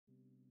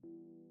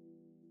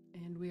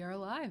we are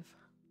live.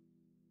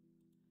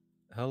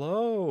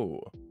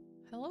 Hello.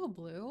 Hello,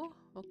 Blue.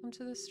 Welcome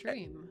to the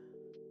stream.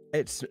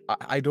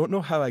 I don't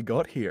know how I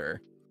got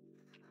here.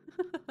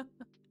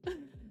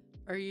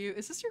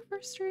 Is this your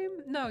first stream?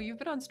 No, you've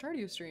been on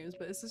Stardew streams,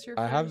 but is this your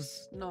I have-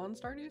 first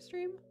non-Stardew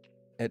stream?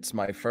 It's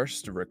my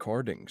first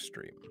recording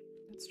stream.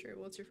 That's true.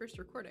 Well, it's your first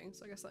recording,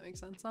 so I guess that makes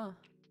sense, huh?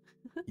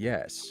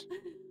 Yes.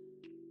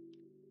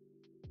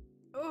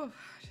 Oh,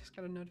 I just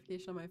got a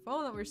notification on my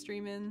phone that we're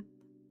streaming.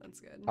 That's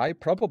good. I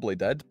probably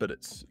did, but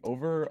it's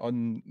over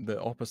on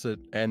the opposite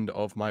end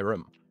of my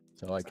room,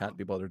 so I can't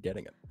be bothered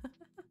getting it.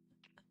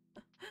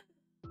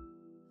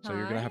 So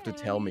you're gonna have to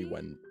tell me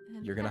when.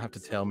 You're gonna have to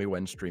tell me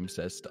when stream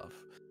says stuff.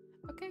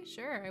 Okay,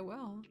 sure, I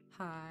will.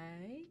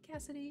 Hi,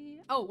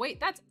 Cassidy. Oh,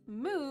 wait, that's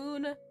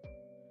Moon.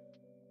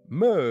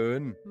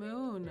 Moon.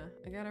 Moon,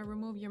 I gotta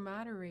remove your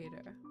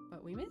moderator,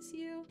 but we miss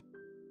you.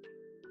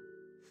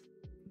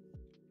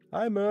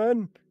 Hi,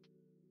 Moon.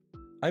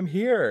 I'm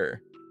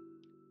here.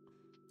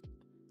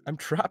 I'm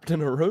trapped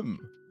in a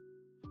room.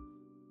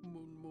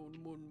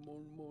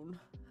 Moon.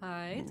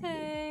 Hi,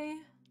 Tay.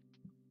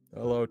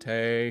 Hello,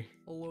 Tay.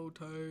 Hello,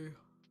 Tay.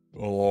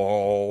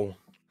 Hello.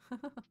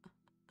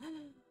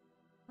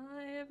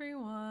 Hi,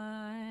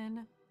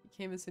 everyone. You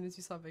came as soon as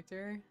you saw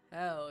Victor?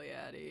 Hell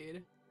yeah,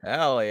 dude.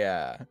 Hell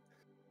yeah.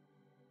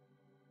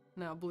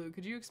 Now, Blue,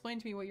 could you explain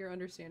to me what your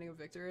understanding of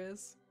Victor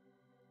is?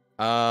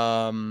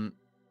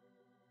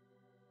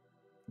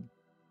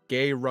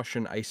 Gay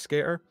Russian ice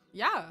skater.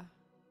 Yeah.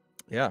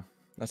 Yeah,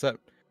 that's it.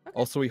 Okay.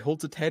 Also, he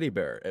holds a teddy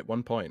bear at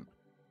one point.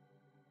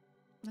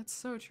 That's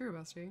so true,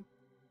 Bestie.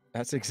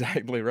 That's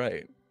exactly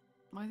right.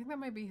 Well, I think that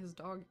might be his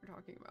dog you're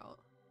talking about.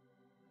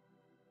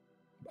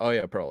 Oh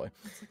yeah, probably.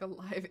 It's like a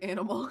live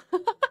animal.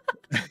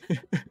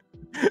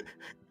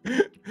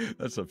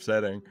 That's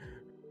upsetting.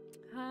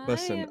 Hi,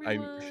 Listen,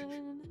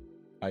 everyone.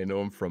 I know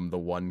him from the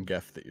one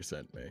gift that you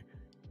sent me.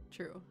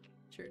 True.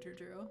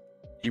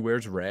 He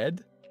wears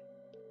red?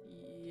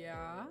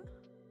 Yeah.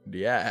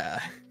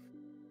 Yeah.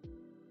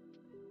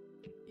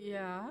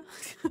 Yeah.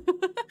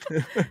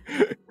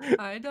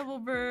 Hi, Double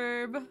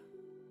Burb.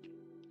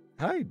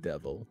 Hi,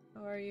 devil.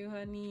 How are you,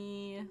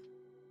 honey?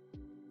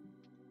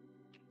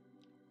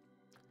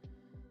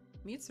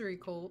 Mitsuri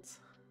Colt.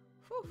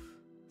 Whew.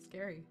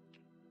 Scary.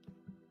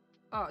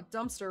 Oh,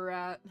 Dumpster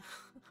Rat.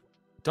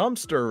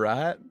 Dumpster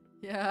rat?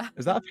 Yeah.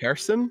 Is that a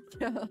person?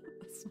 Yeah.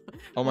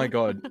 Oh my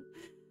god.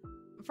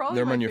 Probably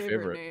They're my my new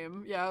favorite favorite.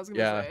 name. Yeah, I was gonna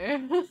Yeah.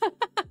 say.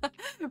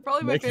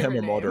 Probably my Make him favorite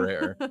a name.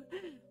 moderator.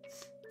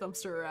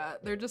 Dumpster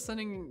Rat. They're just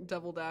sending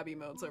Devil Dab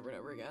emotes over and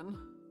over again.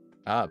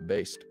 Ah,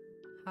 based.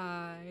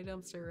 Hi,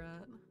 Dumpster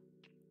Rat.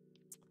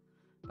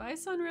 Bye,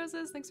 Sun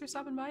Roses. Thanks for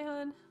stopping by,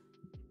 hon.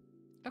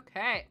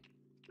 Okay.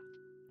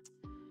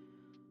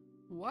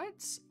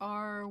 What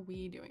are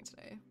we doing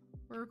today?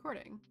 We're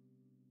recording.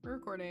 We're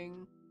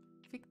recording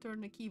Viktor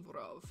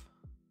Nikiforov.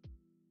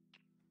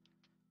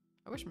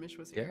 I wish Mish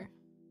was here.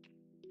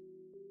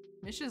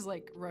 Mish is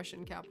like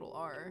Russian capital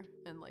R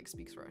and like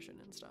speaks Russian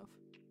and stuff.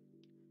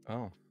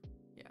 Oh.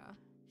 Yeah.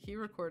 He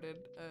recorded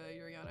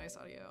Yuri on Ice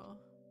audio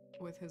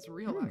with his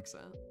real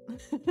accent.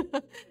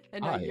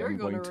 And now you're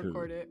going to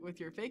record it with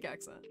your fake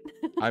accent.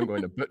 I'm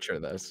going to butcher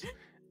this.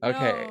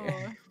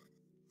 Okay.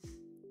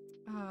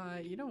 No.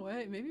 You know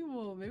what? Maybe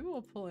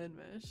we'll pull in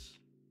Mish.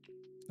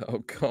 Oh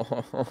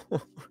god.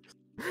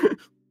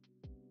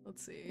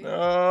 Let's see.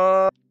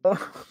 No. Okay,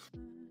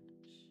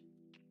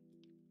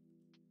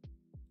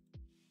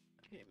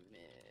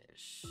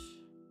 Mish.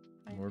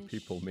 More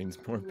people means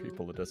more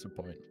people to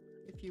disappoint.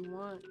 If you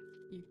want,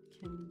 you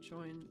can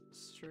join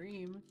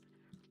stream.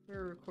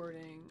 We're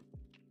recording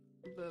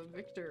the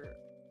Victor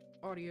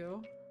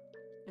audio,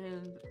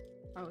 and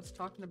I was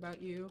talking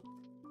about you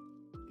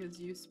because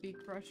you speak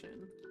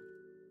Russian.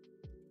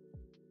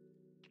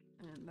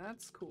 And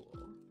that's cool.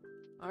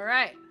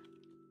 Alright.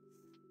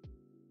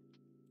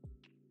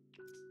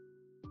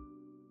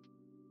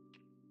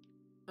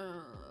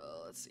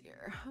 Let's see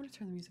here. I'm gonna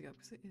turn the music up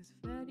because it is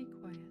very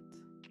quiet.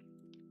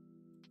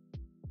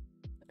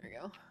 There we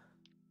go.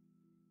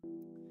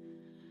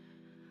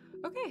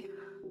 Okay.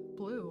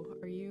 Blue,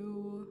 are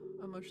you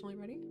emotionally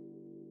ready?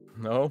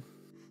 No.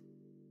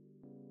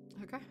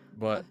 Okay.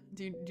 But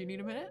do you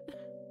need a minute?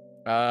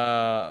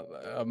 I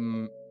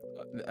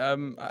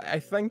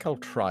think I'll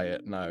try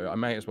it now. I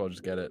might as well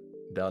just get it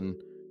done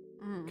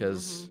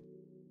because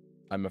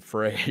I'm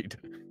afraid.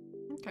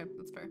 Okay,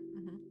 that's fair.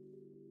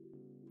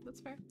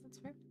 That's fair.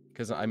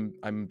 Because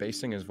I'm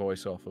basing his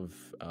voice off of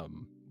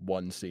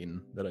one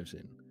scene that I've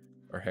seen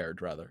or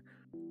heard rather.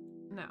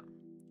 Now,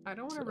 I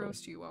don't want to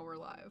roast you while we're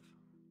live.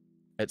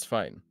 It's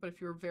fine. But if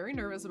you're very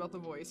nervous about the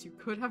voice, you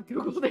could have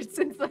Googled it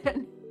since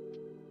then.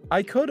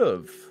 I could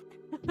have,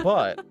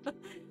 but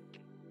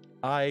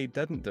I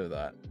didn't do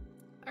that.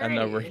 Alrighty. And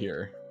now we're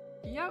here.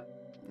 Yep.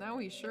 Now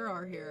we sure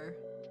are here.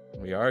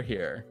 We are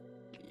here.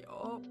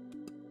 Yup.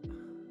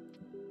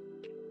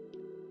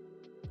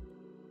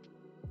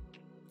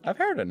 I've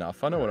heard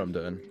enough. I know what I'm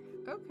doing.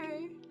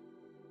 Okay.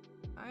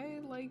 I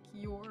like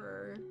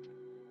your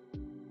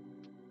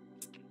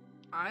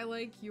I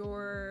like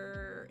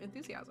your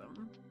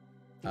enthusiasm.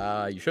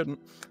 You shouldn't,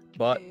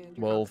 but And your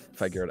we'll confidence.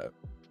 figure it out.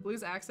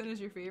 Blue's accent is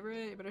your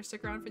favorite. You better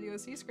stick around for the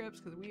OC scripts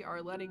because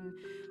we're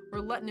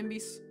letting him be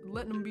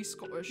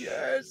Scottish.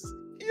 Yes,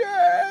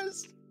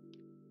 yes.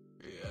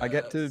 Yes. I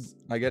get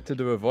to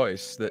do a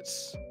voice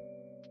that's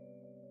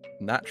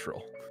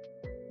natural.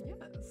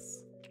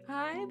 Yes.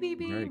 Hi,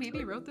 BB.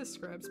 BB wrote the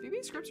scripts.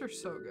 BB scripts are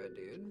so good,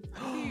 dude.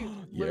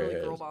 BB literally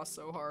girl boss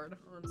so hard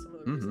on some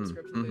of the recent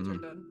scripts that they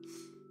turned in.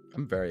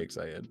 I'm very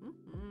excited.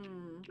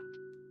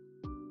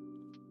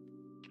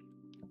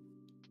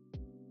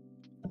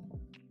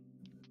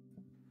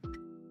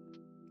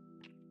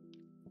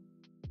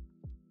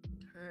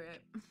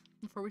 Alright.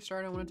 Before we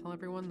start, I want to tell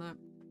everyone that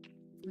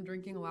I'm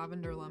drinking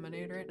lavender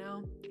lemonade right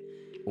now.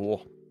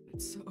 Oh.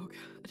 It's so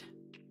good.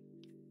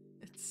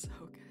 It's so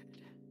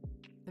good.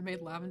 I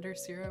made lavender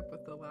syrup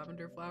with the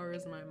lavender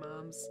flowers in my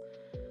mom's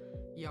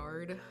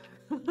yard.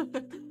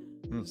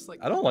 Just like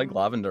I don't like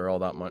lavender all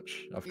that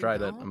much. I've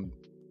tried it. don't?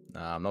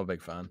 I'm not a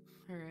big fan.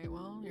 Alright,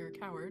 well, you're a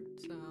coward,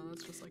 so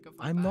that's just like a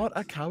fun I'm fact. not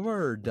a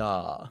coward.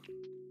 Well,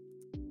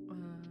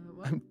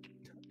 I'm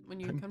when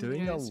you come to the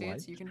United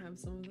States, you can have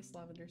some of this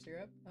lavender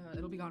syrup.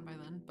 It'll be gone by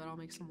then, but I'll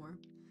make some more.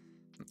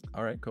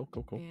 All right, cool.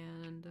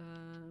 And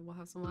we'll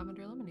have some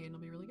lavender lemonade, and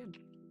it'll be really good.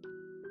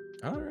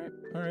 All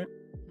right.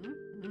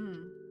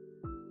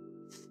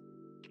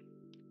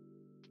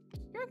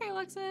 You're okay,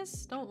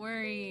 Alexis. Don't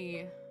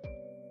worry.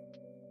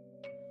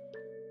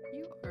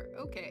 You are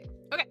okay.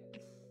 Okay.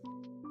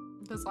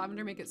 Does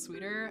lavender make it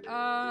sweeter?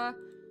 I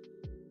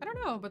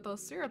don't know, but the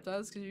syrup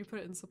does because you put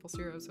it in simple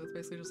syrup, so it's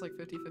basically just like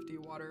 50-50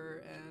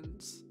 water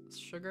and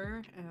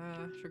sugar.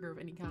 Sugar of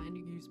any kind.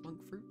 You can use monk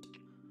fruit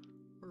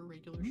or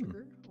regular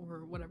sugar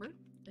or whatever.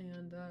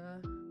 And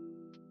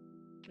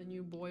then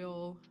you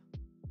boil.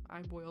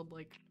 I boiled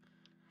like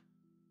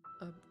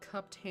a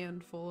cupped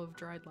handful of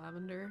dried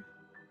lavender.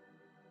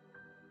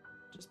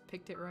 Just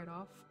picked it right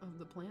off of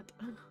the plant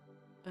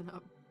and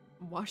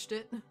washed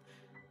it.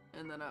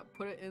 And then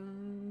put it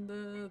in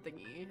the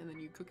thingy, and then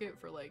you cook it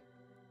for like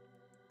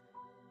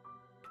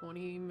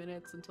 20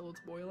 minutes until it's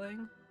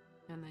boiling,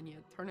 and then you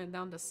turn it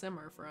down to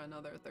simmer for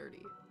another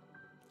 30.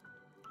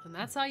 And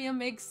that's how you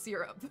make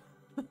syrup.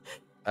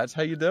 That's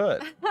how you do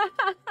it.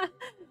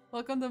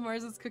 Welcome to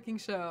Mars's cooking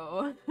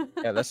show.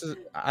 Yeah, this is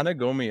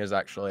Anagami is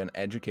actually an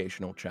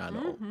educational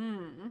channel.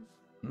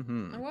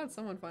 I'm glad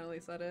someone finally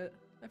said it.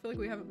 I feel like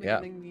we haven't been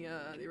getting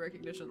the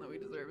recognition that we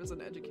deserve as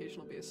an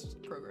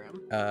educational-based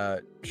program.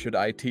 Should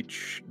I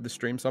teach the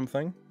stream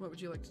something? What would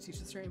you like to teach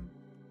the stream?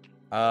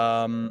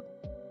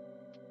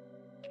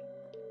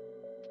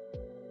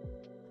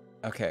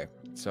 Okay,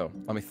 so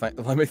let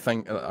me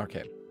think.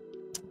 Okay,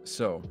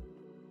 so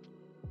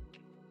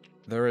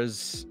there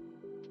is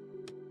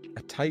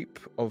a type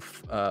of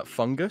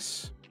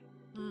fungus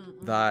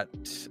that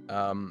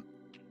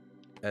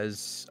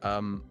is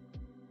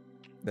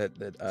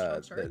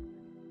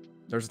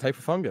there's a type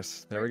of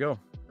fungus. There we go.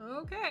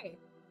 Okay.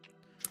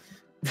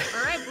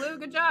 All right, Blue.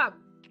 Good job.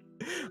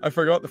 I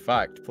forgot the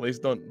fact. Please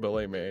don't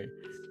bully me,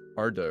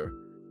 or do.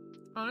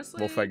 Honestly,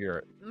 we'll figure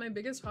it. My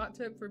biggest hot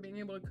tip for being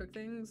able to cook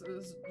things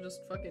is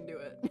just fucking do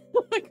it.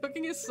 Like,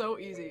 cooking is so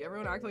easy.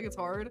 Everyone acts like it's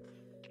hard.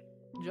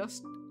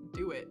 Just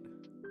do it.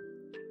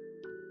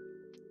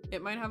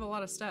 It might have a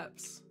lot of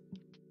steps,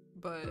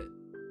 but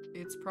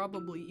it's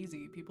probably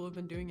easy. People have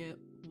been doing it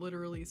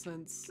literally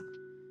since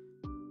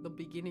the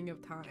beginning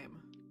of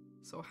time.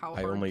 So how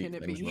hard can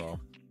it be? Raw.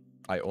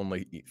 I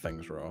only eat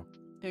things raw.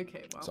 Okay,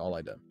 well. That's all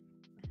I do.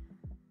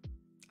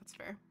 That's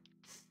fair.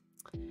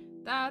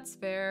 That's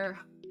fair.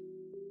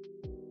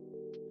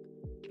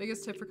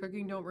 Biggest tip for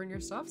cooking, don't burn your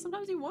stuff.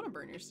 Sometimes you want to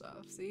burn your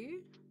stuff, see?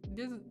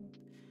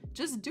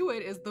 Just do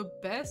it is the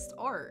best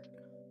art.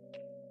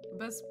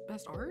 Best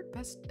art?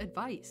 Best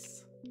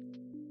advice.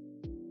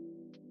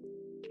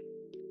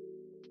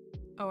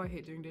 Oh, I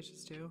hate doing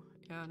dishes too.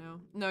 Yeah, no.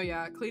 No,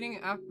 yeah,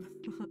 cleaning up.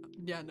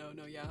 Yeah, no,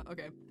 yeah,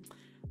 okay.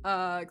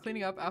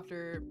 Cleaning up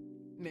after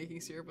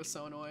making syrup was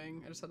so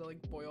annoying. I just had to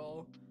like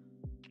boil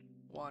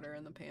water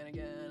in the pan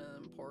again and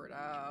then pour it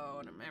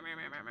out. And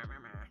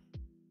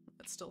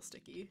it's still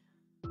sticky.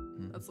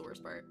 That's the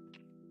worst part.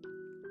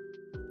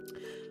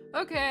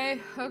 Okay.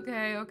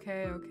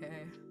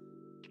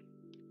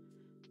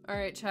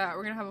 Alright, chat,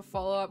 we're gonna have a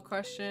follow-up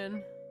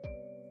question.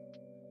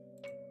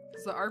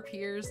 Because the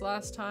RPers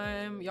last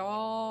time,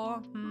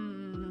 y'all,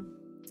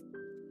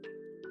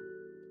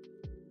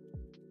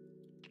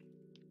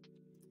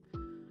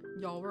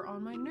 y'all were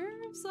on my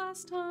nerves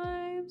last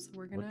time, so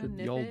we're gonna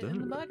nip it in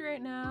the bud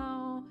right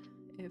now.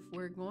 If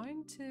we're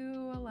going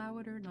to allow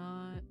it or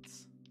not.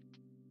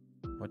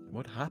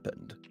 What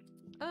happened?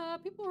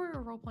 People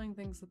were role-playing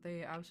things that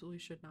they absolutely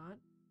should not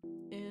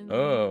in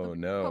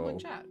public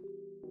chat.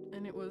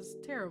 And it was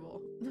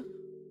terrible.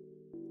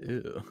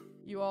 Ew.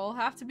 You all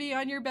have to be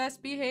on your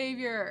best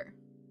behavior.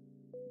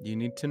 You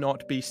need to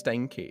not be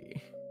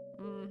stinky.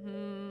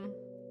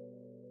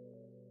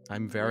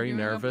 I'm very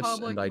nervous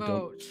and I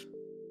don't...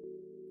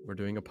 We're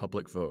doing a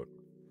public vote.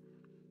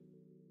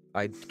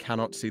 I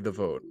cannot see the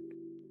vote.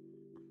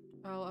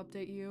 I'll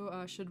update you.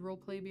 Should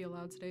roleplay be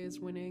allowed today is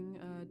winning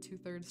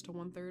 2/3 to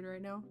 1/3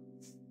 right now.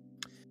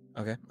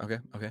 Okay. Okay.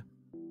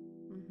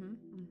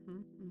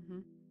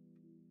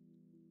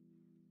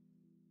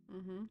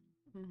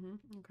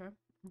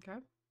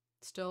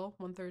 Still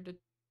 1/3 to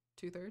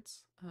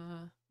 2/3.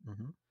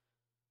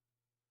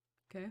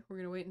 Okay, we're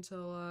gonna wait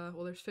until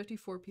well, there's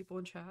 54 people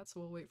in chat, so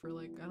we'll wait for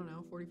like, I don't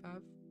know,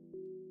 45.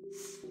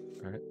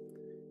 All right.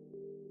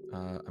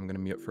 I'm gonna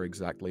mute for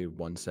exactly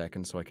 1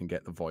 second so I can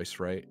get the voice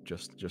right,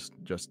 just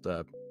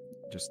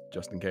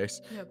in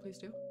case. Yeah, please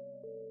do.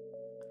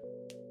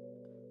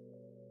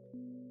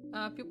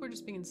 People are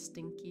just being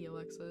stinky,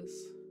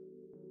 Alexis.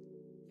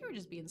 They were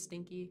just being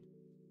stinky.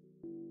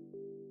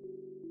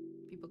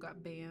 People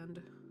got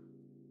banned.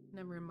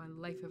 Never in my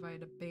life have I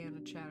had to ban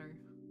a chatter.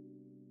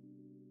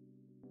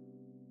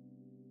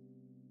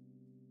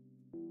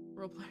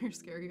 Roleplayers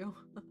scare you.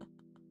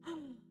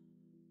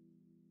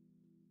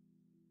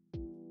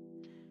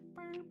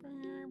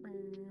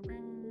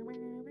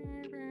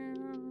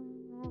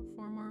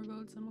 4 more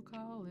votes and we'll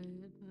call it.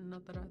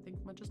 Not that I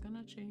think much is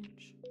gonna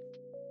change.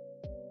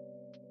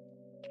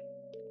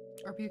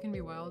 RP can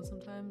be wild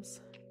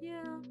sometimes.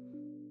 Yeah.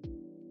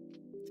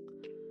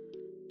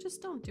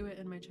 Just don't do it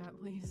in my chat,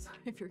 please.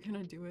 If you're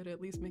gonna do it,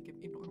 at least make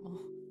it be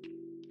normal.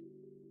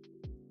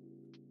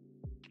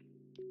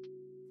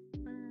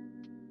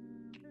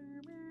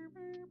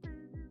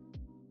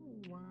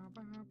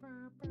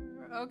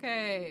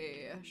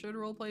 Okay, should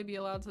roleplay be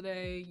allowed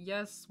today?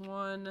 Yes,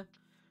 1.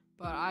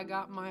 But I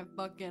got my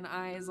fucking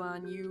eyes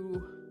on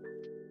you.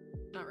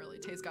 Not really,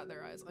 Tay's got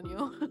their eyes on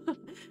you.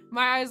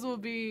 My eyes will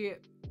be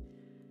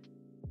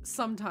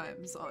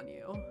sometimes on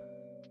you.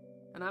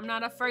 And I'm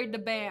not afraid to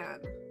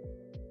ban.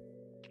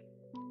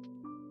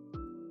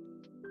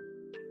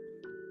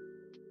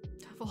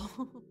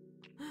 Devil.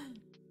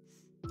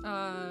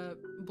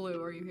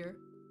 Blue, are you here?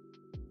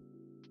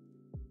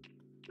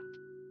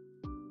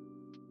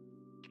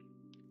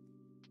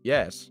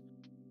 Yes.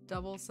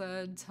 Devil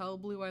said, tell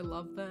Blue I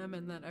love them,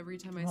 and that every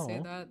time I say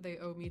that, they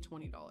owe me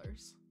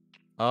 $20.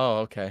 Oh,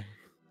 okay.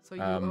 So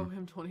you owe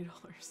him $20.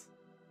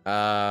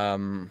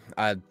 I'm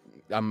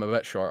a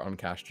bit short on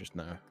cash just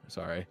now.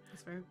 Sorry.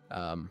 That's fair.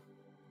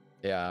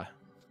 Yeah.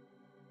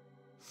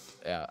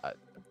 Yeah.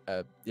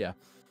 Yeah.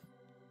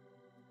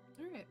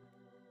 Alright.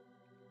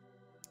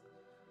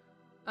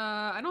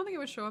 I don't think it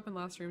would show up in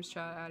last stream's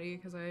chat, Addie,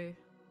 because I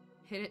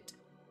hit it.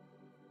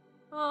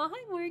 Oh,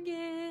 hi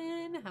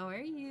Morgan! How are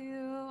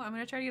you? I'm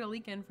gonna try to get a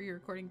leak in for your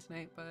recording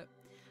tonight, but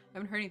I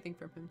haven't heard anything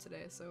from him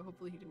today, so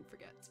hopefully he didn't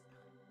forget.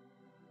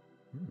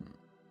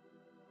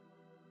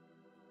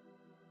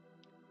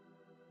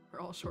 We're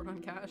all short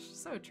on cash.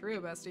 So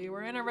true, bestie.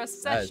 We're in a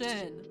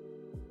recession!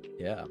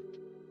 Yeah.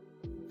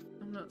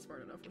 I'm not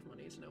smart enough with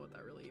money to know what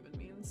that really even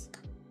means.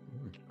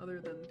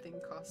 Other than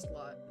thing cost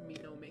lot, me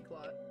no make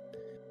lot.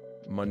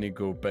 Money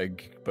go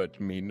big, but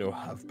me no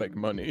have big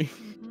money.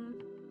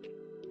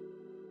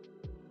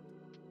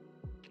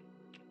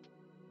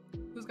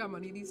 Who's got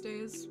money these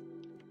days?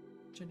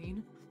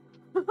 Janine.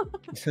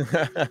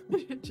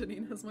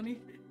 Janine has money.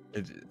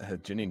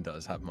 Janine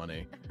does have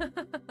money.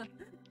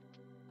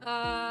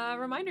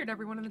 Reminder to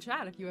everyone in the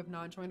chat, if you have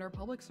not joined our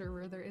public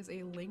server, there is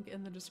a link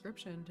in the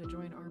description to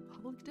join our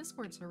public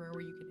Discord server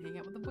where you can hang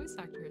out with the voice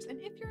actors. And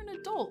if you're an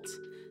adult,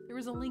 there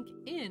is a link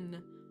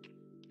in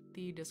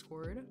the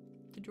Discord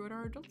to join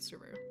our adult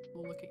server.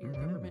 We'll look at your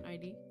government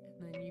ID,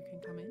 and then you can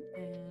come in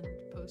and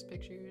post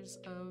pictures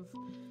of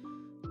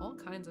all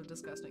kinds of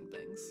disgusting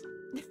things.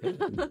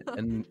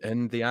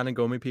 and the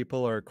Anagomi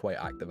people are quite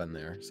active in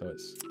there, so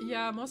it's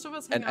most of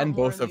us hang out and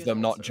more both in of the them,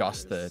 adult not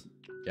just servers.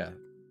 the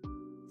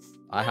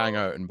I hang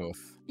out in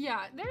both.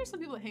 Yeah, there are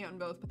some people that hang out in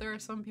both, but there are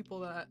some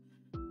people that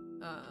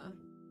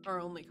are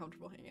only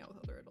comfortable hanging out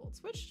with other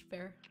adults, which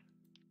fair.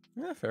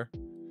 Yeah, fair.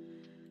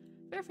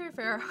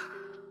 Fair.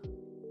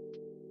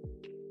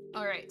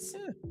 All right.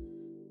 Yeah.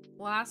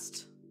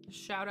 Last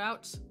shout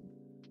out.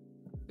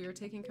 We are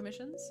taking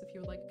commissions. If you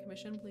would like a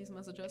commission, please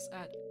message us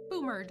at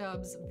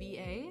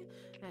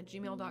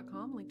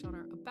boomerdubsva@gmail.com, linked on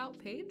our about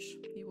page.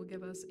 You will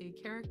give us a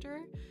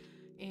character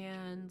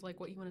and like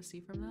what you want to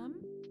see from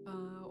them,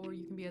 or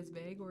you can be as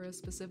vague or as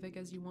specific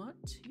as you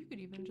want. You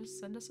could even just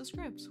send us a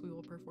script. We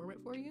will perform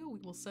it for you. We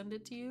will send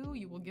it to you.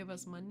 You will give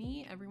us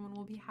money. Everyone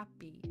will be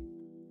happy.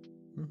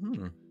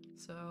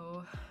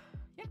 So,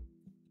 yeah.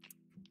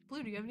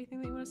 Blue, do you have anything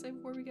that you want to say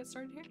before we get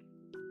started here?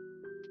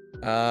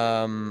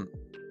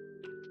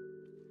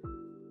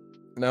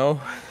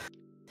 No.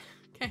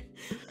 Okay.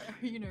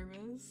 Are you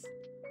nervous?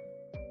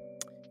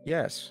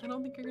 Yes. I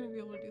don't think you're gonna be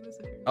able to do this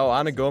if you're nervous. Oh,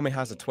 Anagomi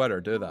has a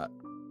Twitter. Do that.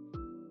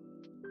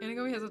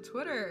 Anagomi has a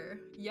Twitter.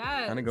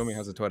 Yes. Anagomi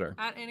has a Twitter.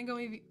 At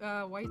Anagomi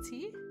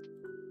YT?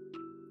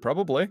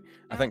 Probably.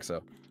 I think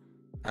so.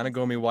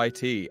 Anagomi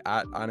YT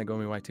at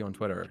Anagomi YT on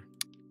Twitter.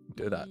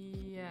 Do that.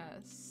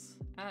 Yes.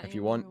 At If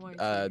you want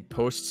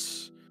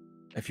posts,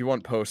 if you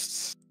want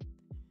posts.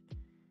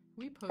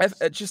 We post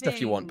just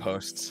if you want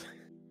posts.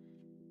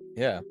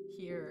 Yeah.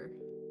 Here.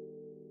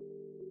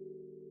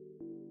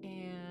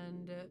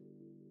 And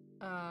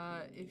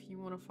if you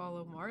want to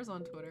follow Mars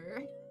on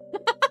Twitter.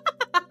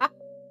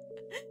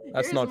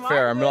 That's Here's not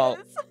fair. I'm not.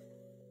 Marvis.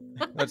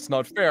 That's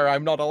not fair.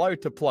 I'm not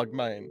allowed to plug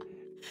mine.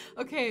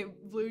 Okay,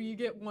 Blue, you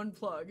get one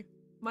plug.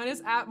 Mine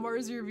is at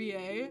Mars your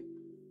VA.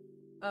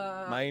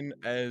 Mine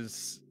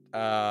is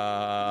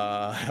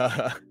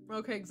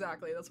Okay,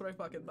 exactly. That's what I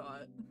fucking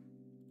thought.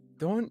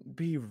 Don't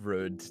be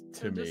rude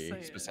to I'm just me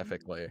saying.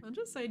 specifically. I'm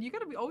just saying, you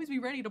gotta always be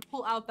ready to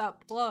pull out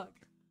that plug.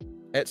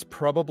 It's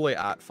probably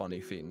at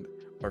Funny Fiend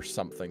or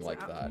something Is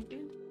like it that. Funny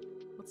Fiend?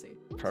 Let's see.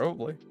 Oops.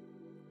 Probably.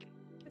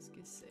 Qu'est-ce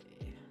que c'est?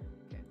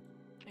 Okay.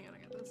 Hang on, I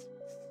got this.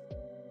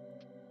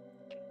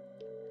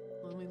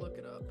 Let me look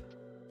it up.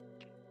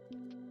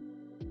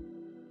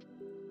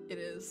 It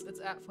is. It's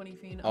at Funny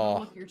Fiend. I'm gonna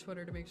look at your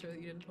Twitter to make sure that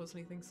you didn't post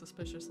anything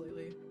suspicious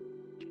lately.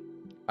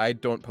 I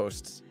don't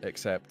post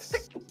except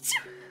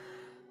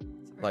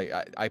like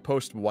I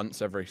post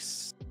once every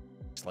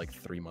like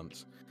 3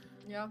 months.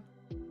 Yeah.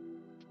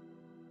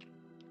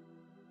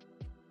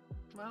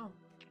 Wow.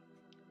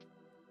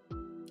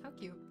 How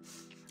cute.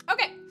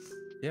 Okay.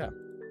 Yeah.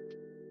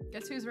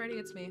 Guess who's ready?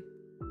 It's me.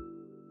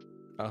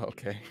 Oh,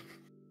 okay.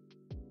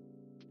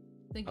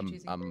 Thank you,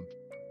 Cheesy.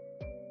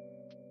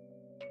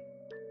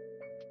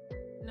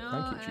 No,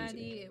 Thank you, Cheesy.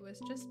 Addy, it was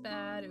just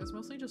bad. It was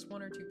mostly just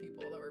 1 or 2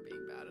 people that were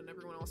being bad, and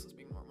everyone else was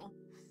being normal.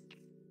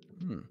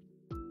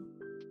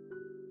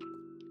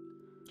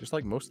 Just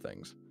like most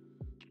things.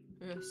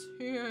 Yes,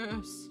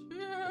 yes,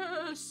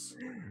 yes,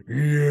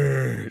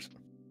 Yes.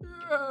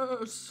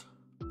 yes.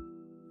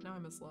 Now I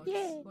miss Lux.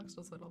 Yay. Lux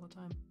does that all the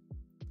time.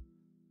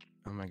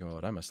 Oh my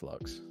god, I miss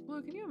Lux.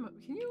 Look, can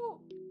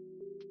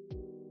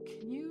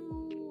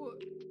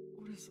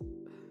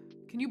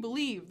you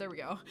believe? There we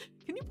go.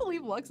 Can you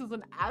believe Lux is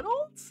an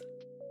adult?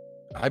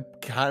 I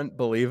can't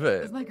believe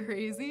it. Isn't that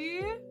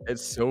crazy?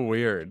 It's so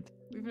weird.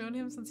 We've known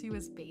him since he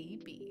was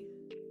baby.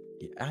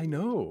 Yeah, I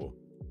know.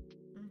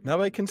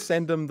 Now I can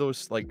send him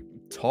those like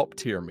top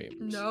tier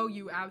memes. No,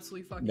 you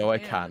absolutely fucking No, I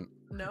can't.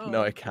 can't. No.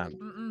 No, I can't.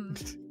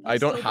 Mm-mm. I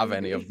don't still have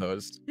any baby. of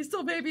those. He's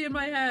still baby in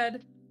my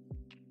head.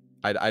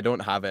 I don't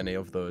have any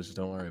of those.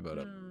 Don't worry about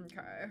it.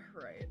 Okay,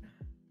 right.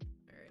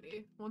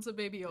 Alrighty. Once a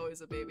baby,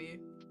 always a baby.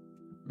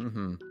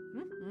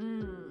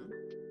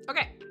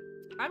 Okay,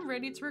 I'm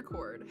ready to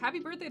record. Happy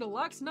birthday to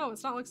Lux. No,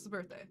 it's not Lux's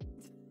birthday.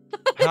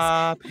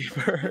 Happy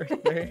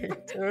birthday His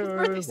to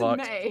birthday's in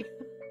Lux. May.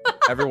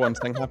 Everyone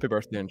sing happy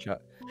birthday in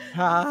chat.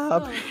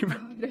 Happy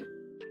birthday.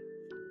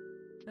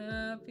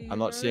 Happy I'm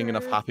not seeing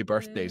enough happy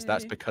birthdays.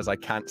 That's birthday. because I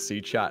can't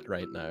see chat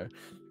right now.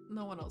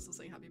 No one else is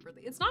saying happy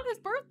birthday. It's not his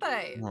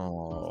birthday.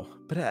 Oh,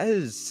 but it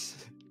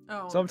is.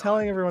 Oh, So I'm God,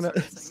 telling everyone start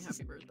else. saying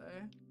happy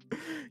birthday.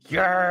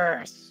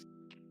 Yes.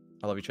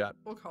 I love you, chat.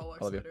 We'll call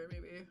Lux I love you. later,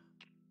 maybe.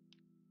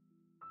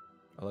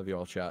 I love you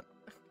all, chat.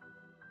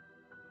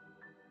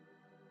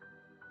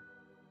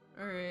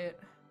 Alright.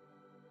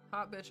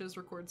 Hot bitches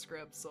record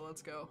scripts, so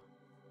let's go.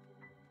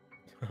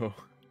 Oh,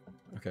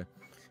 okay.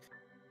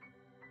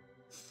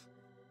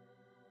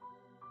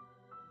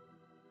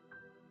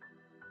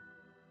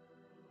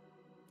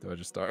 Do I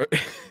just start?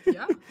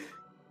 Yeah.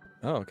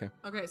 Oh, okay.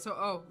 Okay,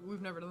 so,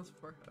 we've never done this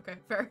before. Okay,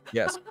 fair.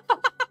 Yes.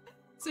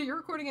 So you're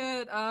recording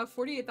at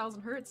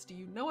 48,000 hertz. Do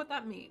you know what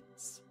that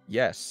means?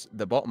 Yes,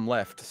 the bottom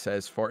left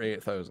says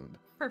 48,000.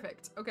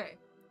 Perfect. Okay.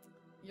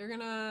 You're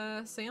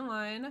gonna say in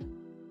line.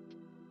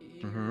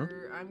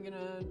 I'm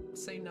gonna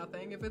say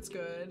nothing if it's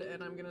good,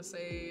 and I'm gonna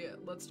say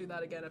let's do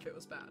that again if it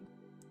was bad.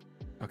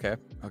 Okay,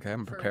 okay,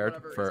 I'm For prepared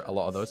whatever for reason. a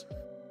lot of those.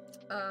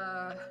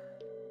 I'm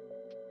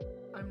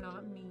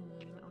not mean.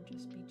 I'll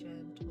just be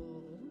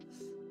gentle.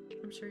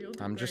 I'm sure you'll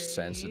do I'm just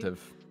great.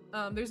 sensitive.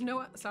 There's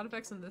no sound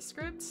effects in this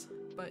script,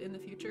 but in the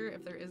future,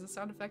 if there is a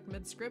sound effect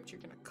mid-script,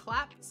 you're gonna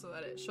clap so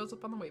that it shows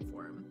up on the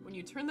waveform. When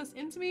you turn this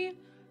into me,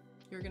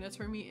 you're gonna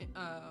turn me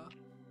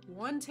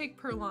 1 take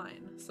per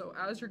line. So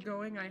as you're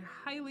going, I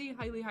highly,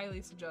 highly,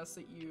 highly suggest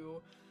that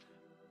you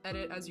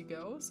edit as you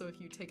go. So if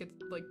you take it,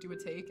 like do a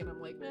take and I'm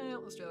like,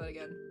 let's do that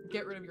again.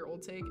 Get rid of your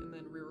old take and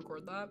then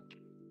re-record that.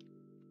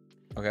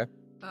 Okay.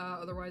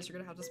 Otherwise, you're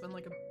gonna have to spend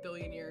like a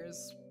billion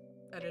years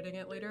editing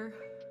it later.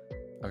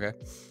 Okay.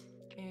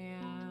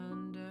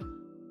 And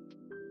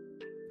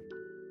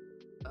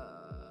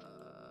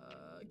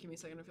give me a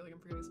second. I feel like I'm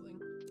forgetting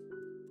something.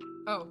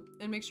 Oh,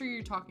 and make sure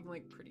you're talking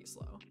like pretty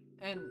slow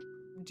and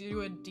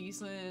do a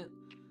decent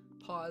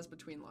pause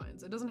between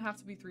lines. It doesn't have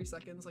to be 3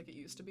 seconds like it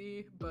used to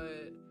be,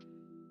 but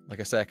Like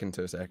a second,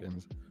 2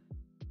 seconds.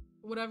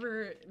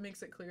 whatever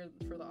makes it clear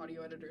for the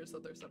audio editors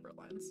that they're separate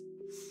lines.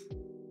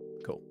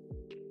 Cool.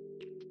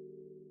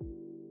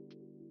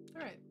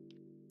 All right,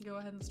 go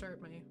ahead and start,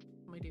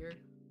 my dear.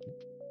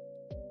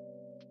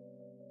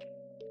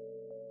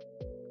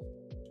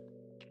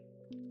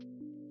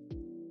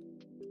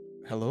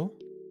 Hello?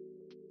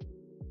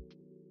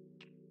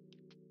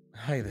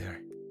 Hi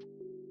there.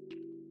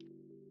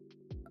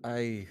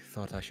 I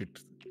thought I should...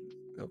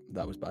 Oh,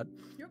 that was bad.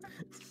 You're okay.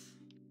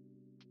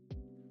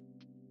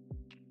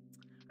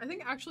 I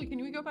think actually,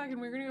 can we go back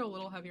and we're gonna go a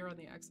little heavier on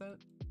the accent?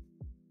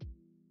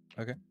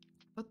 Okay.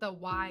 Put the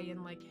Y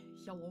in like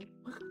hello.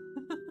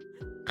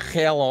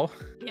 Hello.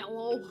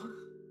 Hello.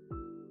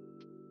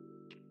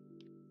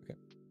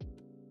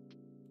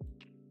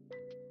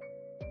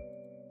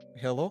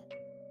 Hello?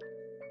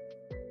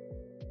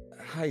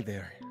 Hi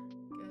there.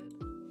 Good.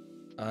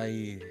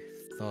 I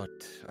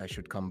thought I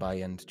should come by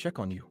and check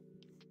on you.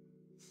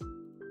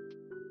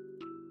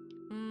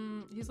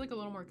 He's like a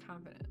little more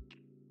confident.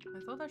 I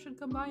thought I should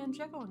come by and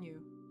check on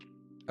you.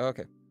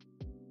 Okay.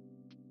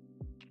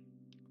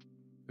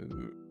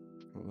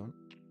 Hold on.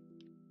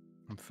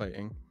 I'm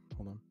fighting.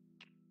 Hold on.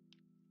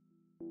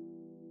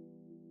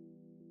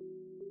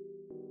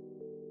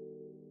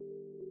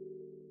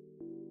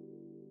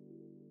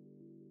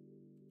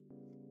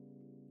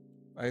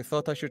 I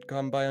thought I should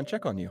come by and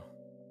check on you.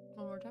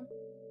 One more time.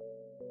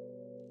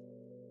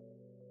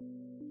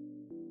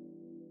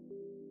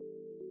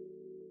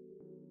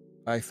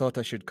 I thought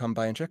I should come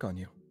by and check on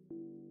you.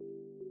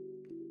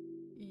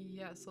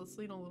 Yes, let's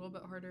lean a little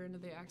bit harder into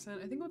the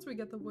accent. I think once we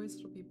get the voice,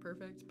 it'll be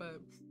perfect,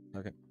 but...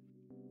 Okay.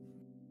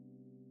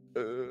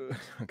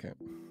 Okay.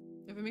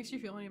 If it makes you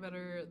feel any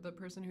better, the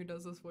person who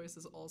does this voice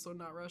is also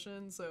not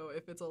Russian, so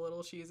if it's a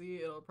little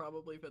cheesy, it'll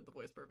probably fit the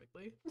voice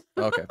perfectly.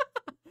 Okay.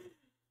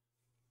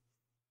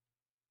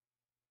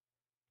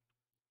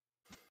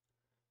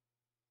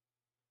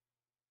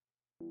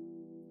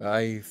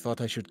 I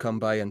thought I should come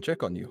by and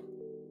check on you.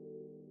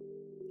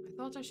 I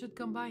thought I should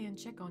come by and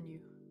check on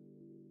you.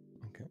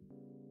 Okay.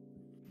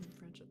 I'm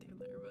French at the end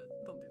there, but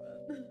don't do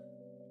that.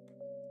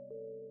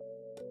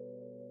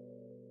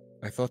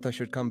 I thought I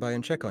should come by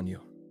and check on you.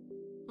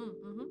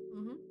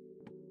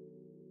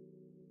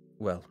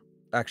 Well,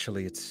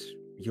 actually, it's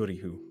Yuri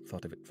who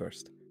thought of it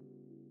first.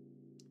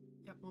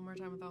 Yep, one more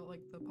time without,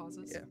 like, the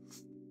pauses. Yeah.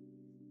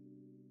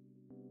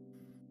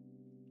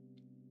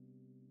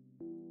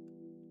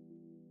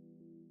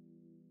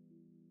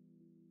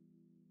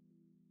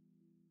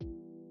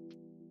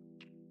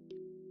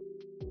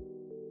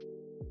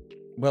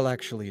 Well,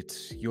 actually,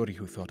 it's Yuri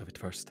who thought of it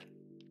first.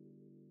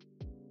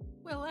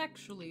 Well,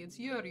 actually, it's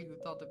Yuri who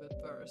thought of it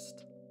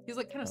first. He's,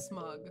 like, kind of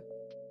smug.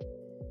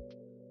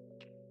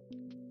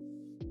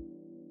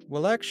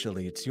 Well,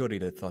 actually, it's Yuri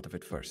that thought of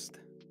it first.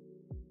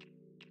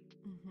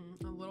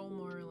 A little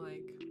more,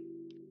 like,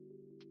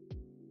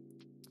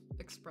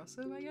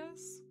 expressive, I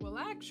guess? Well,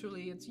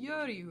 actually, it's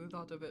Yuri who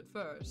thought of it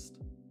first.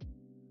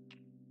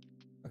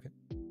 Okay.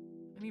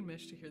 I need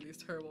Mish to hear these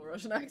terrible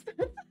Russian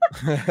accents.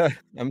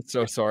 I'm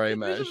so sorry,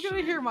 Mish Mesh. is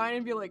gonna hear mine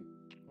and be like,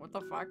 what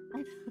the fuck?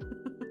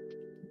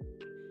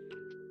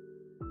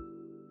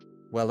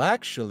 Well,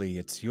 actually,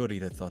 it's Yuri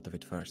that thought of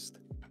it first.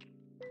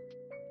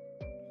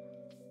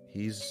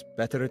 He's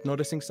better at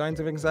noticing signs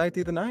of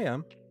anxiety than I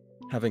am,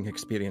 having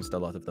experienced a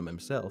lot of them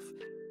himself.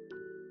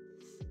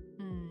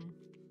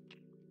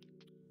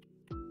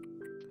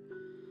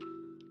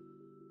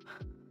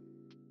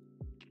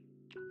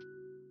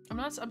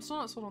 I'm still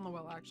not sold on the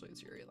well, actually,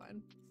 it's Yuri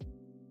line.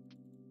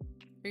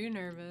 Are you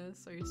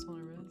nervous? Are you still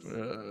nervous?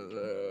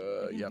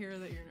 I can hear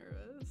that you're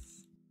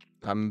nervous.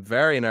 I'm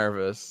very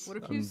nervous. What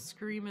if you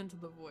scream into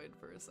the void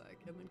for a sec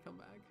and then come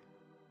back?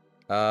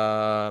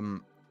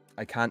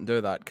 I can't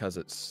do that because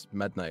it's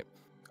midnight.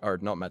 Or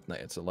not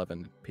midnight, it's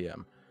 11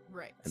 p.m.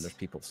 Right. And there's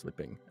people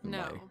sleeping in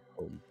my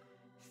home.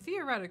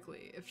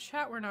 Theoretically, if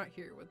chat were not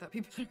here, would that be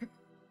better?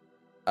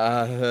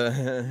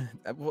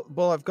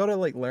 Well, I've got to,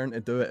 like, learn to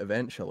do it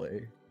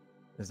eventually,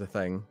 is the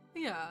thing.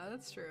 Yeah,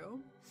 that's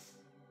true.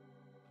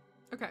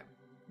 Okay.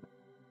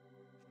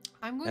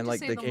 I'm going to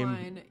say the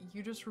line,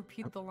 you just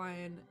repeat the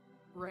line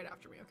right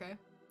after me, okay?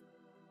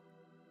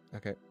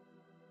 Okay.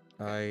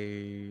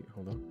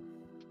 Hold on.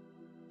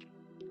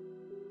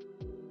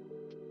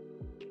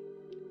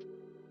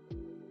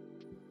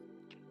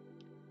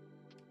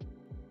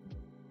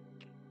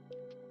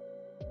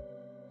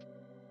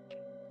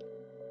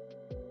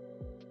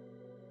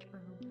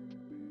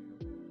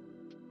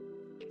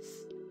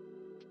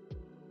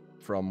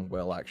 From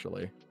Well,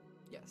 actually.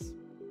 Yes.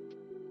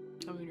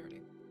 Tell me when you're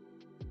ready.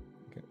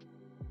 Okay.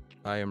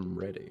 I am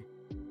ready.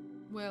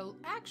 Well,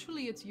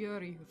 actually, it's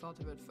Yuri who thought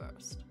of it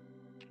first.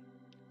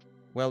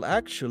 Well,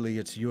 actually,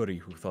 it's Yuri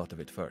who thought of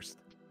it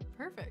first.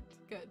 Perfect.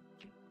 Good.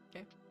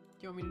 Okay.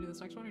 Do you want me to do this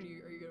next one, or are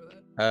you good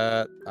with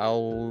that?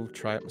 I'll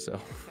try it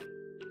myself. Okay.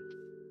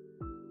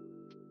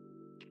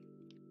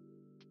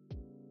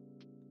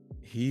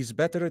 He's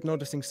better at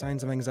noticing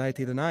signs of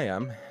anxiety than I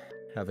am,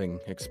 having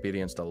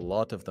experienced a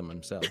lot of them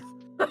himself.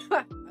 I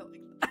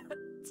like that.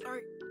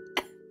 Sorry.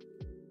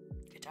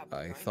 Good job.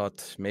 I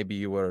thought maybe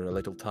you were a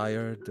little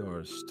tired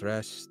or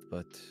stressed,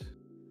 but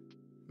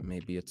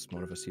maybe it's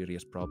more of a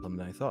serious problem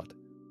than I thought.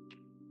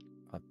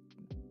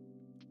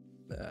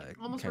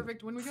 Almost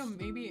perfect. When we go,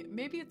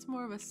 maybe it's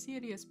more of a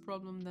serious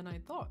problem than I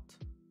thought.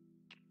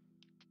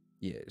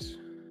 Yes.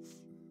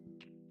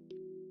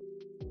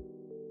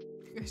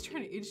 You guys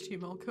trying to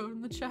HTML code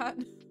in the chat?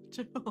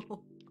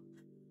 Chill.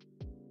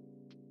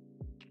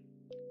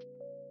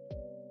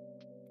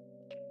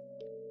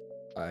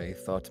 I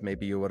thought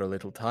maybe you were a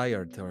little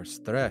tired or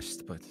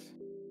stressed, but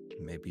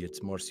maybe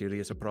it's more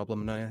serious a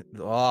problem than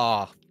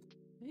I...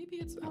 Maybe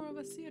it's more of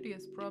a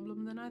serious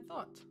problem than I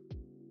thought.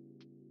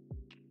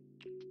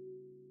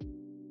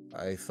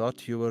 I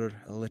thought you were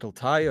a little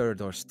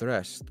tired or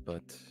stressed,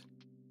 but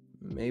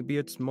maybe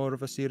it's more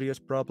of a serious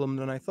problem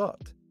than I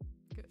thought.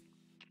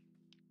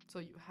 So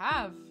you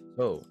have.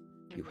 So,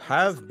 you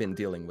have been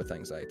dealing with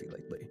anxiety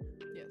lately.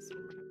 Yes.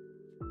 One more time.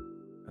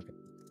 Okay.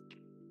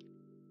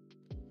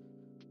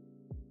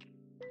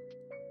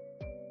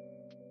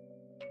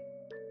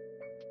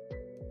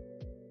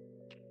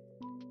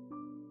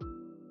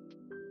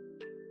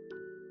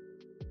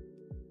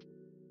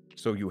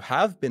 So you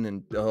have been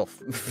in. Oh.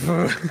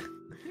 You're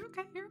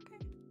okay. You're okay.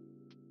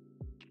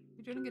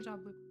 You're doing a good job,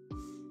 Luke.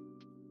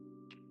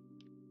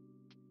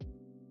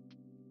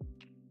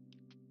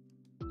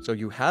 So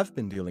you have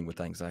been dealing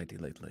with anxiety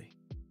lately.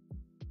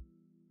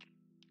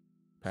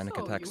 Panic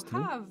So attacks you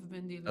too? have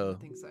been dealing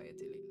with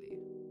anxiety lately.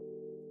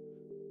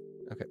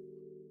 Okay.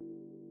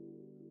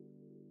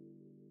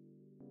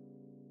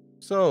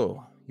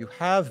 So you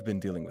have been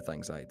dealing with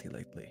anxiety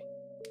lately.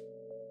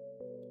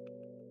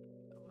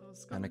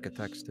 Panic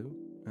attacks too?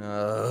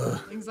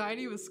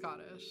 Anxiety was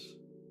Scottish.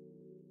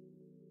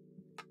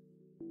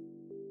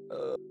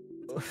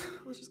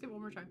 Let's just give it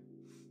one more try.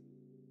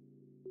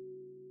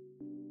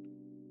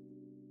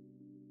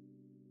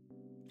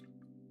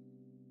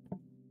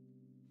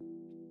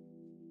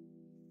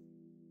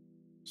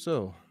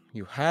 So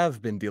you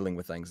have been dealing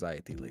with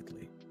anxiety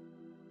lately.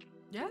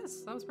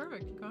 Yes, that was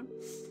perfect. Keep going.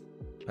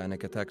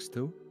 Panic attacks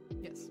too?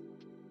 Yes.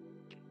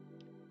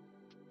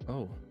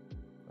 Oh,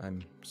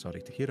 I'm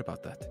sorry to hear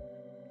about that.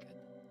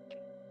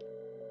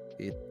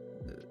 It.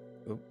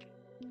 Oh.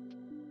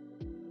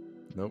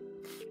 Nope.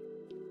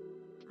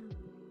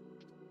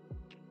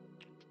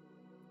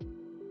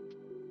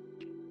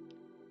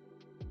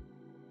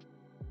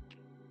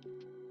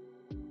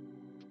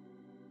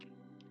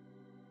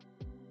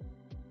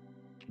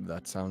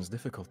 That sounds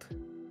difficult.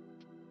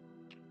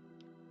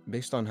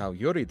 Based on how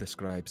Yuri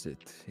describes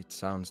it, it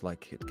sounds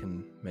like it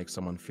can make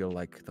someone feel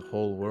like the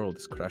whole world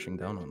is crashing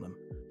down on them.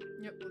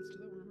 Yep, let's do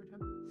that one more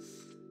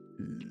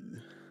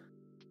time.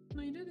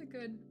 No, you did it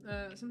good.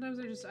 Sometimes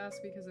I just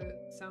ask because it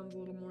sounds a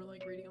little more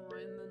like reading a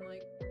line than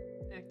like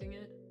acting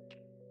it.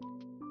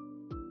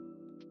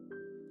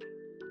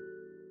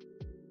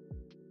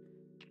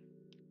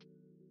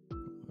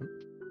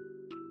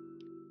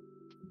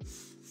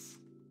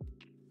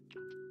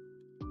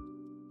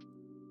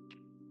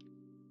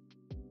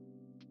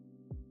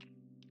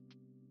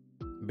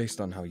 Based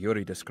on how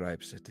Yuri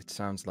describes it, it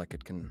sounds like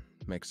it can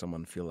make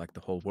someone feel like the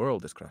whole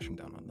world is crashing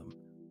down on them.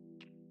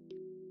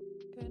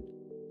 Good.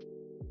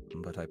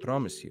 But I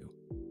promise you,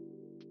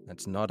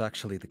 that's not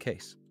actually the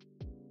case.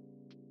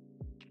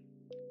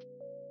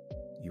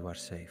 You are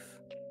safe.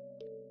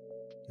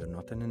 You're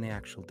not in any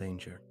actual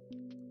danger.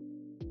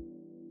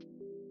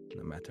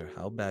 No matter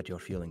how bad your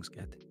feelings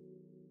get,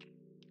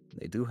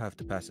 they do have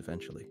to pass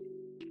eventually.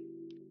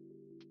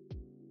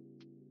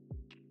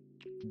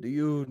 Do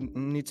you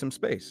need some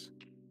space?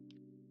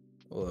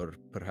 Or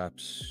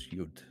perhaps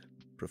you'd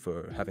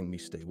prefer having me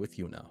stay with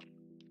you now?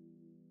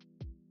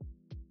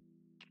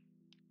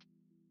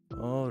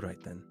 All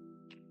right then.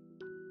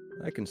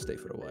 I can stay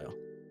for a while.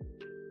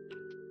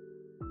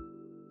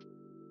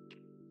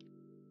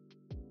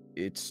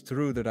 It's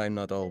true that I'm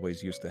not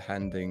always used to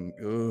handing...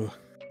 Oh,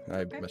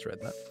 I misread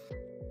that.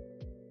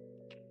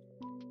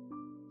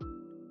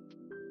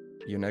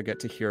 You now get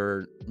to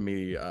hear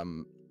me,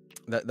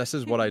 this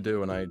is what I do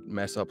when I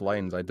mess up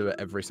lines. I do it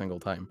every single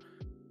time.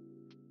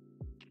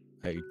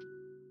 I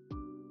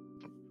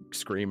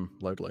scream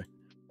loudly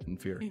in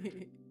fear.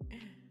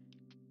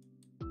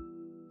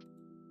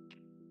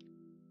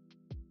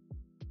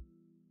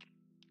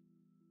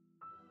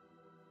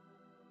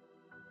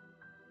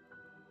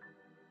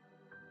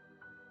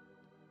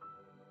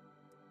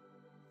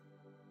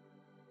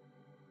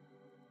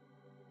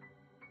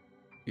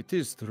 It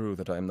is true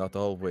that I'm not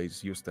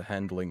always used to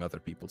handling other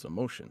people's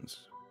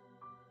emotions.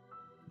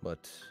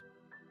 But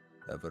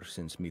ever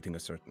since meeting a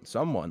certain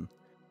someone,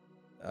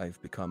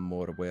 I've become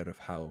more aware of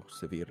how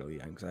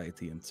severely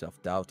anxiety and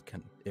self-doubt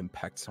can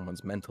impact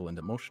someone's mental and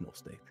emotional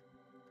state.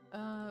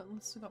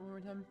 Let's do that one more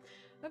time.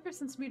 Ever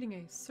since meeting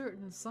a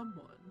certain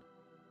someone.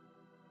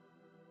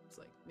 It's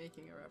like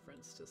making a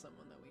reference to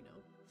someone that we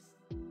know.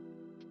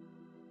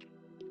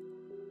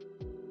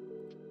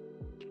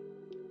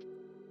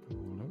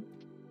 Hold on.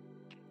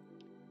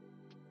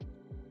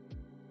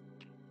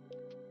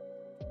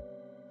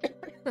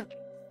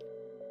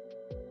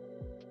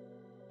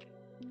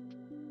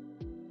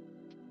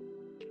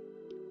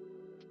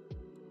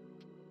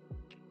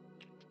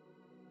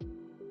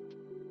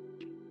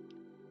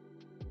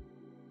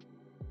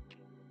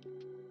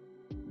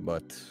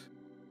 But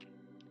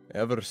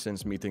ever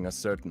since meeting a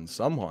certain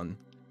someone,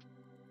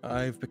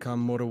 I've become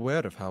more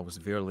aware of how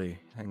severely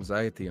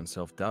anxiety and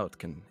self-doubt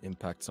can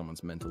impact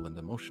someone's mental and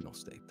emotional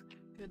state.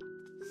 Good.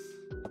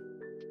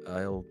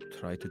 I'll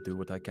try to do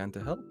what I can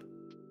to help.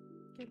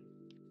 Good.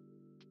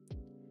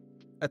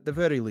 At the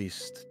very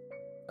least,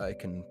 I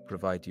can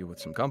provide you with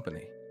some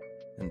company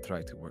and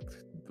try to work...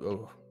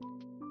 Oh.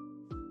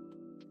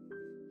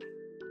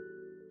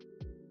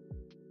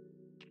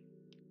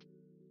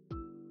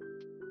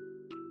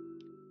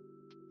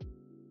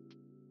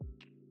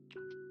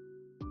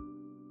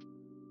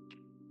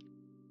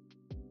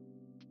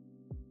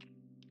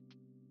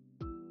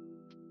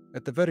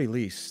 At the very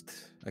least,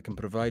 I can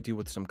provide you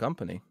with some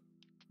company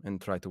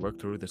and try to work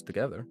through this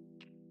together.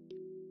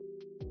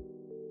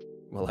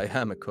 Well, I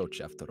am a coach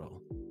after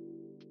all.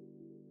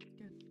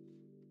 Good.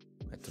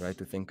 I try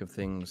to think of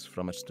things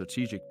from a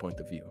strategic point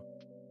of view.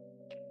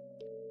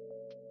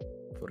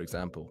 For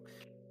example,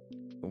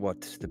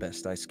 what the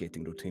best ice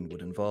skating routine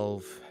would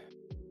involve,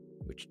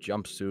 which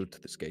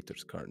jumpsuit, the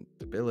skater's current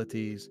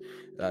abilities,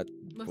 Let's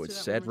was do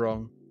that said one more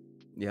wrong.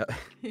 Yeah.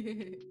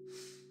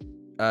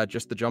 time.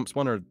 Just the jumps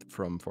one or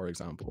from, for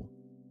example?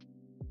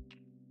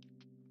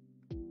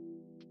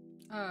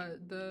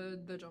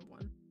 The jump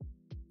one.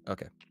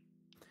 Okay.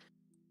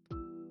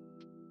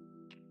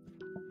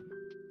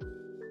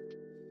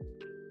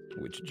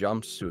 Which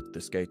jumpsuit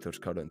the skater's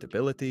current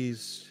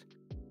abilities,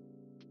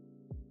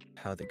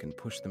 how they can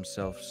push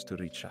themselves to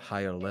reach a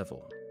higher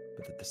level,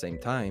 but at the same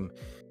time,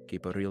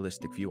 keep a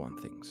realistic view on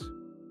things.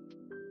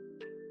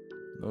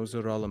 Those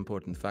are all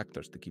important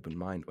factors to keep in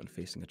mind when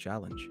facing a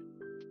challenge.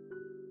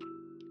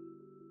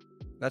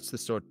 That's the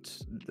sort...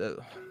 You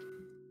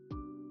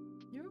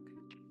okay?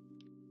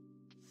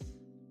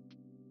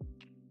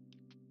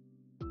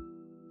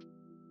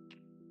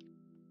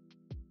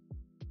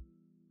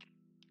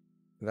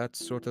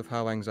 That's sort of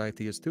how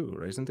anxiety is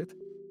too, isn't it?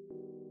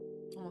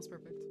 Almost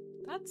perfect.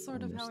 That's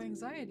sort of how Almost.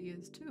 anxiety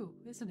is too,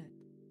 isn't it?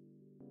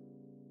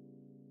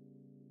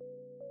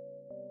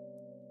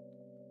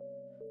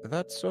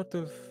 That's sort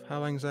of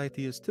how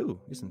anxiety is too,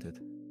 isn't it?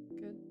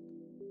 Good.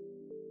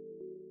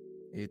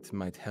 It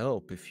might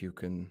help if you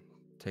can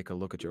take a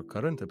look at your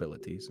current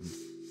abilities and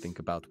think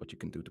about what you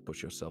can do to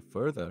push yourself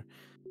further.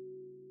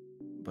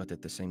 But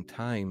at the same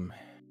time,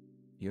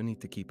 you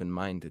need to keep in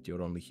mind that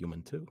you're only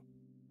human too.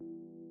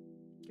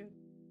 Good.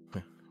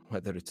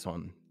 Whether it's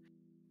on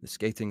the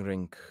skating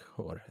rink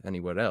or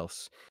anywhere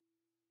else,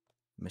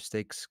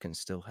 mistakes can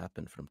still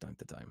happen from time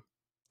to time.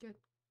 Good.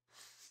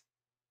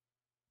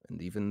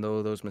 And even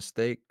though those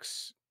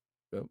mistakes...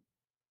 Oh,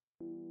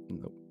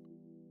 no.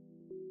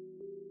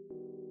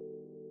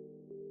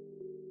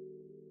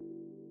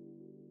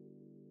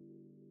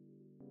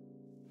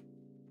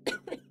 Good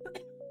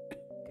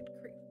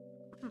grief.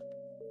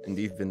 And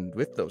even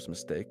with those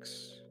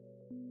mistakes,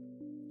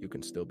 you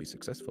can still be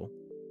successful,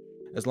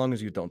 as long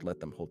as you don't let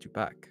them hold you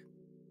back.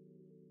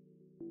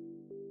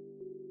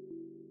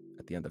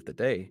 At the end of the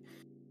day,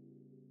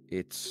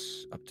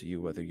 it's up to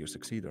you whether you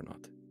succeed or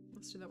not.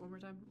 Let's do that one more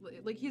time.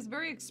 Like, he's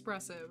very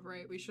expressive,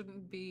 right? We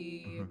shouldn't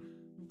be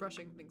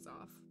brushing things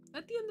off.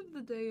 At the end of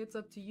the day, it's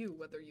up to you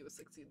whether you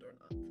succeed or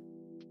not.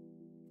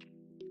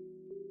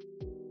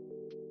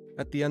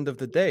 At the end of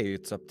the day,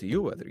 it's up to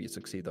you whether you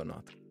succeed or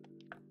not.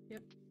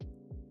 Yep.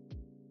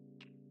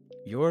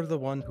 You're the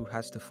one who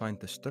has to find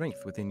the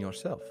strength within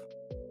yourself.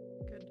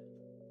 Good.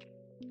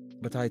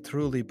 But I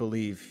truly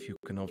believe you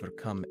can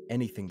overcome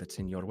anything that's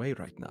in your way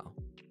right now,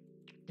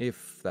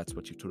 if that's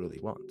what you truly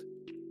want.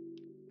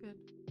 Good.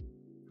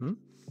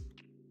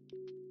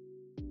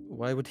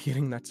 Why would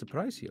hearing that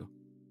surprise you?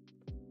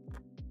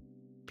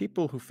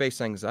 People who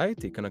face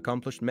anxiety can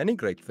accomplish many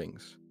great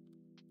things.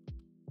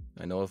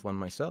 I know of one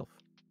myself.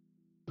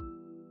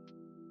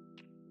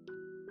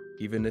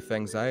 Even if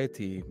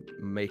anxiety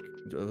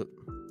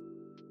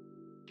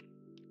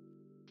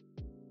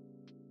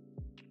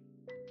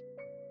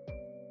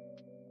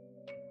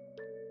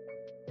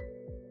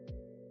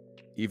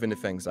Even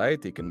if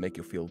anxiety can make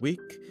you feel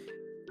weak,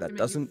 that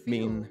doesn't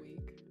mean...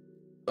 Weak.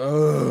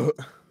 Ugh.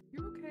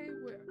 You're okay.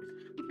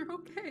 You're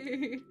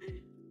okay.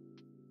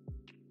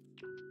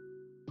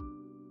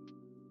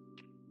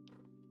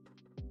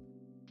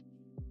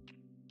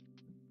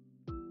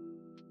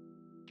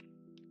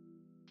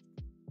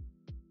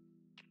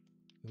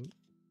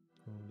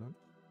 Hold on.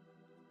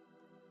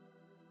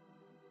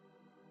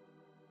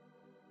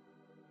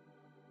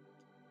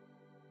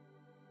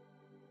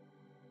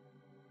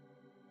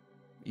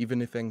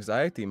 Even if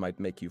anxiety might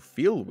make you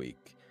feel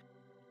weak,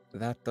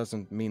 that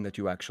doesn't mean that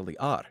you actually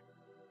are.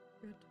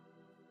 Good.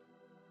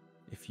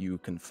 If you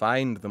can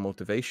find the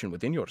motivation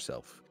within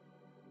yourself,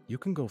 you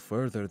can go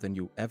further than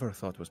you ever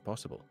thought was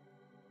possible.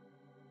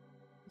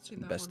 Let's do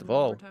And that best one of more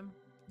all, time.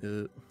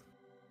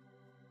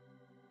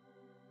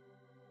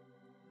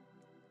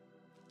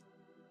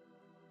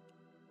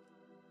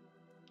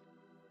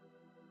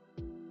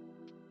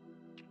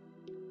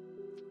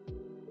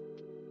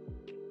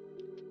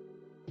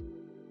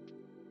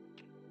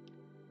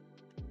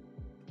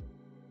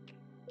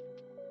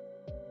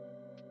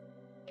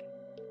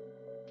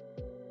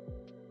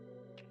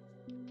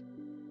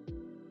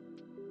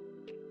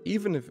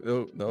 even if...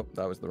 Oh, no,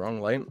 that was the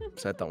wrong line.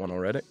 Said that one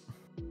already.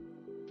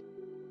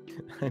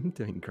 I'm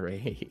doing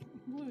great.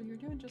 Blue, you're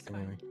doing just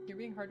fine. Anyway. You're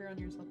being harder on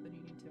yourself than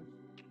you need to.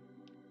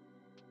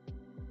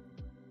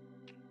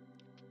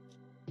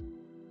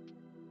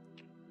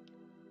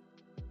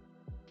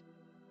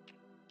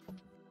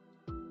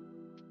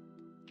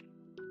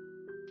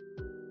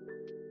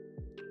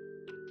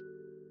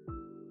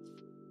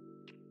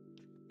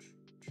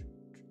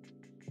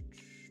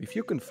 If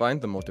you can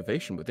find the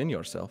motivation within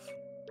yourself,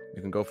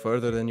 you can go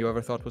further than you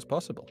ever thought was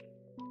possible.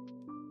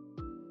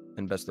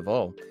 And best of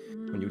all,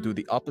 when you do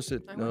the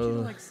opposite... I want you to,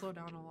 like, slow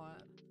down a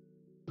lot.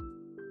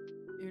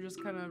 You're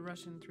just kind of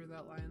rushing through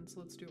that line,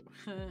 so let's do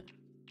it.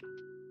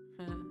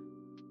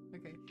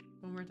 Okay,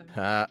 one more time.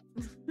 Ha.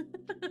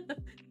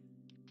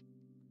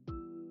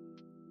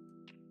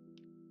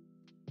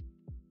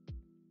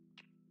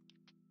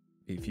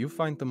 If you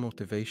find the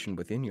motivation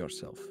within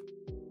yourself,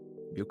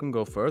 you can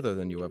go further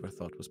than you ever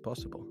thought was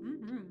possible.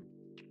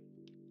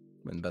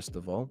 And best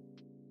of all,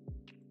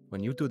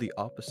 when you do the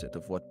opposite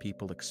of what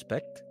people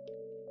expect,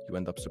 you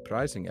end up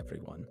surprising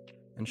everyone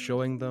and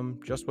showing them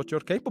just what you're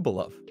capable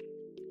of.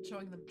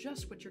 Showing them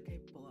just what you're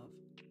capable of.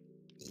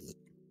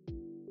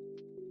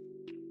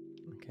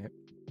 Okay.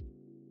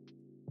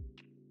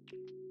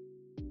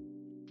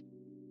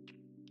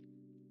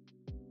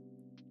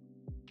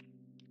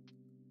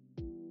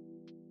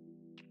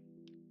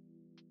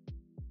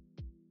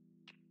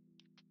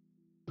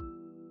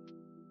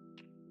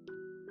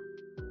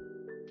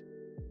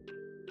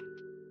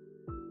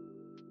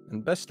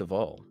 And best of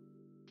all,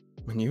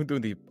 when you do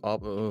the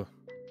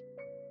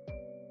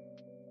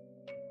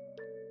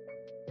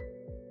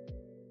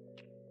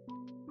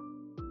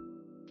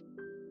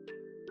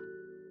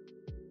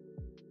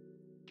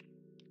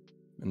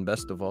And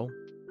best of all,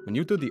 when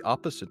you do the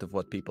opposite of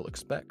what people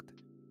expect,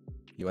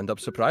 you end up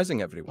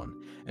surprising everyone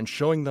and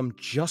showing them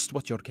just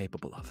what you're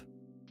capable of.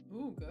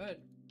 Ooh, good.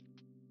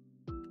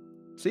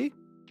 See?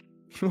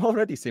 You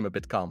already seem a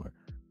bit calmer.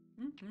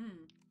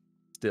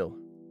 Still,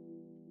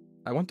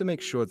 I want to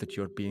make sure that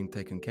you're being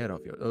taken care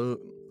of.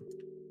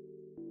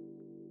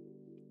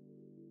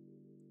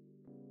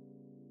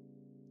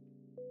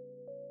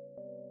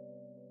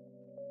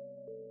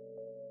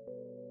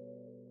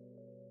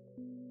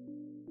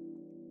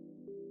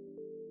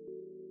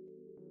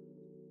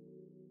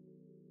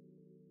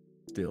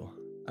 Still,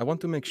 I want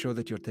to make sure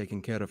that you're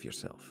taking care of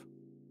yourself.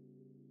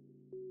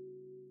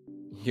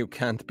 You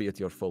can't be at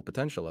your full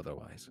potential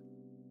otherwise.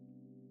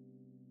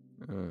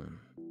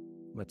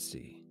 Let's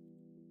see.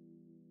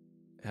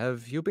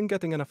 Have you been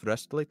getting enough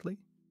rest lately?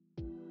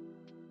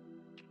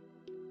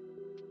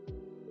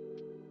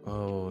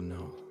 Oh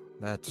no,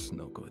 that's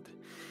no good.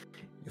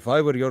 If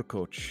I were your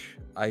coach,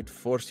 I'd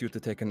force you to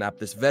take a nap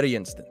this very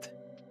instant.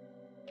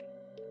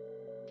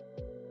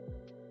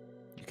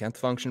 You can't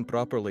function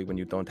properly when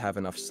you don't have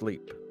enough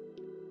sleep.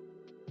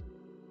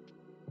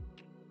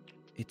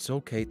 It's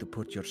okay to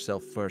put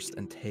yourself first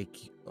and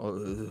take...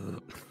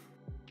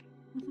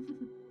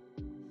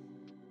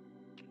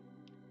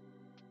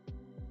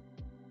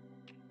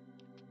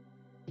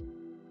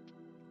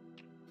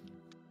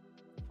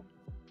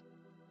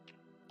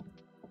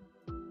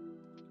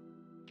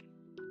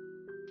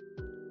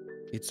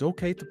 It's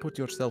okay to put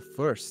yourself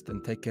first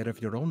and take care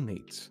of your own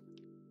needs.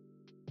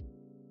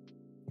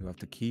 You have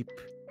to keep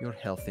your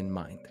health in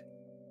mind.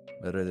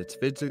 Whether it's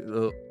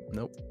physical...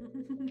 nope.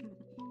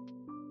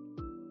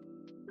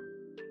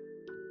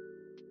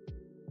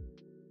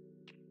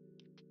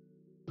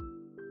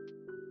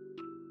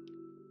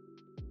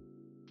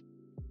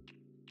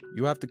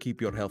 You have to keep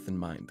your health in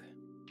mind.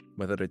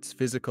 Whether it's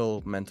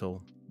physical,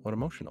 mental, or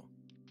emotional.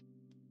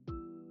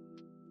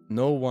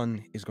 No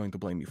one is going to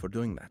blame you for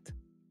doing that.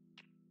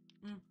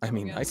 I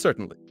mean, again. I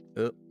certainly...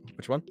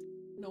 which one?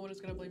 No one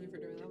is gonna blame you for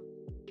doing that.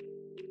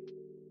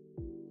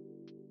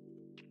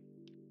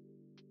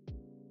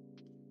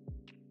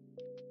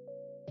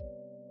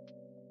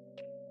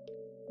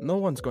 No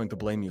one's going to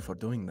blame you for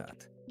doing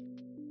that.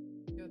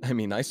 Good. I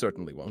mean, I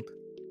certainly won't.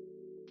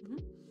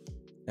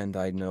 And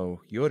I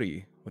know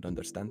Yuri would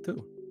understand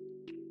too.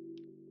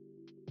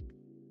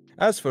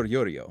 As for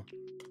Yurio...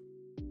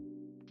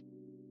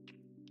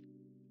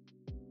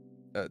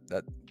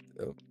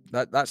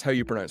 that's how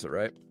you pronounce it,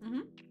 right?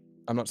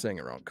 I'm not saying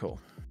it wrong. Cool.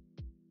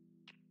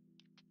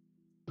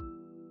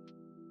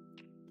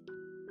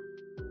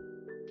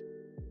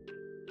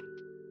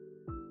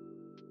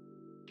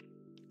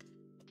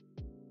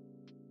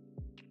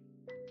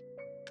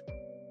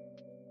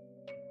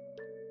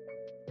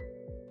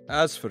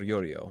 As for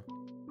Yurio,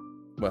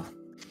 well,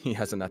 he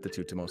has an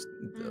attitude to most...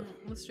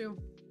 Let's do.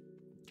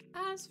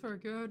 As for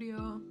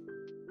Gordio...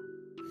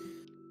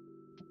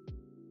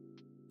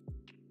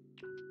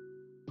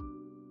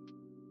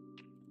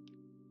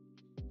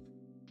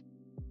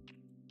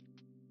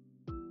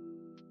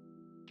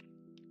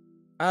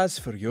 As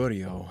for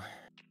Yurio,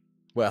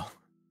 well,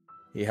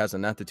 he has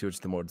an attitude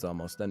towards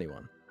almost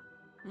anyone.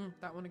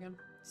 That one again.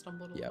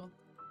 Stumbled a Yep. little.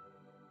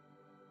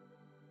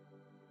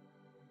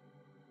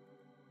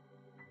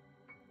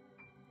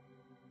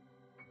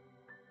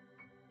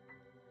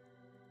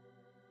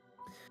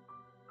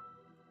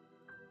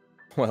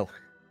 Well,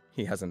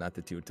 he has an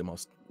attitude to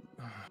most...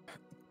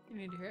 You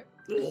need to hear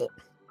it?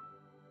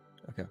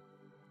 Okay.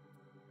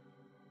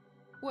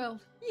 Well,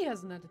 he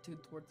has an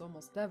attitude towards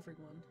almost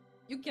everyone.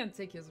 You can't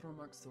take his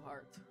remarks to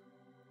heart.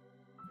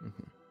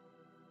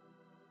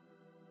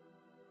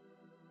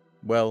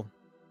 Well,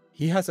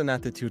 he has an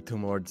attitude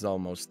towards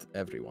almost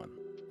everyone.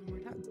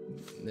 One more time.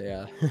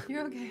 Yeah.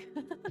 You're okay.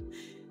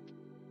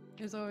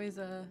 There's always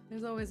a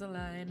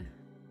line.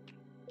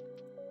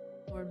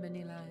 Or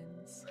many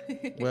lines.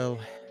 Well,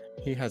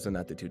 He has an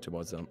attitude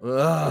towards them.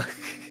 Ugh.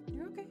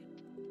 You're okay.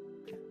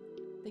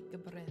 Take a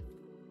breath.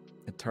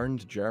 It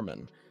turned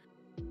German.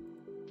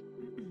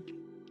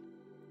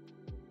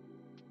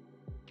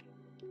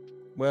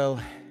 Well,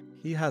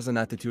 he has an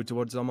attitude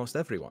towards almost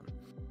everyone.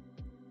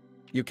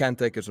 You can't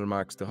take his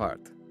remarks to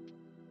heart.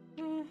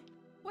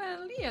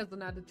 Well, he has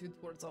an attitude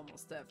towards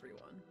almost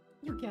everyone.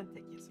 You can't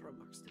take his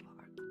remarks to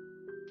heart.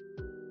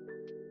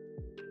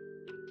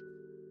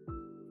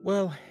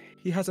 Well,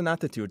 he has an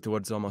attitude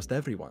towards almost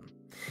everyone.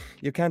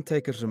 You can't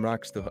take his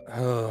remarks to heart.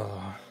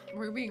 Oh.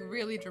 We're being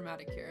really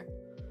dramatic here.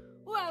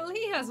 Well,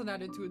 he has an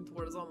attitude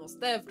towards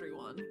almost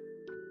everyone.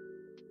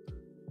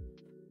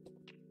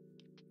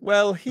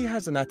 Well, he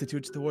has an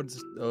attitude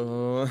towards...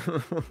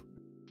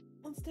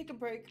 Let's take a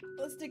break.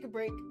 Let's take a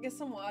break. Get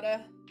some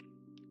water.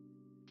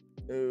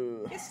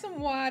 Ugh. Get some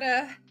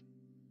water.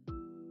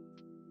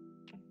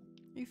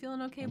 Are you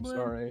feeling okay, I'm Blue?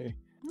 sorry.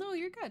 No,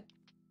 you're good.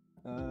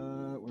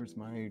 Where's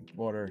my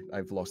water?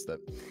 I've lost it.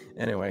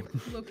 Anyway.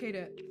 Locate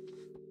it.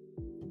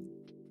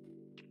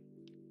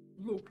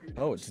 Locate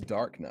Oh, it's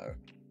dark now.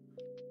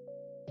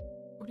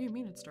 What do you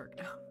mean it's dark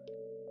now?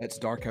 It's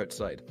dark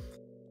outside.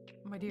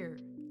 My dear,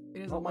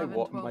 it is Not my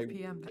 11:12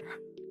 p.m. there.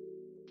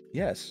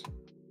 Yes.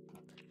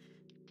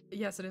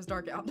 Yes, it is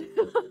dark out.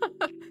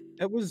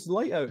 It was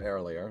light out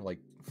earlier, like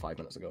 5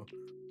 minutes ago.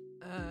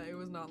 It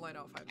was not light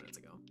out 5 minutes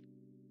ago.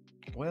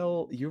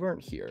 Well, you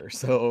weren't here,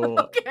 so...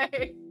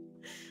 Okay.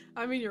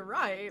 I mean, you're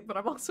right, but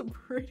I'm also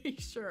pretty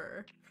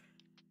sure.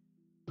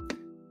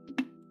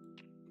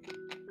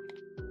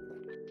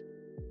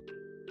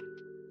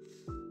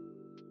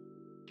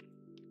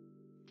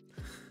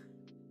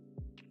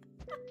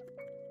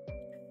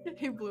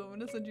 Hey, Blue, I'm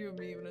gonna send you a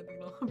meme and I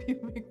think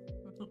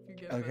it'll help you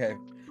get Okay.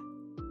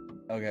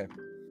 better. Okay.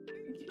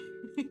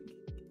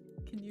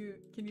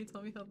 Can you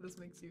tell me how this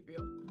makes you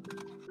feel?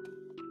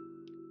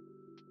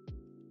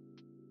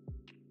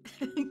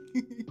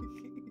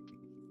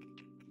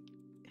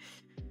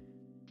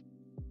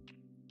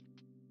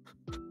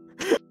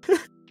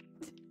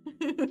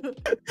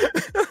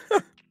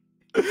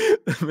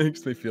 That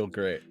makes me feel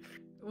great.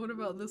 What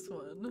about this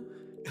one?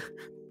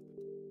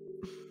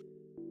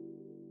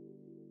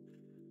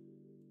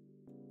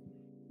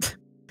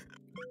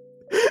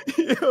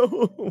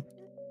 Yo.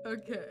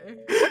 Okay.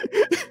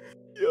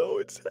 Yo,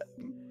 it's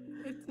him.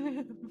 It's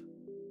him.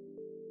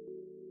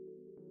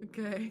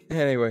 Okay.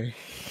 Anyway.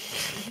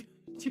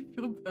 Do you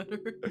feel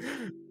better?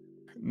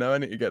 Now I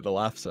need to get the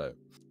laughs out.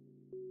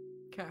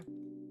 Okay.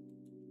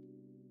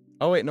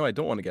 Oh wait, no, I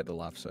don't want to get the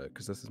laughs out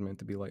because this is meant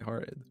to be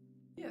lighthearted.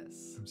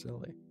 Yes. I'm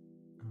silly.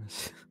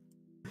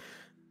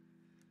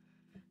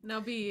 Now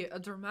be a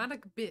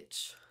dramatic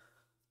bitch.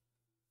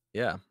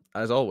 Yeah,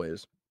 as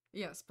always.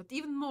 Yes, but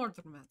even more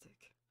dramatic.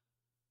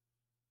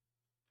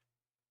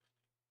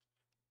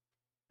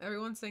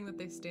 Everyone's saying that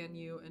they stan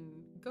you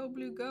and go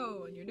Blue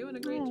go and you're doing a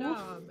great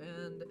job,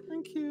 and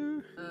Thank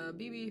you.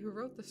 BB, who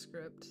wrote the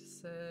script,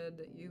 said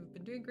that you've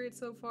been doing great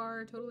so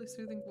far, totally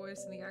soothing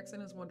voice, and the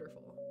accent is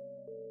wonderful.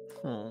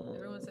 Aww.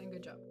 Everyone's saying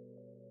good job.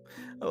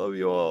 I love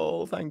you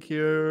all. Thank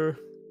you.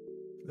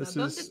 Now, This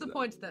don't is.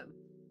 disappoint them.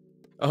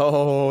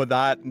 Oh,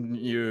 that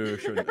you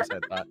shouldn't have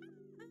said that.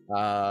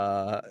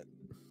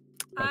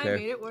 Okay. I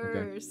made it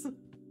worse. Okay.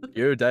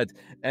 You're dead.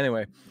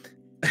 Anyway,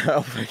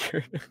 I'll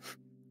figure.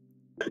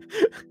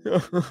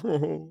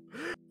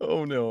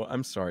 Oh no,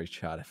 I'm sorry,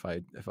 chat. If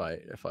I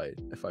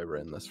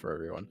ruin this for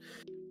everyone.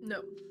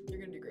 No, you're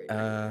gonna do great.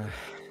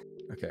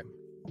 Okay.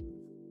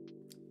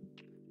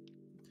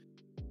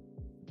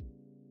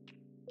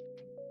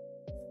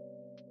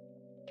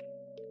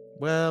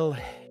 Well,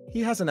 he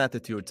has an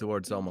attitude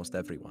towards almost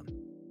everyone.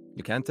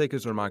 You can't take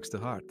his remarks to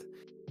heart.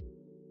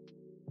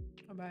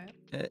 I buy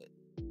it.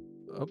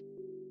 Oh,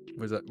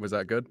 was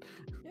that good?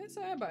 Yes,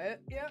 I buy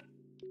it. Yeah.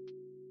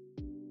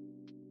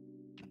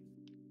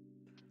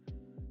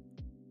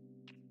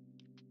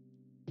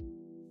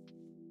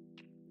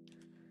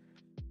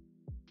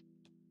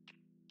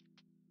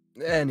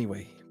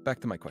 Anyway, back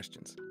to my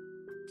questions.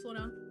 Slow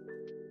down.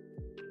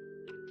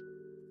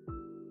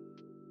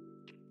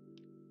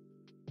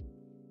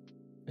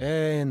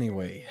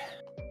 Anyway,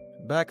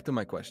 back to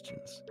my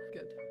questions.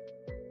 Good.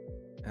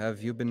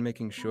 Have you been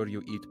making sure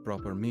you eat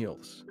proper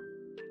meals?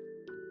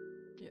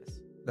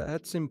 Yes.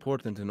 That's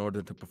important in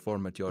order to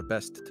perform at your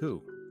best,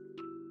 too.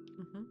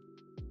 Mm-hmm.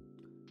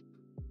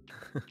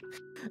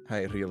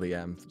 I really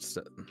am.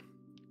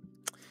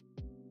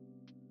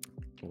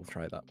 We'll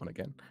try that one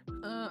again.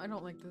 I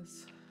don't like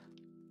this.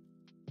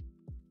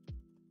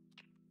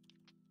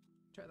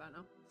 Try that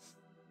now.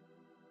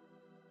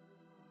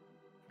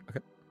 Okay.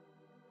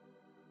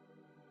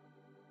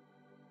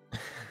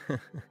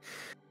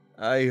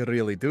 I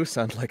really do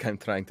sound like I'm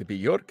trying to be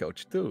your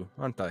coach, too,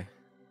 aren't I?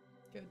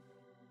 Good.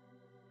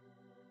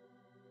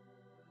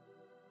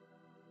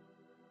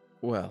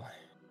 Well,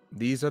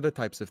 these are the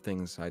types of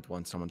things I'd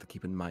want someone to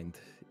keep in mind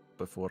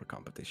before a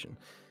competition.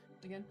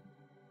 Again?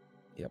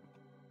 Yep.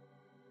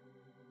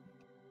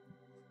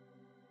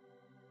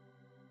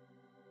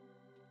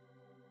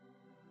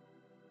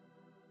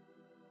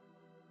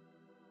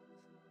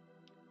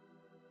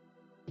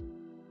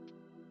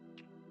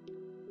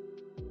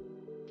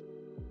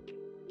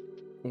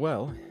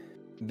 Well,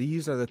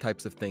 these are the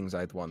types of things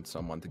I'd want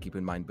someone to keep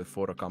in mind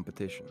before a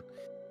competition.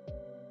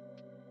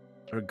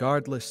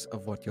 Regardless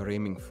of what you're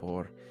aiming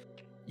for,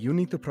 you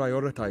need to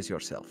prioritize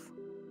yourself.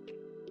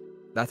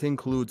 That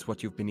includes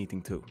what you've been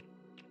eating too.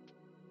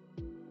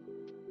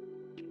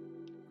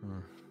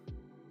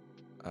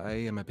 I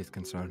am a bit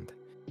concerned.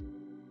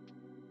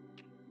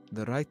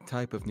 The right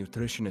type of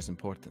nutrition is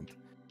important.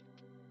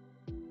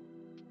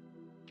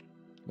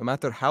 No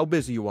matter how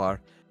busy you are,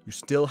 you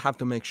still have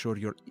to make sure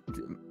you're...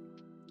 You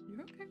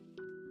okay?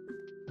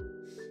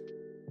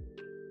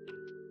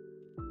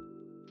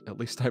 At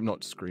least I'm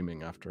not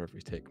screaming after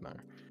every take now.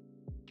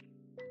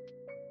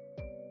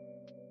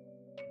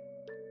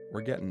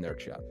 We're getting there,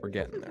 chat. We're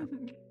getting there.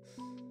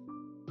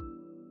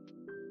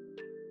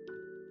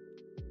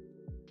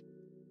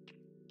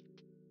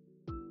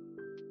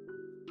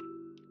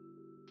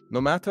 No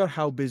matter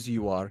how busy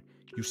you are,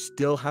 you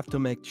still have to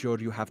make sure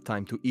you have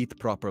time to eat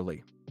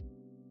properly.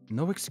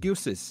 No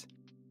excuses.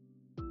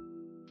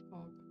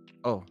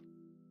 Oh,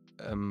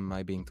 am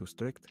I being too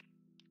strict?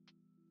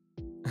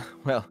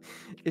 Well,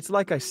 it's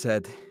like I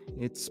said,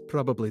 it's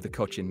probably the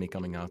coach in me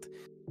coming out.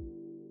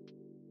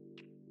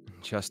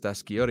 Just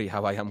ask Yuri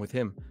how I am with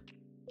him.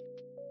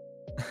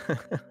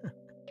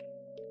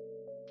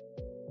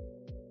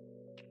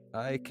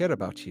 I care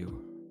about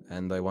you,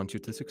 and I want you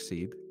to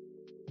succeed.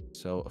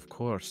 So, of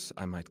course,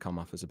 I might come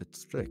off as a bit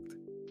strict.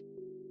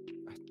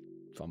 I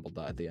fumbled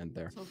that at the end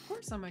there. So of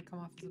course I might come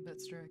off as a bit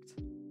strict.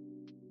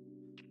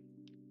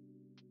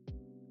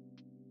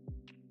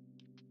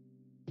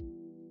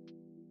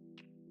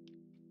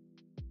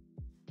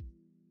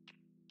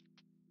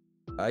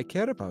 I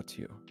care about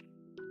you.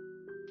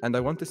 And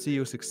I want to see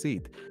you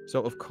succeed.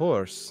 So, of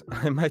course,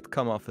 I might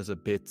come off as a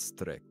bit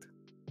strict.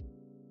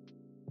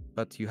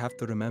 But you have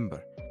to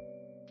remember,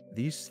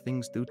 these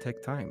things do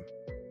take time.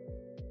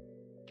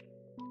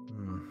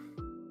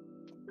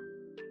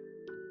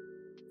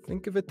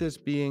 Think of it as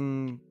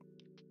being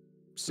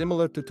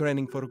similar to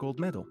training for a gold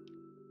medal.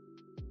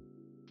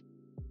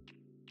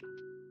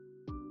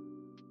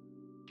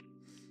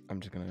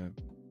 I'm just gonna...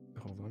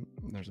 Hold on.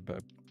 There's a bit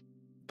of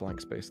blank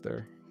space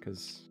there,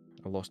 because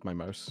I lost my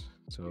mouse,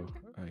 so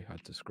I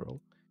had to scroll.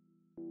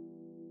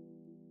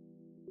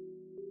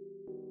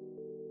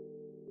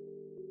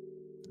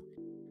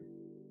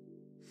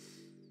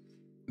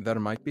 There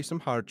might be some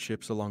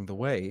hardships along the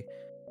way,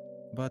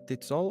 but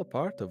it's all a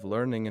part of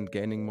learning and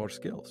gaining more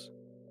skills.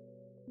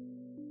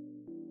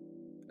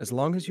 As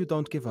long as you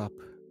don't give up,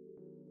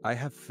 I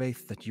have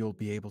faith that you'll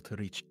be able to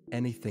reach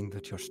anything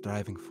that you're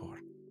striving for.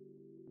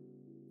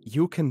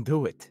 You can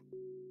do it.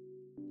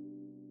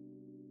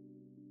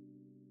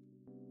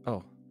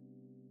 Oh,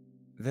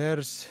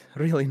 there's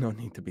really no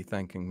need to be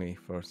thanking me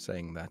for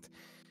saying that.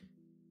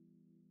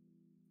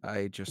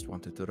 I just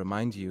wanted to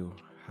remind you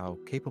how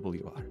capable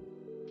you are.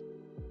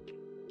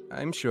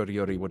 I'm sure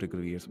Yuri would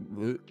agree as...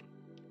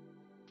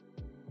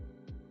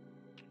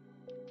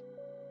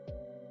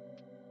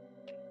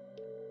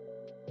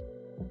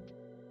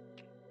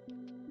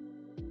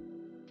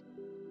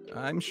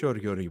 I'm sure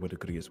Yuri would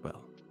agree as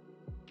well.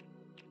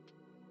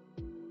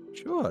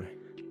 Sure.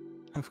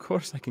 Of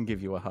course I can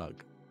give you a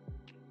hug.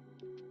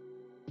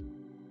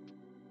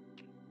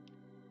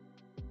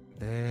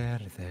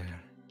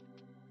 There.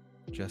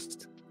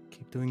 Just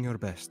keep doing your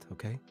best,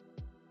 okay?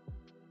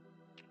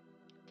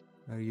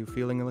 Are you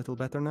feeling a little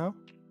better now?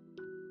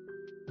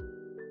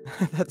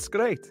 That's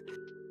great.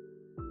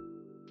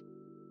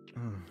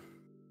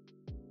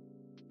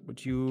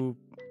 Would you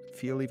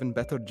feel even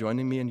better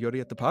joining me and Yuri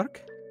at the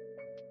park?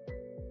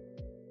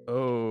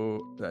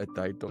 Oh, I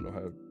don't know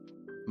how...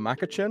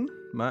 Makachin?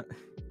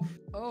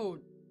 Oh.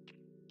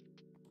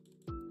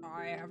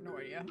 I have no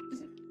idea.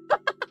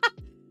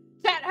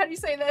 Chat, how do you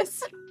say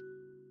this?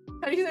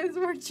 How do you say this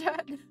word,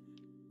 chat?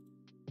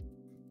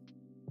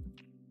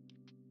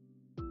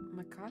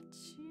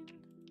 Makachin?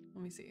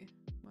 Let me see.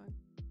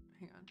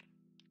 Hang on.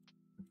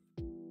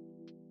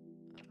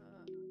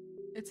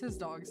 It's his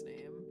dog's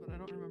name, but I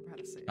don't remember how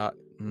to say it.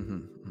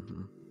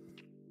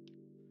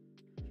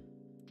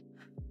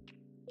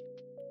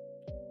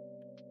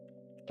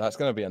 That's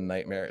gonna be a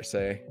nightmare to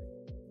say,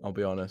 I'll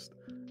be honest.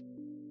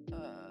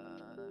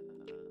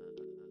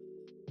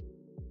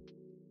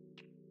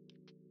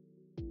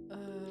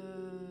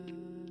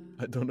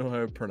 I don't know how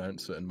to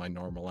pronounce it in my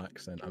normal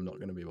accent. I'm not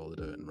gonna be able to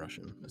do it in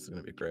Russian. This is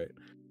gonna be great.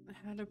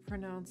 How to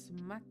pronounce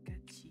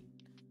Makachin?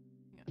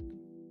 Yeah.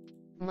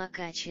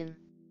 Makachin.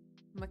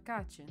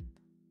 Makachin.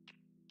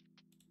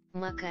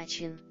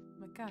 Makachin.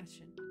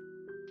 Makachin.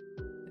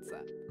 It's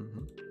that.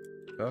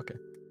 Okay.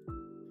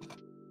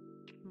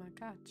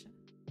 Makachin.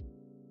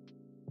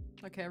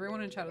 Okay,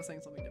 everyone in chat is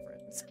saying something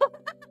different.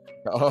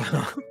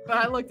 Oh. But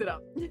I looked it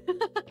up.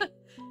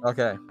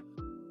 Okay.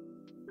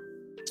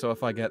 So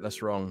if I get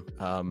this wrong,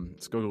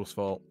 it's Google's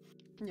fault.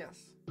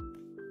 Yes.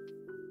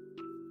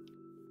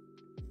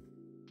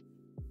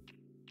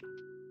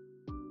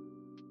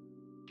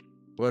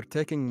 We're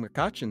taking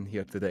Makachin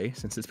here today,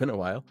 since it's been a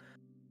while.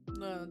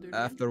 No, dude.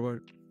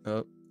 Afterward...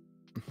 Oh,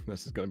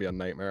 this is going to be a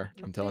nightmare.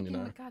 I'm telling you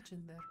now.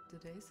 Makachin there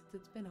today, since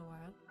it's been a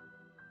while.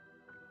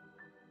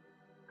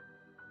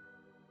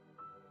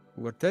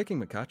 We're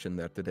taking McCatchin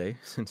there today,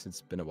 since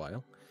it's been a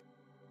while.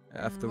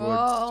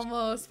 Afterwards...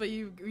 Almost, but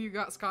you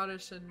got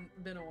Scottish and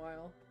been a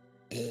while.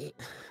 The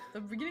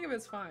beginning of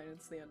it's fine,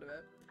 it's the end of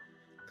it.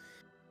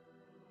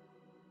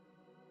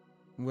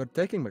 We're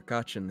taking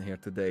McCatchin here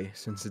today,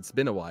 since it's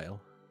been a while.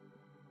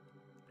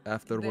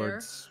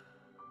 Afterwards...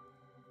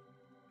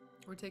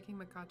 We're taking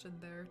McCatchin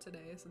there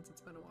today, since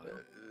it's been a while.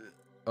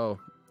 Oh,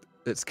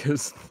 it's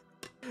because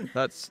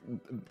that's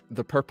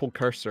the purple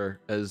cursor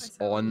is Hi,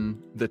 Sally.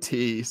 on the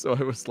T, so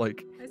I was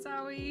like, Hi,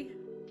 Zowie.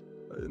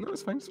 no,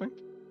 it's fine, it's fine.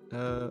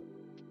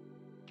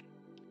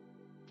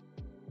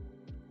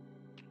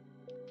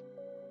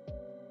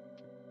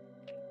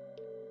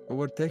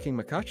 We're taking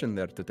McCatchin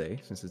there today,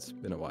 since it's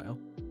been a while.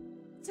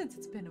 Since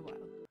it's been a while.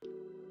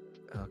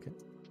 Okay.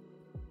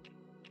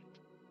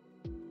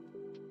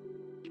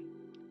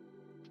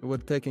 We're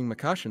taking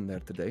McCatchin there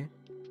today,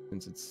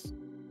 since it's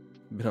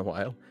been a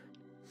while.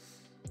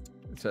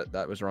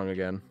 That was wrong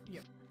again.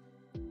 Yep.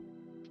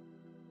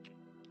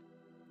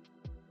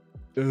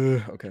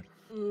 Okay.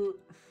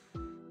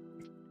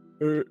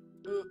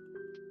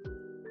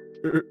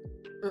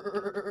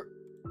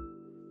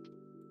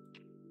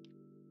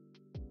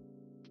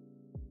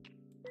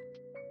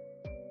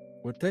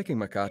 We're taking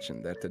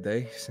McCatchin there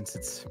today, since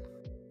it's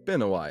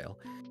been a while.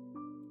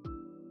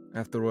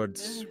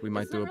 Afterwards, we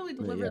might it's do not really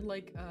delivered yeah.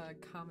 like a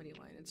comedy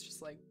line. It's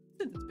just like,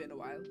 since it's been a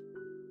while.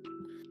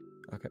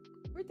 Okay.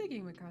 We're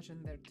taking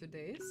McCatchin there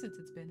today, since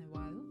it's been a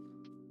while.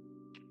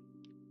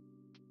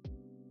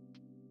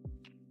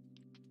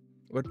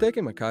 We're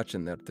taking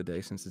McCatchin there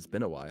today, since it's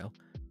been a while.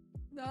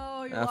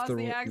 No, you After- lost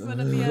the accent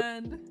at the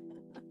end.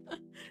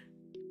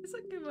 It's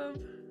like give up.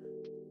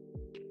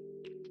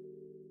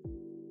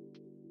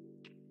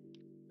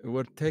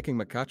 We're taking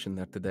McCatchin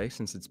there today,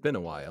 since it's been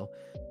a while.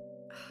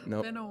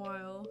 Nope. Been a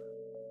while.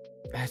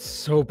 That's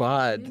so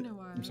bad. Been a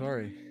while. I'm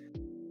sorry.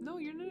 No,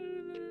 you're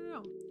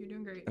no. You're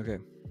doing great. Okay.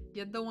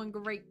 You're doing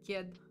great,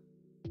 kid.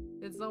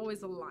 It's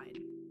always a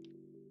line.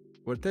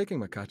 We're taking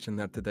McCatchin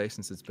there today,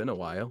 since it's been a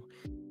while.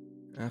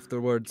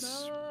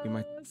 Afterwards, we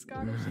might...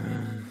 Scottish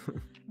again.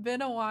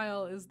 Been a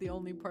while is the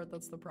only part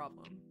that's the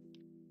problem.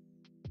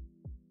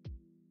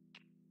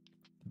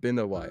 Been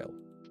a while.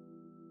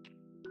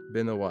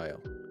 Been a while.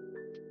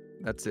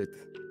 That's it.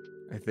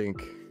 I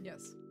think.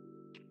 Yes.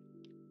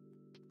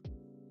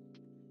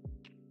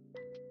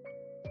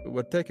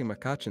 We're taking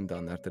McCatchin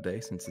down there today,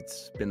 since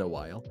it's been a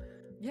while.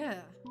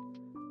 Yeah.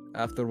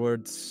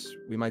 Afterwards,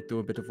 we might do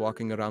a bit of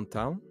walking around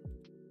town.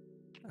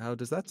 How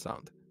does that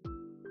sound?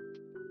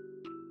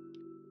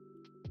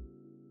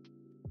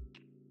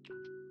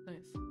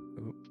 Nice.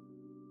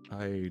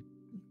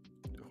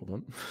 Hold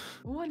on.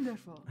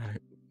 Wonderful.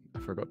 I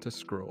forgot to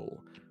scroll.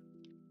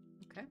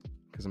 Okay.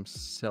 Because I'm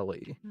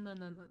silly. No.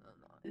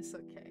 It's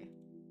okay.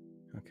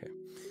 Okay.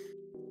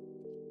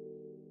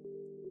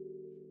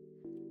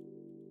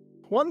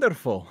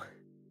 Wonderful.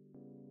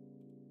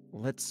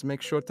 Let's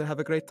make sure to have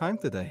a great time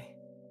today.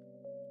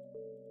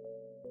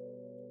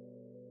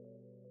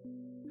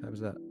 How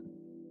was that?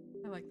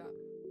 I like that.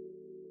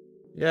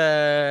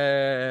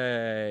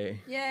 Yay!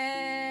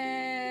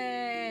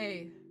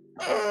 Yay!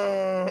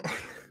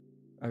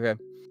 Okay.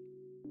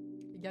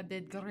 You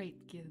did great,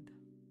 kid.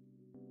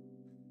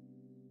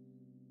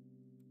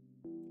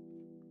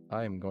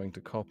 I am going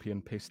to copy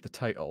and paste the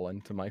title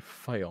into my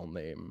file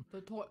name.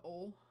 The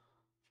title.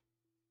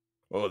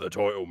 Oh, the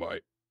title,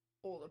 mate.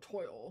 Oh, the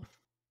title.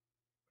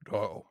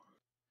 Title.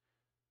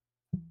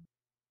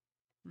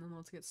 And then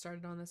let's get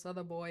started on this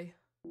other boy.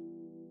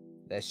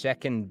 The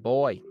second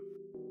boy.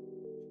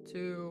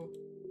 2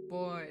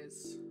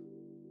 boys.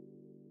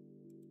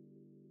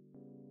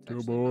 It's Two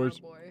actually not boys.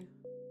 a boy.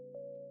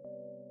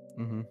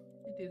 Mm-hmm.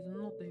 It is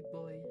not a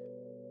boy.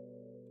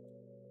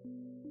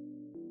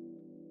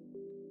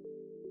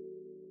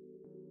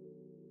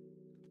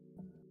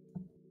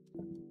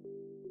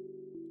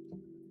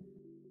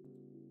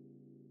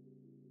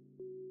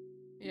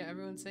 Yeah,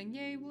 everyone's saying,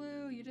 "Yay,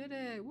 Blue! You did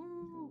it!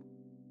 Woo!"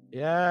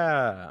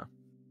 Yeah.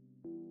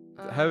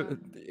 How?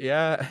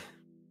 Yeah.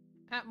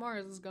 At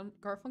Mars, is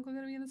Garfunkel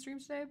gonna be in the stream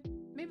today?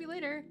 Maybe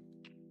later.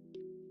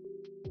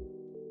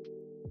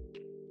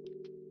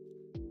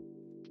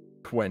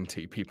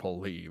 20 people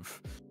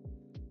leave.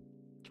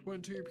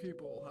 20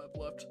 people have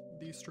left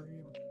the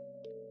stream.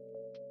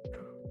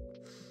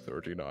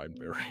 39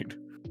 married.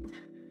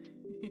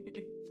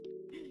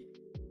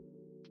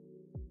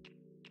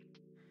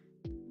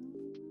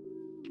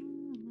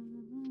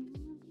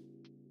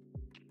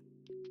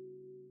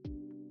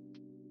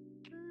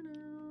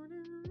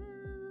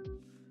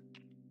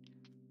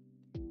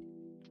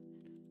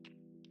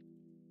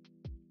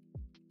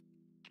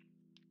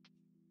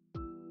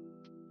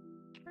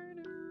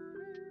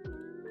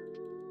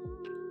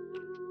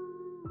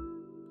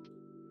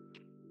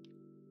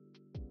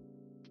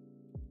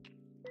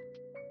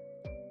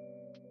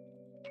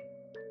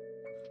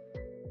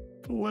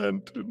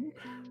 Plantain.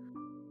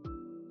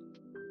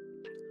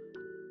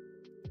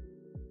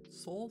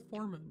 Sol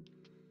Foreman.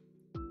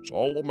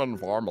 Solomon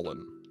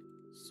Farmelin.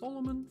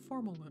 Solomon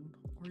Formalin.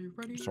 Are you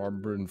ready?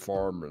 Sombrin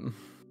Farman.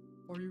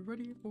 Are you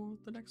ready for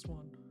the next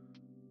one?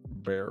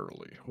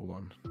 Barely.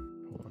 Hold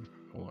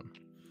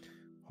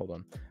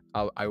on.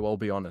 I will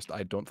be honest.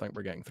 I don't think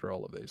we're getting through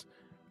all of these.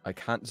 I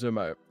can't zoom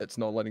out. It's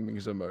not letting me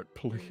zoom out.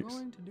 Please. We're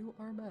going to do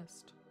our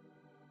best.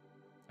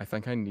 I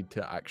think I need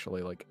to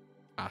actually like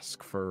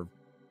ask for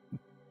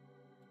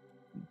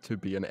to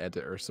be an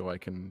editor so I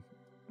can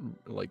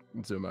like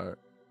zoom out.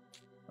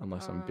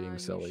 Unless I'm being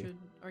silly.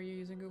 Are you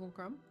using Google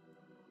Chrome?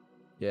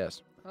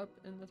 Yes. Up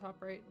in the top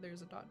right,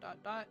 there's a dot dot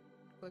dot.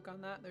 Click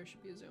on that, there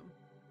should be a zoom.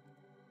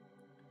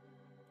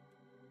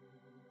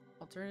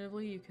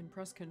 Alternatively, you can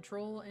press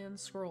Control and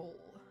scroll.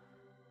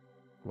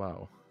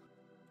 Wow.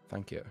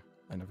 Thank you.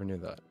 I never knew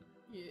that.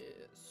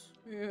 Yes.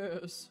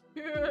 Yes.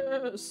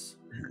 Yes.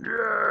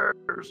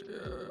 Yes.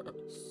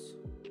 Yes.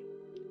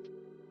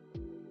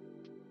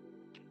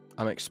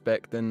 I'm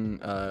expecting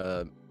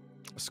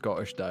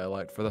Scottish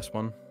dialect for this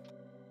one.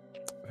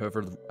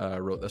 Whoever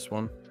wrote this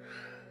one,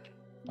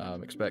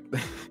 expect.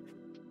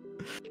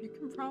 You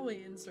can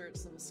probably insert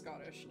some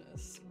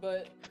Scottishness,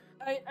 but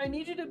I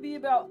need you to be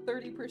about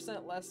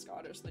 30% less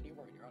Scottish than you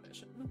were in your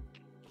audition.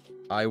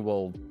 I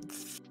will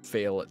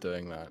fail at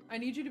doing that. I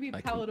need you to be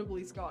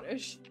palatably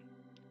Scottish.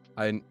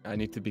 I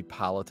need to be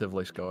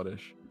palatively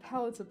Scottish.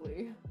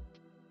 Palatably.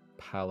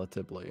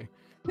 Palatably.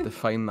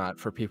 Define that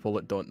for people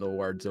that don't know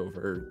words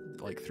over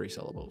like 3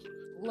 syllables.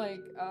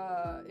 Like,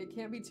 it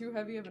can't be too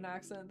heavy of an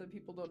accent that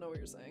people don't know what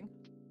you're saying.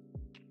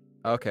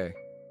 Okay.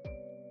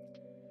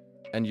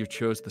 And you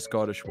chose the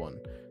Scottish one.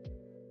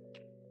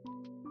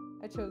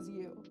 I chose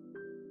you.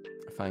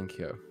 Thank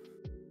you.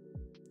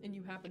 And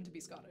you happen to be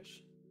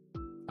Scottish.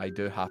 I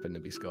do happen to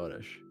be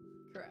Scottish.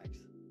 Correct.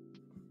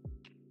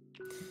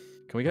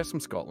 Can we get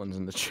some Scotlands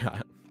in the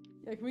chat?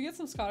 Yeah, can we get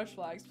some Scottish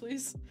flags,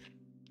 please?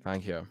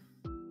 Thank you.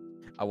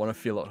 I want to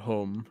feel at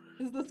home.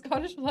 Is the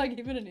Scottish flag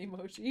even an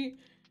emoji?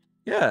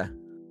 Yeah.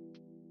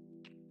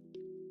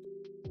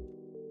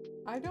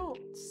 I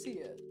don't see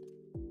it.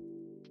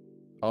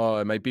 Oh,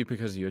 it might be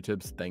because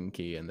YouTube's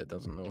thinky and it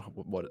doesn't know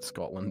what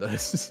Scotland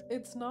is.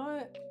 It's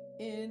not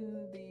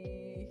in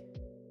the...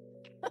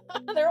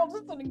 They're all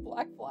just sending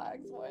black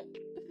flags. What?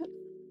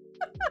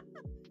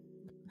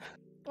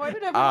 Why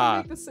did everyone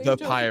make the same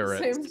joke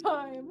pirates. at the same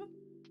time?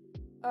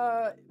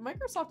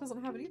 Microsoft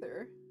doesn't have it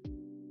either.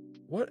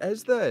 What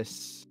is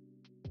this?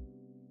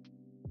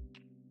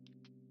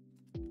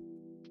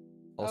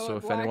 Also,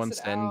 if anyone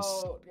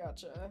sends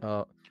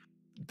Gotcha.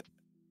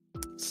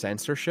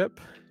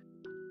 Censorship.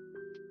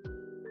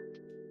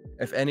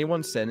 If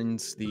anyone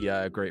sends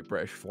the Great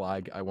British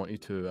flag, I want you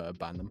to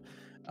ban them.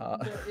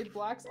 It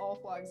blacks all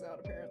flags out,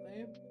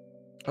 apparently.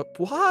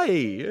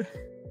 Why?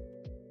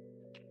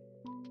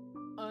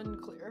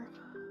 Unclear.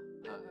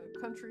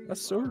 Countries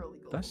That's are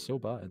illegal. That's so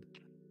bad.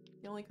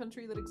 The only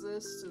country that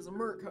exists is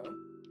America.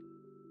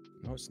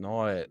 No, it's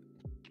not.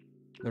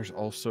 There's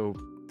also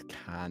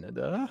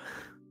Canada.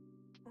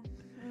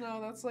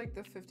 No, that's like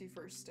the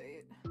 51st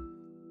state.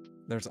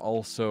 There's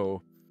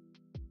also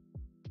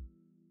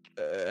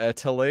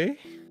Italy.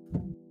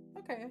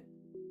 Okay.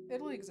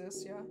 Italy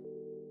exists, yeah.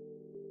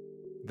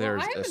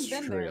 There's I haven't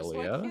Australia. been there,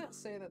 so I can't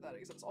say that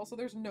exists. Also,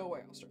 there's no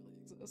way Australia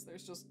exists.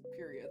 There's just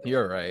period.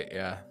 You're right,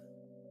 yeah.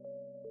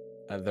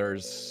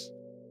 There's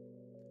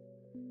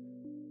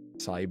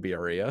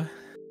Siberia.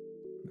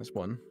 There's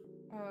one.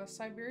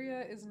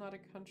 Siberia is not a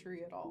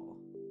country at all.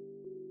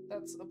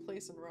 That's a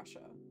place in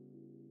Russia.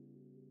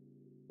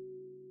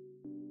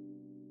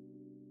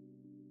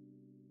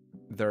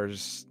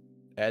 There's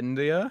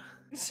India.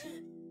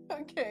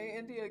 Okay,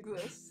 India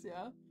exists,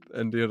 yeah.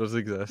 India does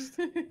exist.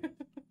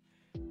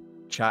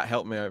 Chat,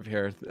 help me out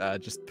here.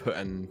 Just put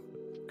in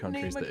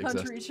countries that exist. Name a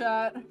country,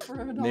 chat. For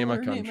 $1, Name a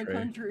country. Name a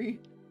country.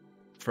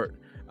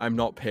 I'm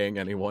not paying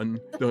anyone.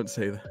 Don't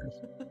say that.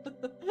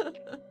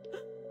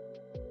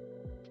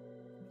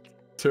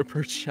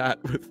 Super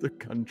chat with the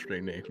country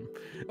name.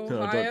 Ohio? No,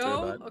 don't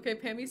do that. Okay,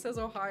 Pammy says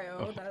Ohio.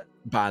 Oh, That...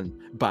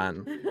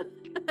 Ban.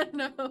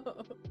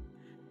 No.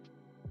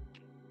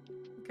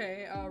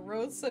 Okay,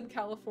 Rose said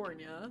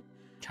California.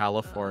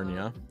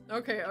 California.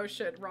 Okay, oh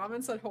shit.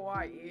 Ramen said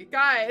Hawaii.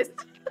 Guys!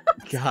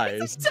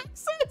 Guys.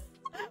 Texas!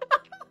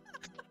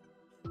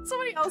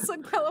 Somebody else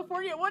said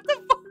California. What the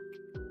fuck?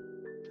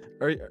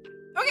 Okay.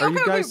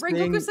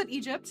 Rengoku said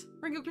Egypt.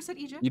 Rengoku said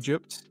Egypt.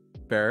 Egypt.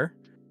 Fair.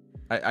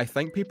 I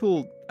think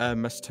people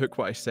mistook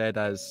what I said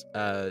as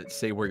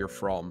say where you're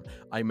from.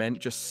 I meant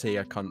just say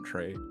a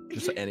country.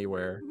 Just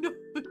anywhere. No.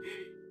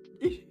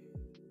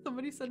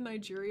 Somebody said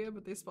Nigeria,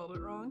 but they spelled it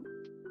wrong.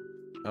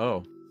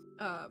 Oh.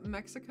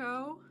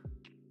 Mexico.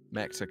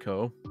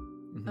 Mexico.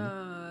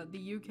 Mm-hmm.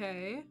 The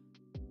UK.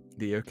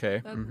 The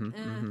UK.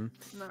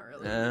 Not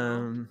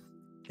really.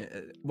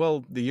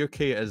 Well, the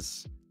UK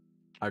is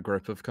a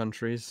group of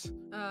countries.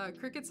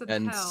 Cricket said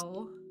and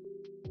Hell.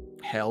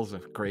 Hell's a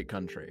great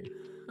country.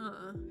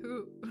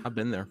 Who? I've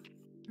been there.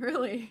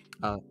 Really?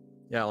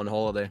 Yeah, on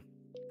holiday.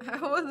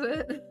 How was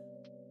it?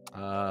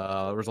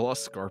 There was a lot of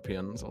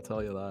scorpions, I'll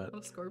tell you that.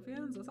 Oh,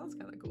 scorpions? That sounds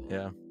kind of cool.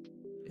 Yeah.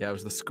 Yeah, it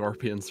was the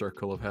scorpion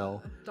circle of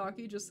hell.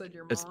 Docky just said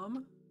your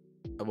mom.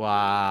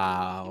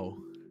 Wow.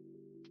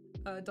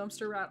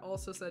 Dumpster Rat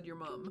also said your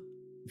mom.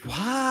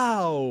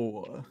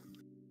 Wow.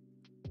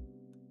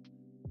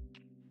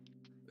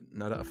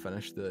 Now that I've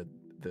finished the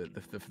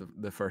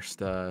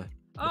first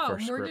Oh,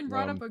 first Morgan script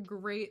brought one. up a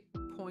great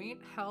point.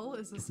 Hell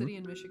is a city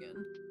in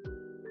Michigan.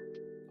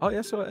 Oh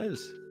yeah, so it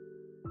is.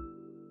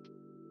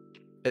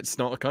 It's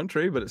not a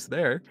country, but it's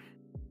there.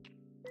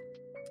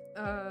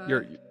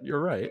 You're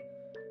right.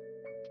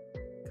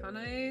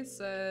 Kanae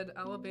said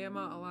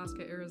Alabama,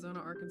 Alaska, Arizona,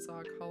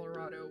 Arkansas,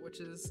 Colorado, which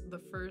is the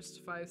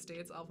first 5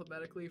 states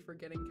alphabetically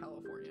forgetting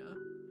California.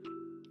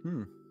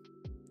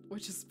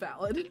 Which is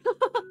valid.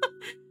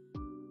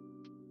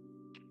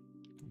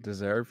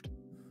 Deserved.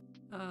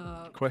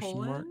 Question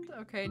Poland?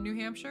 mark? Okay, New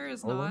Hampshire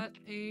is Poland? not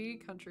a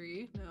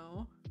country,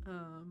 no.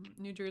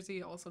 New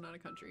Jersey, also not a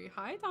country.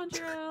 Hi,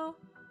 Tanjiro!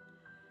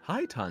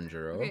 Hi,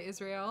 Tanjiro. Okay,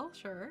 Israel,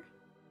 sure.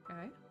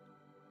 Okay.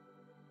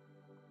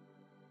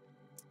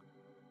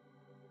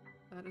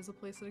 That is a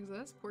place that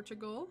exists.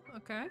 Portugal,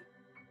 okay.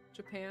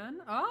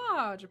 Japan.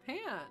 Ah,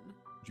 Japan.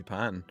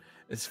 Japan.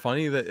 It's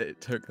funny that it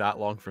took that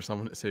long for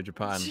someone to say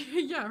Japan.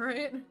 Yeah,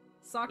 right?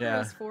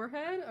 Sakura's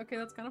forehead? Okay,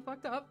 that's kind of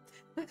fucked up.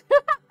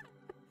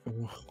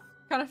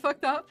 Kind of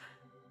fucked up.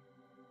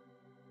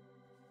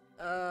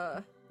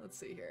 Let's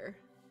see here.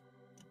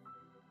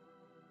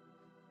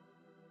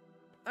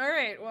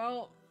 Alright,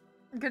 well,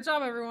 good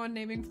job everyone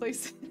naming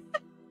places.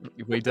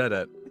 We did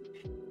it.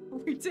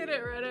 We did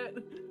it,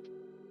 Reddit.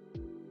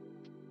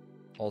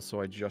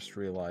 Also, I just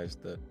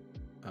realized that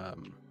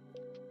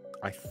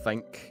I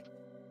think,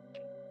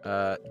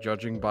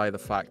 judging by the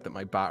fact that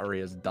my battery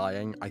is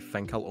dying, I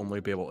think I'll only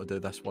be able to do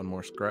this one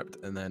more script,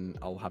 and then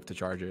I'll have to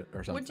charge it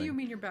or something. What do you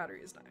mean your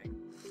battery is dying?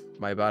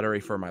 My battery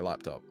for my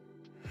laptop.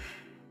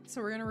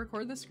 So we're gonna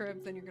record the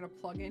script, then you're gonna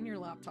plug in your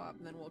laptop,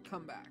 and then we'll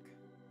come back.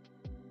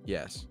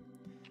 Yes.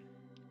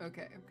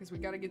 Okay, because we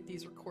gotta get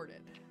these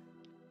recorded.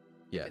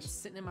 Yes. It's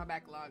sitting in my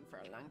backlog for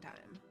a long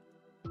time.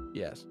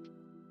 Yes.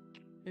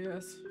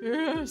 Yes.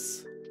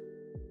 Yes!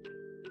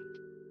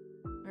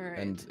 Alright.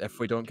 And if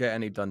we don't get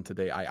any done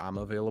today, I am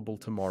available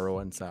tomorrow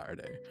and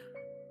Saturday.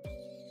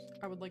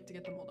 I would like to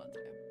get them all done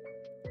today.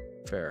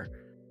 Fair.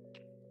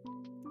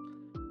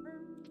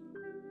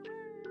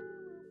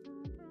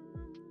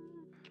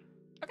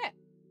 Okay.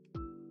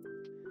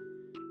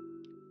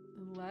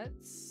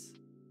 Let's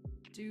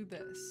do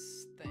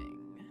this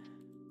thing.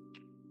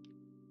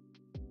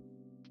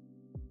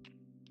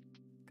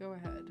 Go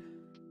ahead.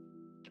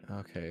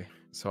 Okay.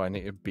 So I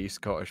need to be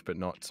Scottish, but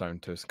not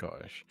sound too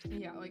Scottish.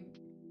 Yeah, like,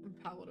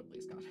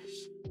 palatably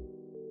Scottish.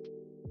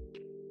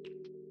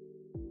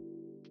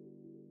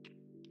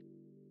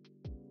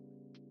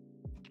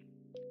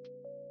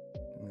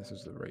 This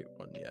is the right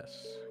one,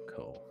 yes.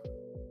 Cool.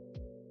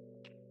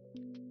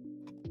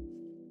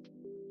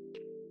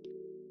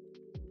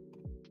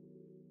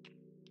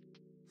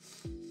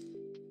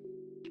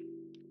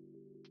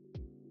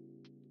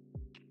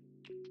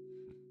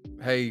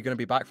 Hey, you gonna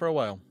be back for a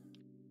while?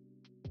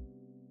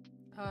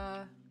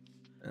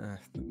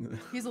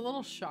 He's a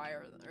little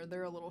shyer, or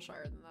they're a little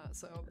shyer than that,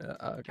 so...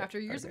 Okay, After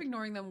years of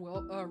ignoring them,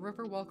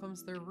 River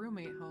welcomes their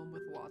roommate home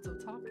with lots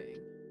of talking.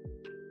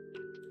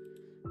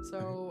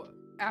 So,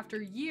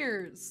 after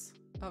years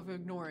of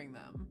ignoring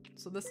them,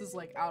 so this is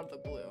like out of the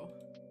blue,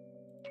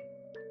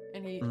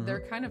 and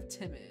they're kind of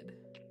timid.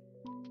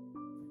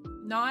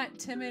 Not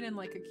timid in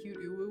like a cute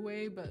uwu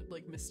way, but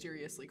like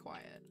mysteriously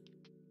quiet.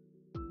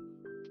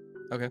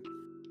 Okay.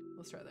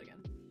 Let's try that again.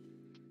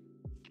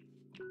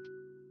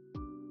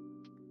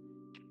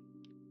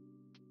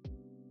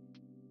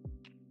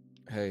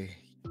 Hey,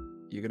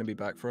 you gonna be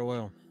back for a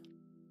while?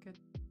 Good.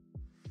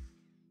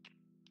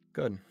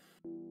 Good.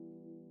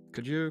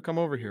 Could you come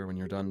over here when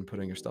you're done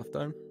putting your stuff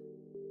down?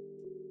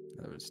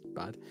 That was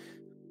bad.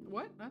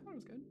 What? I thought it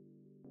was good.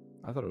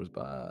 I thought it was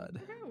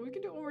bad. Okay, we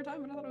can do it one more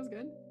time, but I thought it was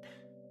good.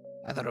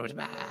 I thought it was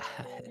bad.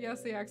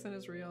 Yes, the accent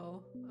is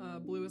real.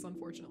 Blue is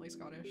unfortunately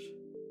Scottish.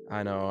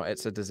 I know,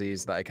 it's a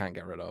disease that I can't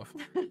get rid of.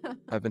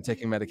 I've been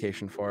taking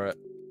medication for it.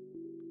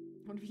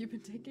 What have you been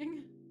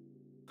taking?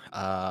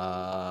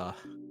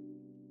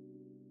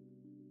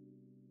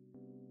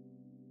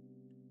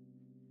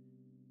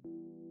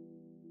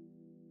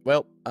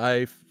 Well,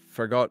 I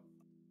forgot.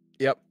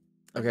 Yep.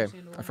 Okay.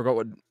 Understandable.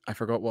 I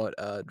forgot what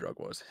drug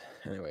was.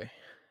 Anyway.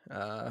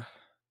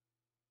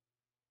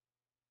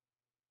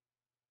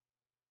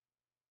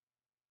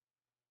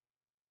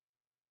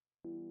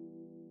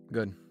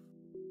 Good.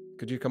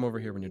 Could you come over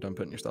here when you're done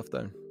putting your stuff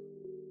down?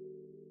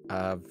 I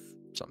have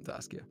something to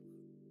ask you.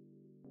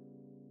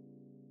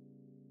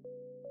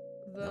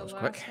 The That was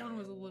last quick. one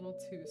was a little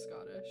too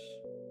Scottish.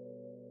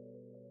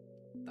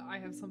 I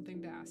have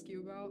something to ask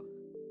you about.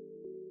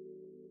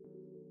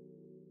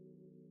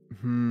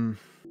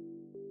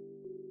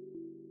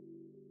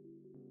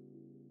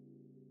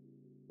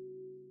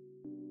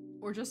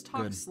 Or just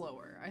talk Good.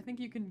 slower. I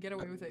think you can get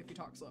away with it if you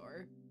talk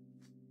slower.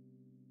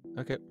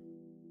 Okay.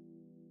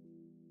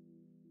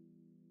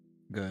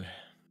 Good.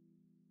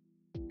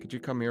 Could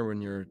you come here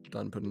when you're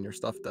done putting your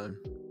stuff down?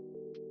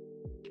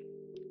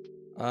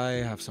 I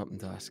have something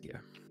to ask you.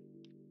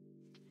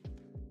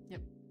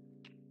 Yep.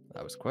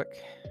 That was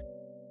quick.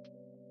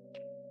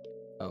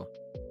 Oh.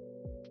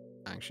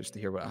 Anxious to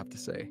hear what I have to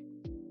say.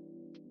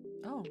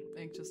 Oh,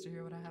 anxious to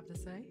hear what I have to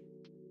say.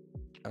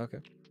 Okay.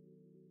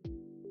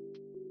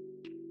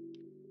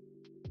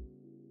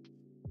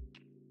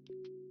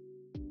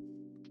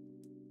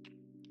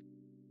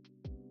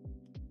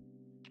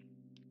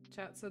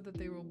 Chat said that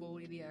they will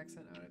bully the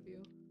accent out of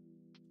you.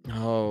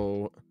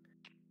 Oh.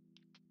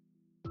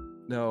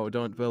 No,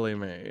 don't bully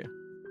me.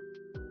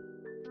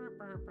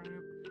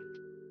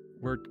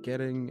 We're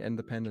getting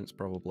independence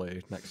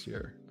probably next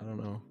year. I don't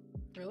know.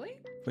 Really?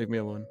 Leave me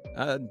alone.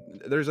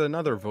 There's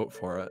another vote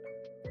for it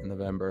in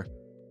November,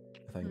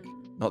 I think.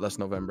 Not this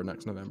November,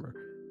 next November.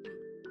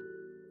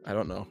 I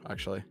don't know,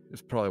 actually.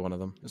 It's probably one of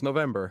them. It's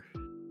November.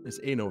 It's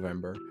a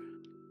November.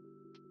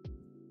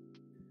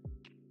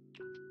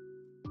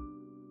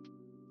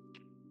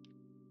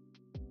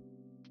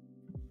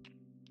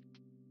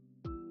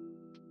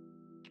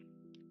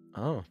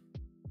 Oh.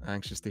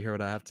 Anxious to hear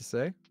what I have to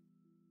say?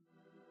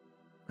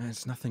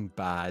 It's nothing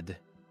bad.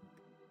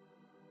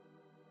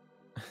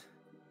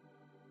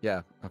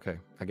 Yeah, okay,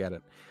 I get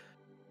it.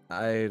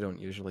 I don't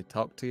usually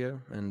talk to you,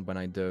 and when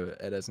I do,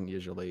 it isn't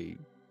usually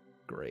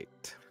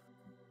great.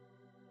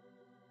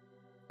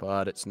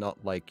 But it's not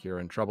like you're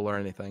in trouble or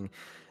anything.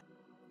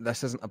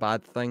 This isn't a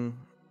bad thing.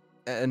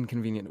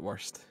 Inconvenient at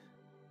worst.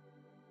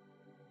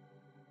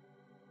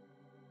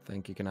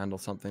 Think you can handle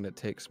something that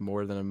takes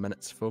more than a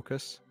minute's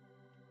focus?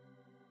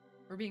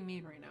 We're being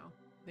mean right now.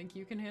 Think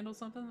you can handle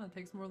something that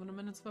takes more than a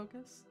minute's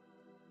focus?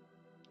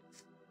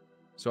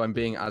 So I'm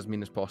being as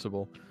mean as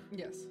possible.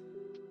 Yes.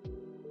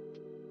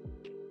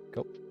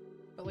 Cool.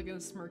 But like in a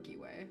smirky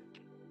way.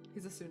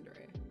 He's a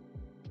tsundere.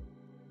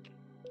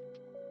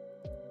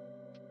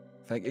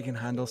 Think you can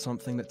handle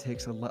something that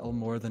takes a little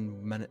more than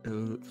a minute?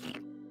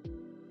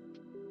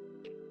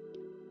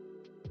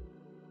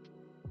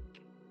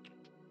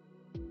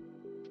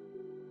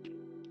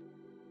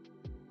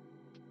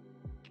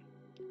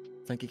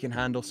 Think you can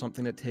handle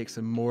something that takes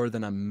more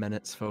than a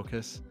minute's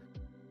focus?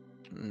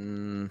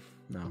 No.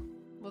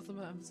 Let's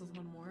put emphasis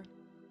on more.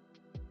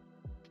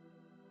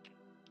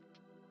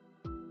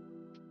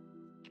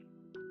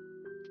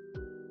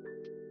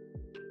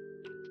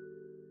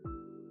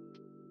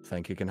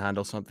 Think you can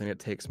handle something that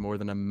takes more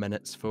than a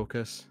minute's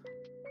focus?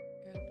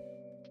 Good.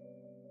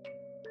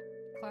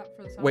 Clap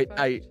for the sound Wait,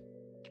 effect.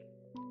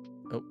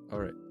 Oh,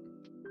 alright.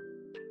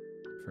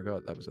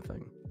 Forgot that was a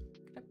thing.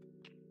 Yep.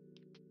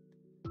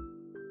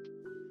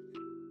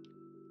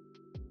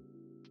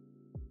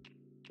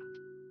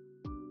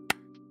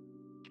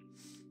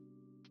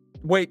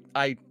 Wait,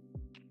 I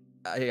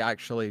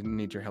actually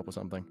need your help with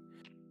something.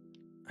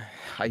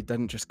 I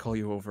didn't just call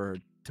you over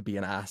to be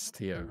an ass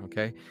to you,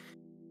 okay?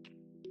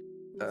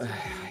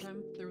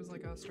 There was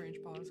like a strange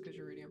pause because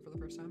you're reading it for the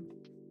first time.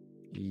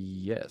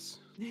 Yes.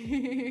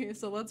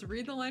 So let's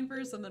read the line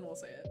first and then we'll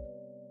say it.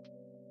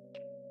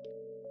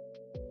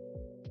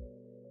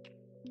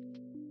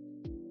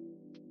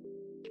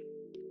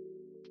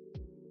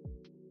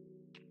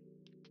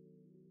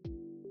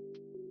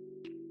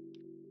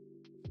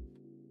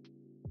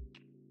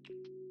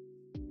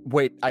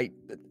 Wait, I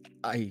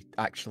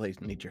actually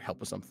need your help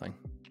with something.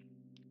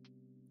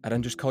 I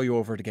didn't just call you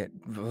over to get...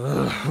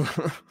 Okay.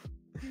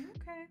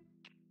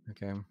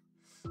 Okay.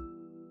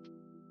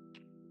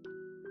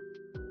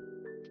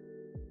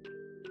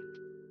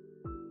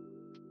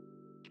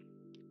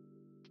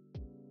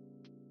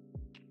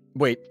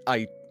 Wait,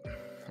 I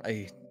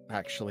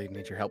actually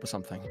need your help with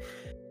something.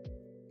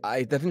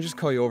 I didn't just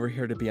call you over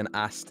here to be an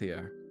ass to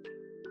you.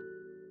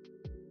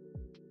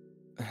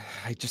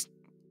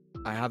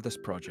 I have this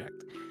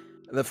project.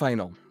 The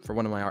final for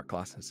one of my art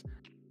classes.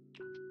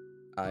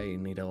 I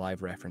need a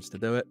live reference to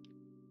do it.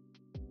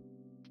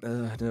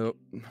 No,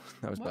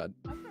 that was bad.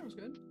 I thought it was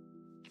good.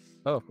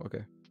 Oh,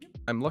 okay.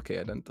 I'm lucky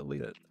I didn't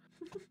delete it.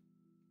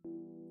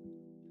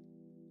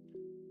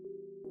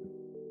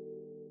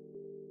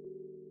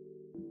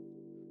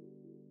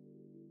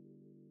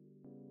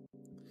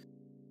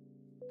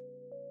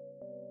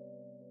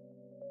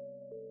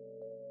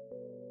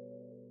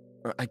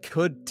 I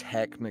could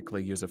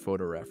technically use a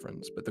photo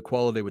reference, but the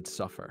quality would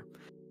suffer.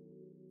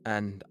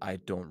 And I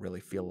don't really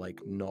feel like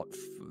not...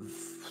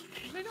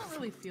 I don't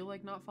really feel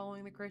like not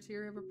following the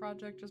criteria of a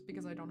project just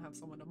because I don't have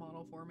someone to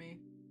model for me.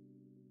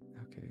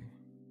 Okay.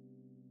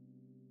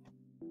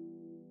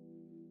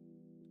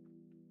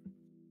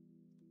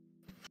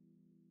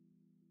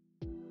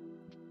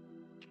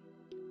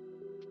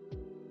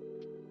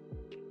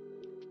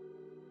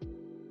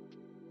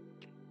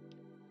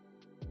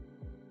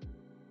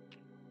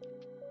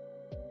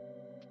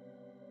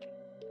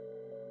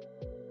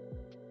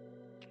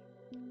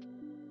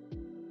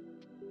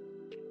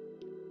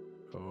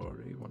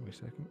 Sorry, 1 wee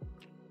second.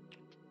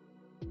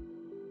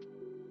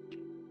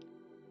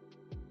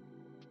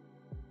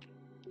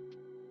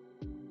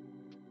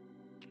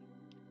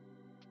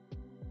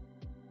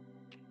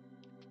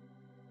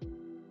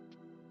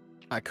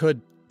 I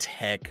could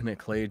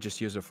technically just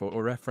use a photo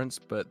reference,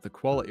 but the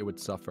quality would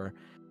suffer.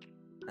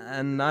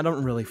 And I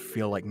don't really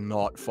feel like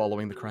not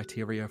following the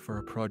criteria for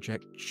a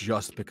project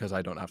just because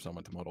I don't have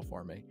someone to model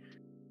for me.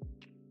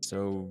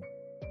 So,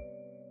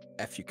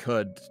 if you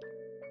could,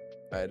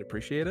 I'd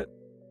appreciate it.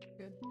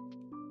 Good.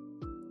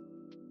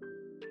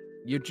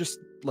 You'd just,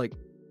 like,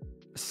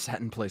 sit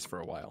in place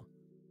for a while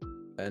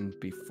and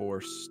be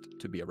forced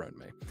to be around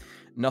me.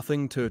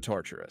 Nothing too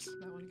torturous.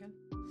 That one again.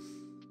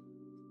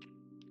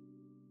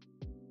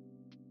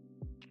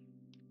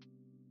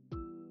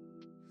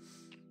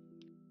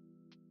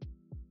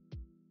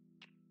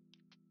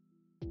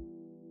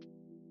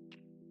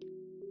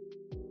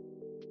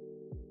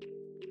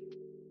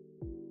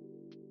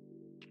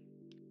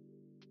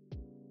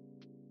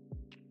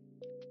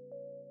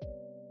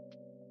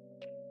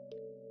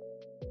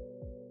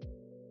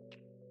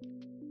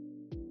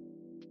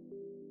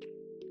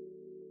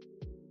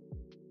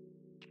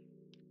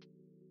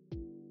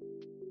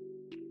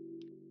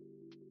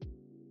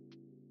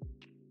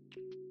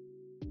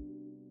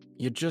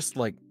 You'd just,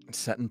 like,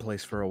 sit in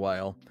place for a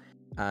while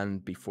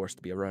and be forced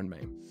to be around me.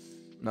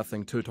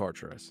 Nothing too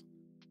torturous.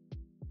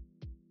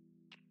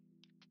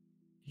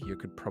 You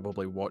could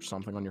probably watch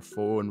something on your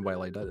phone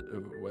while I did it.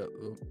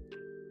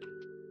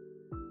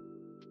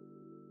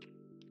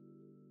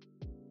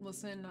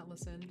 Listen, not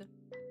listened.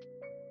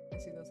 I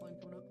see this line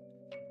coming up.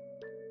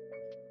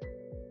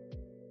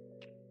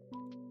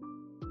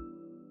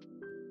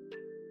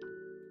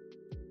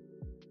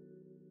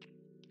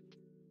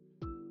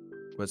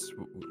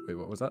 Wait,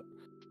 what was that?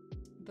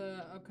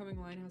 The upcoming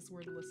line has the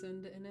word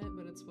listened in it,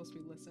 but it's supposed to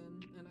be listen,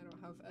 and I don't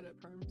have edit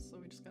perms, so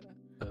we just gotta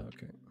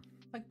Okay.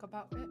 think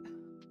about it.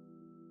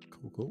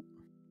 Cool.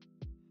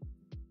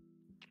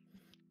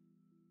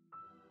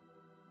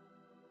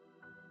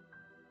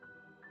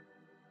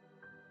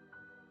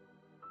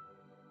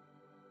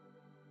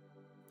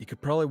 You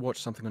could probably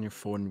watch something on your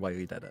phone while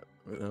you did it.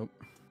 Nope.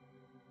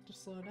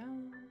 Just slow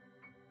down.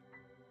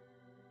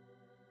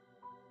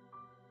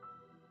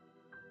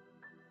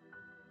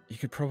 You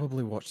could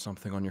probably watch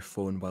something on your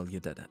phone while you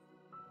did it.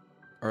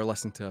 Or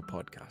listen to a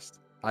podcast.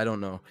 I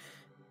don't know.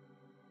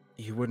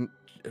 You wouldn't...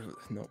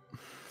 no.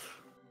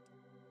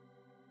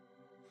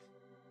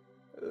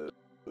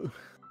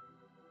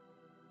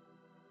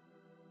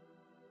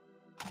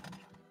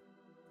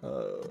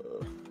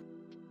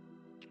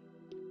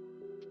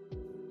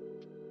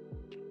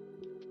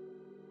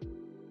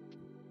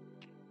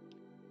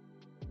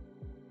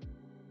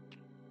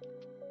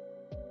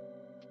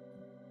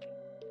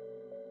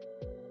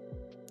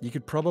 You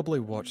could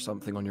probably watch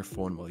something on your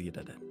phone while you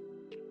did it.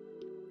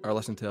 Or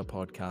listen to a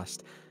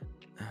podcast.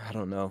 I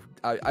don't know.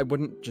 I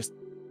wouldn't just...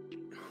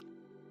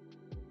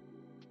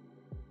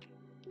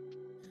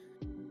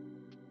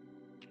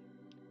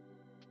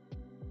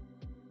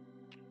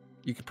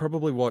 You could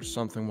probably watch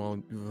something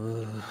while...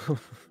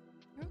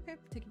 Okay,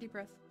 take a deep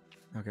breath.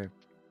 Okay.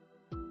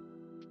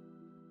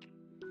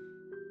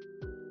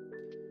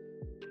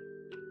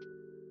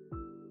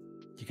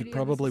 You could Gideon,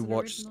 probably this is an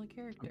watch... original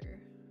character.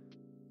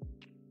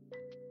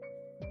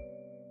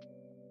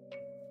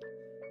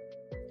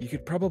 You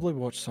could probably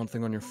watch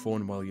something on your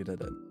phone while you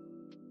did it.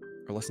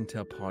 Or listen to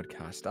a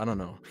podcast. I don't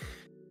know.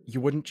 You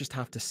wouldn't just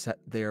have to sit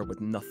there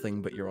with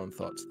nothing but your own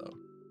thoughts, though.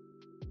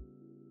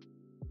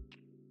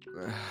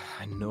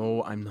 I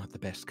know I'm not the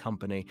best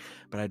company,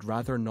 but I'd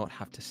rather not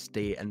have to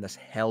stay in this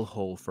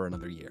hellhole for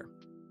another year.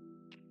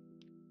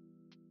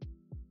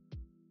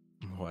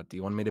 What, do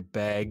you want me to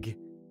beg?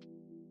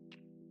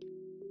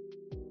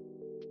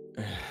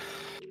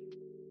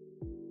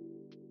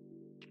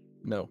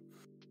 No.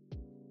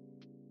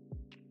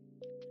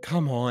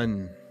 Come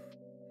on.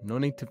 No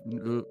need to...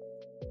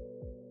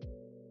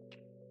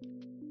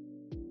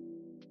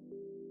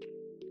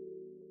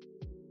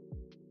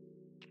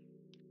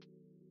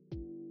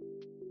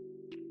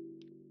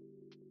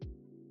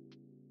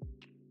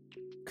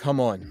 Come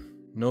on.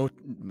 No.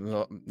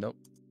 Nope.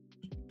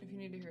 If you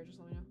need to hear it, just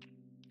let me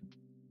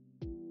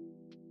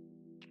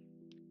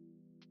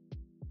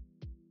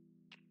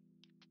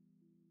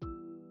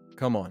know.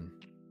 Come on.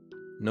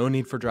 No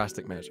need for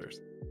drastic measures.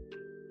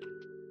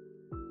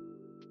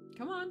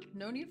 Come on,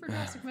 no need for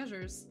drastic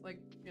measures. Like,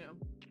 you know,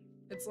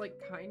 it's like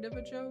kind of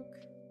a joke.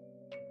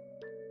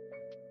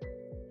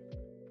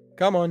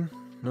 Come on.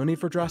 No need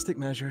for drastic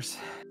measures.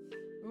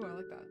 Ooh, I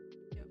like that.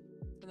 Yep.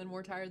 And then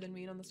more tired than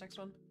mean on this next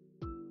one.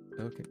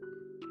 Okay.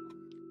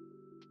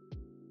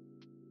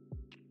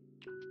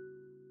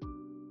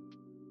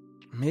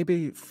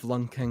 Maybe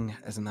flunking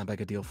isn't that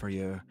big a deal for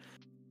you,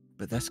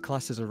 but this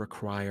class is a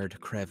required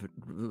It's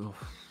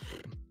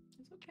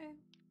okay.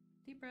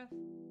 Deep breath.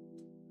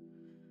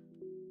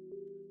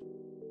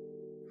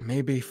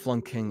 Maybe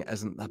flunking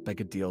isn't that big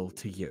a deal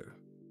to you,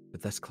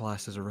 but this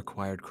class is a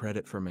required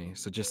credit for me,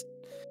 so just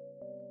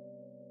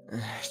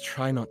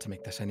try not to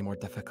make this any more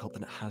difficult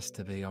than it has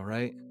to be,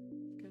 alright?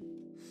 Good.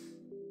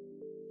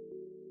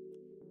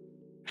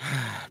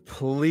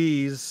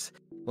 Please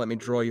let me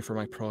draw you for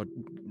my prod.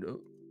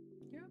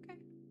 You're okay.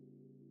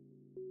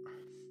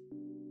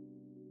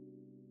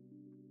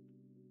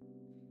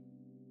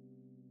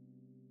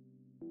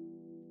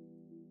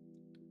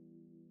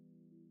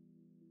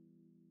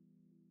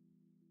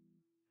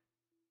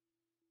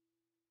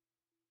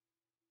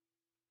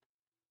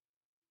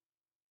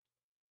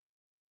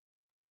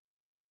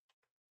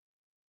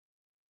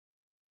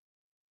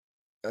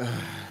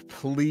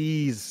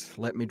 Please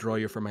let me draw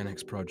you for my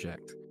next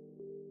project.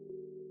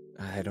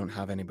 I don't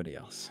have anybody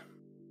else.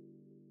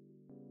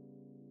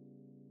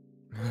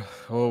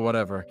 Oh,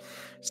 whatever.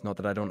 It's not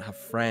that I don't have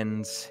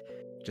friends,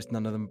 just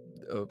none of them.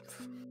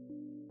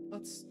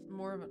 That's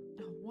more of a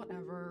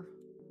whatever.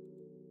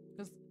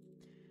 Because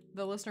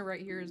the listener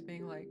right here is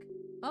being like,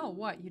 "Oh,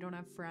 what? You don't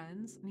have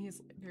friends?" And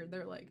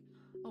they're like,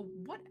 "Oh,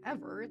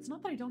 whatever. It's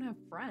not that I don't have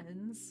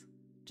friends,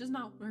 just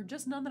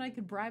none that I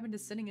could bribe into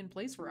sitting in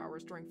place for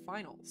hours during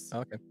finals."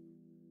 Okay.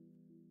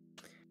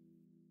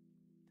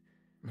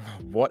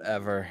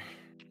 Whatever.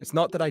 It's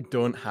not that I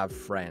don't have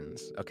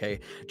friends, okay?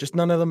 Just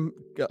none of them.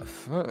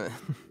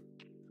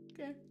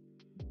 Okay.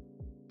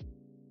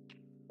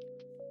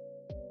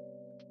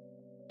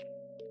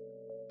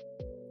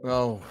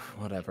 Oh,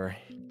 whatever.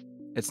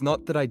 It's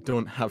not that I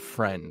don't have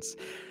friends,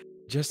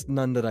 just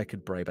none that I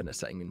could bribe into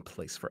sitting in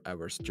place for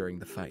hours during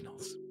the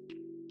finals.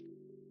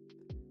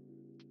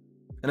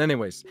 And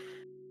anyways,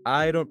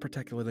 I don't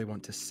particularly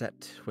want to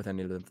sit with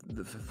any of the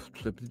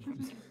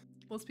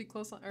Let's be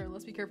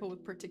let's be careful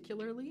with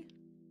particularly.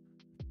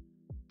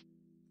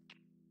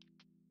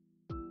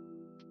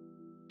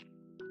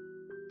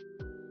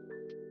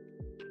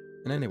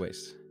 And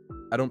anyways,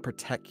 I don't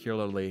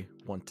particularly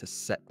want to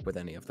sit with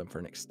any of them for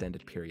an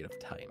extended period of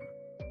time.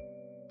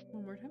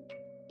 One more time.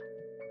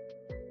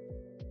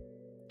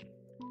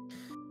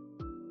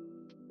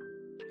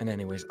 And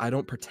anyways, I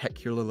don't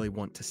particularly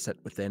want to sit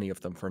with any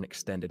of them for an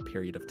extended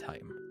period of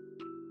time.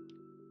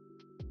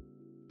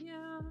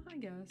 Yeah, I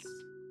guess.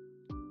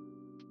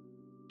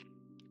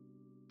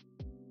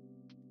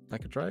 I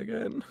could try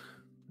again.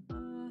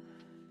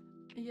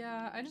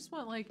 Yeah, I just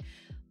want like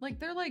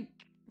they're like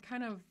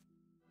kind of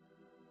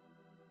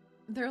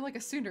they're like a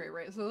tsundere,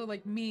 right? So they're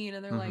like mean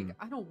and they're like,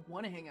 I don't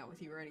want to hang out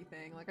with you or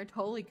anything. Like I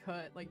totally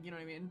could, like, you know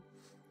what I mean?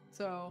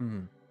 So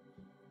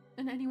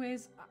and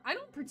anyways, I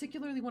don't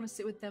particularly want to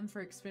sit with them for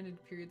extended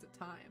periods of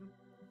time.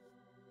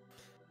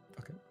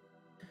 Okay.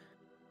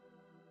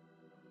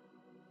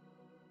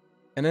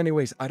 And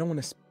anyways, I don't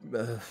want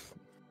to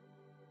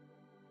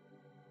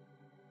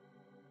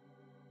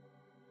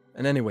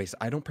And anyways,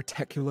 I don't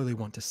particularly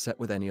want to sit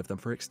with any of them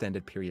for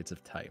extended periods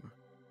of time.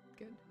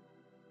 Good.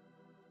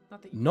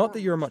 Not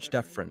that you're much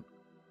different,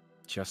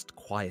 just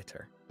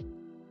quieter.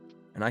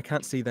 And I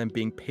can't see them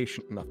being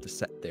patient enough to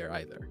sit there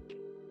either.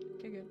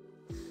 Okay, good.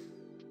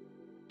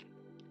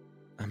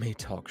 I may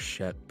talk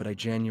shit, but I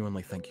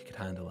genuinely think you could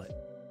handle it.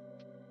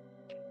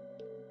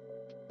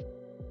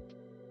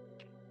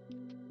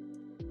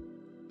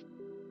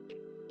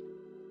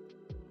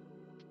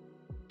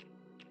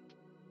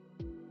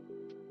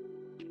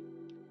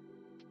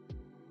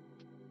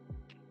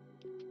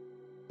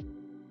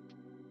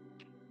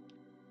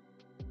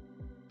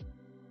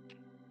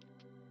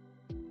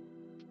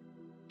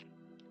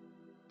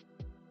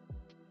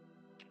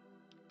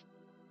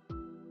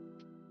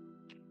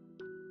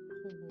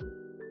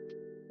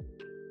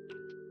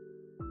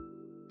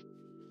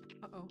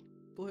 Uh-oh.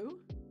 Blue?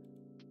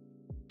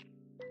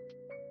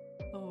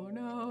 Oh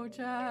no,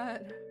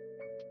 chat.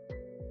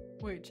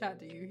 Wait, chat,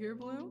 do you hear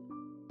Blue?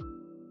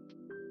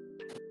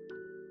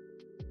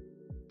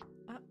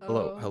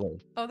 Uh-oh. Hello.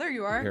 Oh, there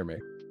you are. Hear me.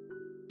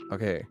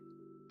 Okay.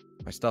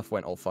 My stuff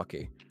went all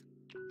fucky.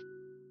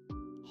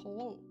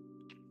 Hello.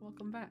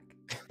 Welcome back.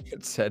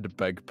 It said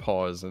big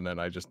pause and then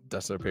I just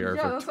disappeared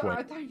Yeah, for that's what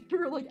I 20. thought you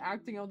were like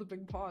acting out the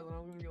big pause, and I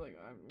was gonna be like,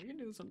 we can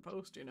do this in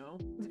post, you know?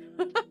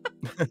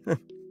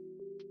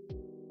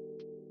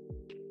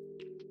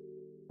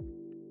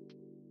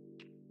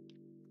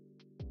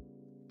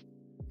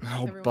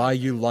 I'll Everyone's buy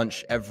you excited.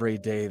 lunch every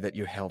day that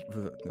you help.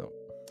 No.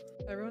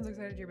 Everyone's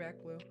excited you're back,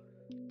 Blue.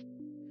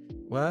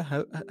 What?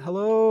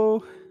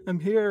 Hello? I'm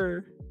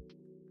here.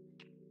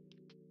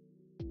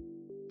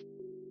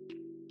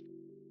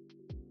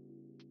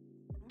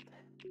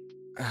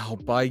 I'll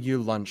buy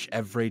you lunch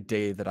every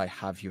day that I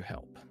have you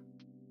help.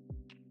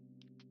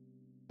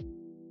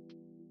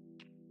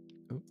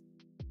 Ooh.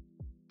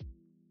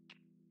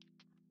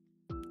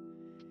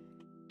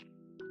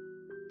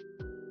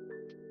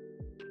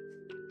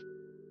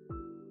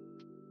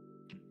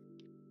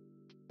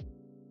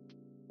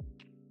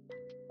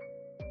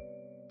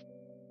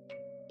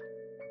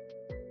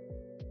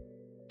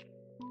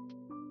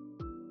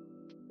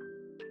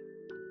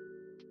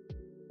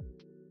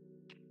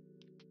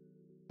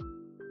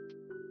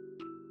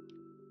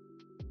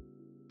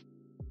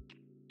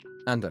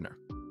 And dinner.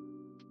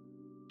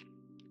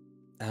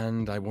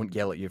 And I won't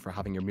yell at you for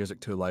having your music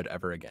too loud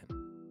ever again.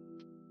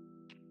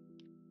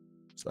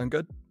 Sound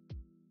good?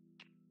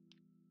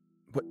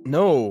 What?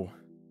 No!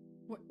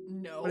 What?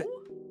 No? What?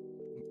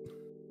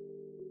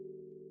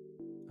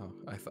 Oh,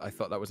 I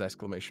thought that was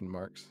exclamation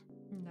marks.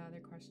 No other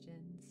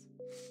questions.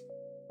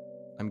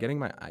 I'm getting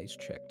my eyes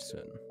checked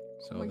soon,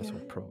 so Oh, this yeah? will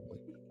probably...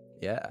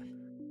 Yeah.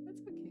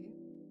 That's okay.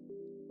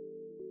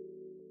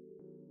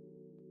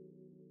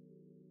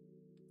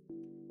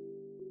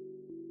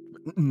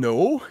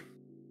 No?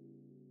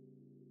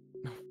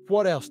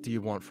 What else do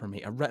you want from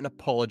me? A written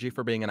apology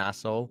for being an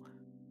asshole?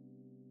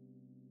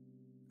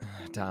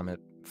 Damn it.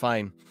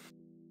 Fine.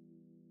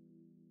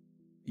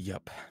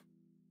 Yup.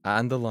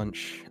 And the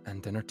lunch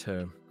and dinner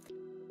too.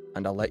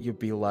 And I'll let you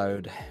be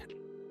loud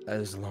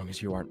as long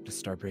as you aren't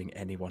disturbing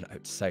anyone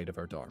outside of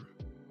our dorm.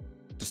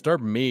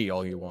 Disturb me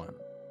all you want.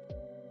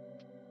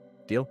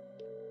 Deal?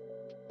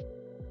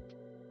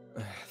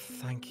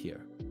 Thank you.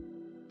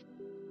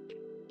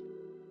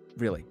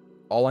 Really,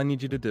 all I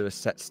need you to do is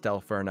sit still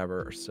for an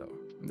hour or so.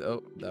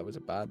 Oh, that was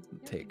a bad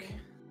take.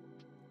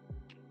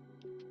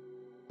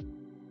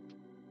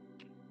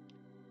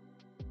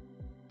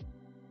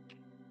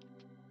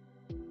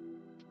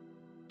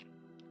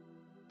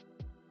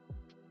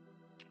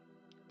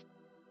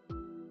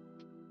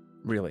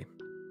 Really,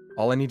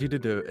 all I need you to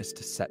do is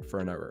to sit for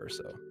an hour or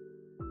so.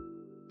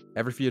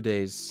 Every few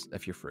days,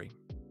 if you're free.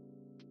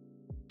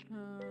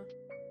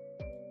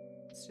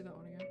 Let's do that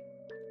one again.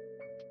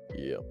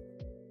 Yep.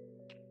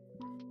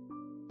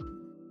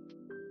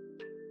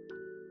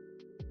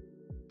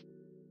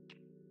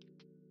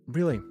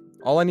 Really,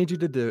 all I need you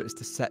to do is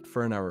to sit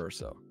for an hour or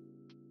so.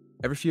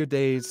 Every few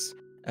days,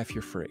 if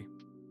you're free.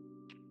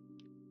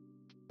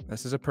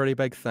 This is a pretty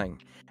big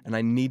thing, and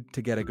I need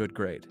to get a good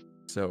grade,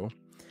 so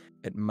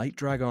it might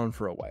drag on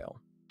for a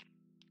while.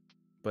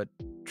 But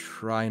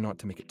try not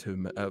to make it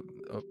too...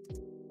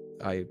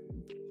 I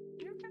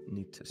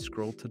need to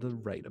scroll to the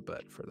right a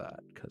bit for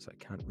that, because I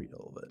can't read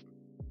all of it.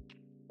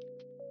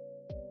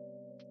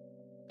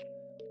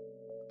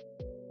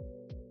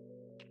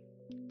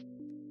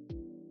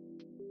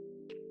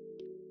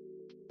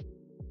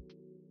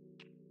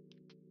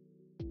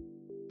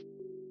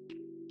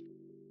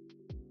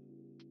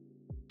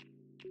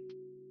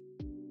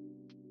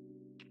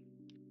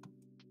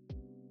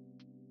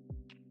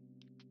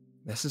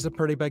 This is a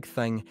pretty big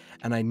thing,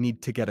 and I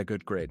need to get a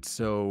good grade,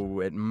 so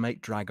it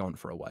might drag on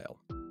for a while.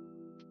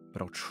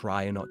 But I'll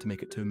try not to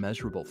make it too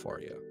miserable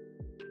for you.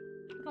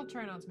 But I'll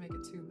try not to make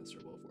it too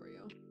miserable for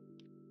you.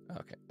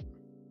 Okay.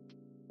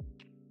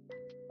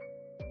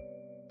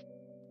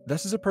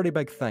 This is a pretty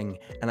big thing,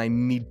 and I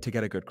need to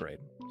get a good grade,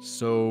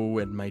 so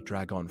it might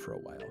drag on for a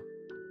while.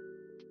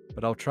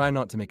 But I'll try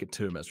not to make it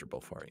too miserable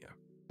for you.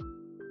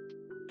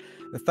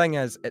 The thing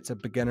is, it's a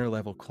beginner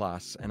level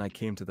class, and I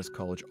came to this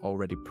college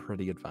already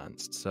pretty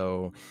advanced,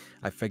 so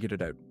I figured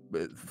it out.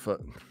 It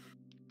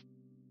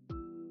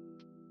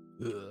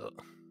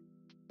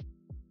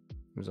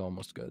was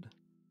almost good.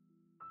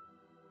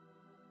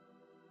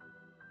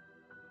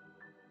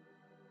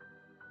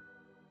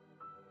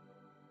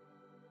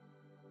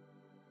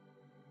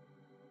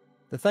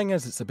 The thing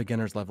is, it's a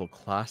beginner's level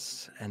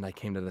class, and I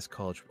came to this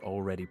college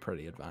already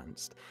pretty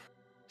advanced,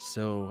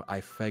 so I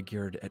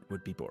figured it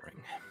would be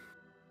boring.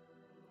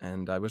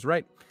 And I was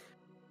right.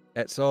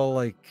 It's all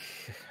like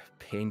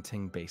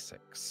painting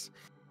basics.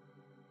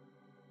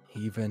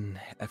 Even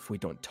if we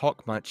don't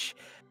talk much,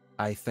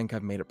 I think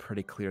I've made it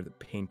pretty clear that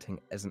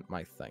painting isn't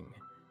my thing.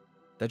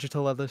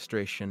 Digital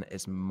illustration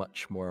is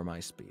much more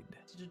my speed.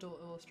 Digital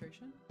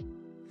illustration?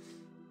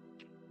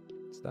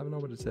 Does that know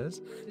what it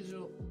says?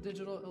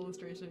 Digital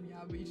illustration, yeah,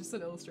 but you just said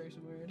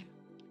illustration weird.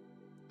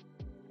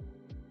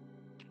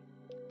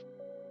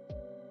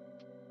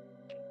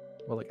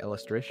 Well, like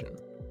illustration.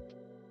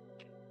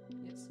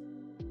 Yes.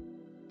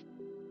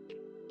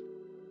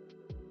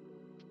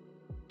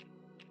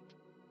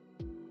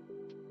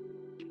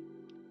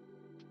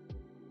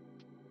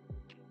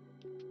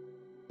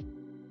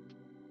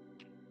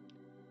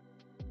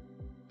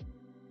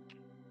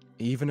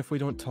 Even if we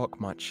don't talk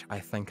much, I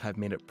think I've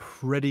made it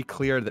pretty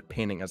clear that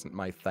painting isn't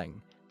my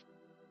thing.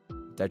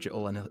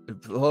 Digital and...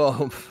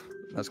 Oh,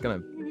 that's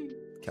gonna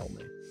kill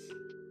me.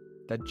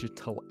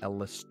 Digital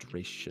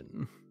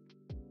illustration.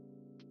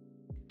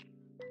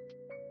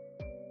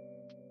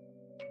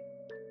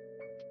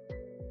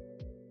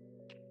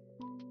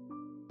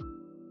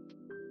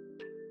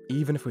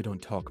 Even if we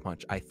don't talk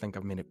much, I think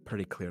I've made it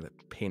pretty clear that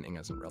painting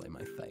isn't really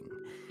my thing.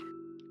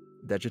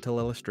 Digital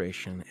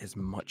illustration is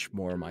much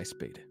more my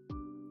speed.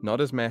 Not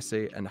as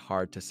messy and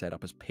hard to set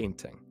up as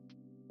painting.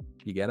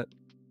 You get it?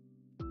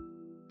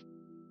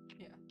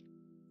 Yeah.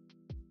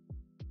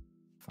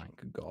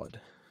 Thank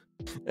God.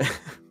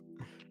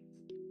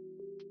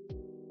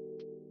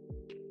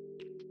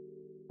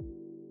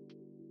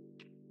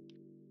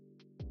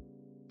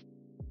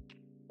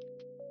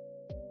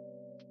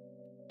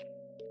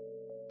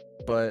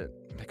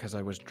 But because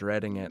I was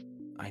dreading it,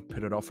 I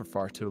put it off for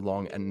far too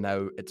long, and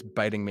now it's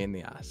biting me in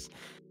the ass.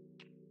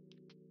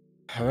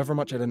 However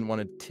much I didn't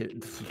want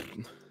to...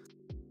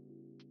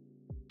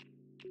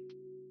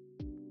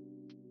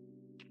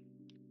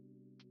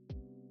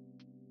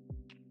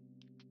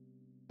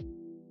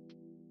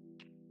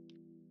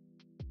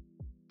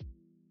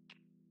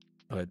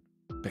 But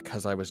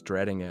because I was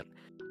dreading it,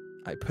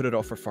 I put it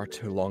off for far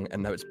too long,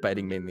 and now it's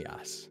biting me in the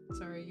ass.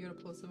 Sorry, you got a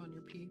plosive on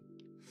your P.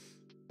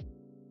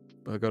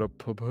 I got a...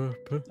 Plosive?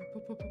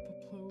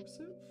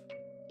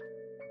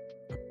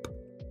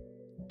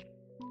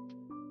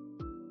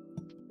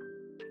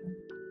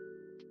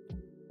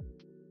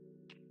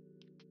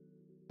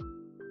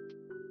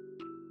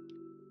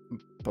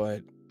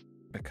 But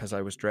because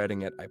I was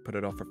dreading it, I put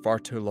it off for far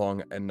too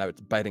long, and now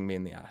it's biting me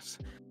in the ass.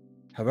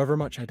 However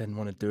much I didn't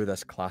want to do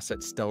this class,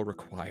 it's still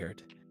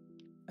required.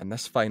 And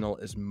this final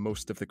is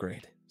most of the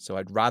grade, so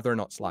I'd rather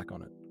not slack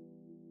on it.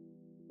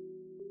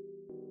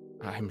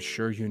 I'm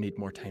sure you need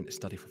more time to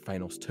study for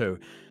finals too.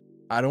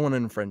 I don't want to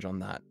infringe on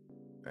that.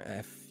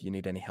 If you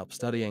need any help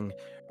studying,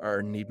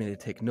 or need me to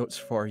take notes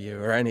for you,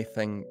 or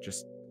anything,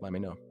 just let me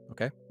know,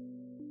 okay?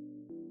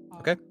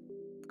 Okay?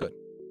 Good.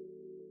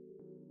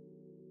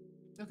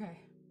 Okay,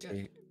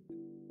 good.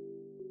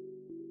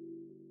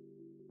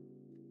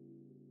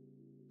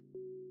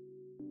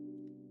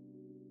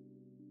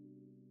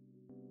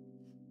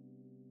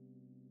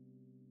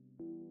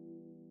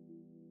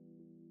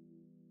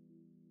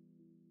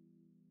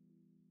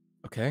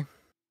 Okay,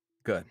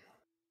 good.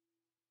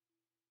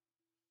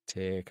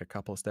 Take a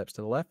couple of steps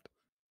to the left.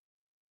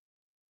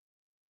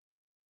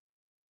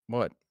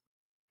 What?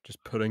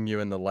 Just putting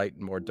you in the light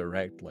more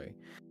directly.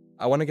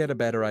 I want to get a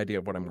better idea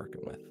of what I'm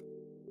working with.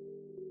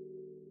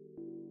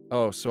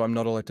 Oh, so I'm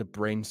not allowed to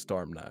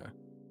brainstorm now.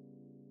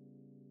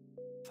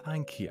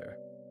 Thank you.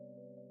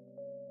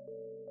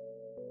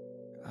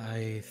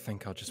 I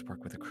think I'll just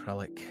work with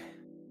acrylic.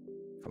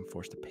 If I'm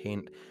forced to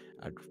paint,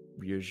 I'd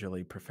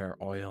usually prefer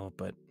oil,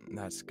 but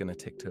that's gonna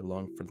take too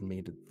long for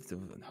me to...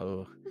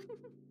 Oh.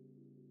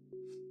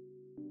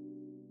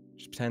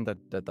 Just pretend I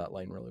did that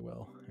line really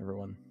well,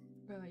 everyone.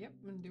 Yep,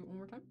 I'm gonna do it one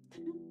more time.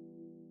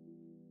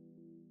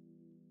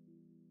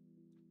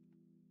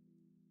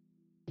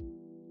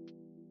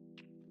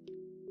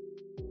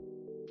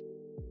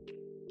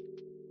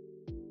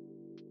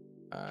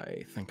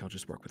 I think I'll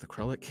just work with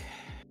acrylic.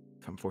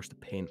 If I'm forced to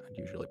paint, I'd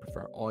usually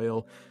prefer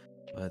oil,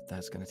 but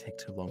that's gonna take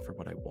too long for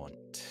what I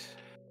want.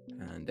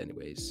 And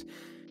anyways,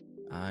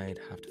 I'd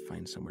have to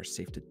find somewhere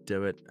safe to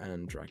do it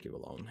and drag you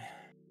along.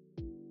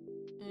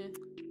 I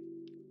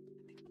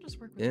think I'll just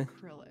work with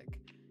acrylic.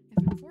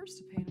 If I'm forced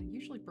to paint, I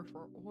usually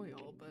prefer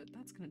oil, but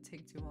that's gonna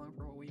take too long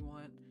for what we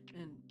want.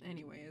 And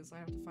anyways, I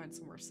have to find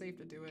somewhere safe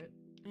to do it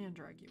and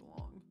drag you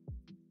along.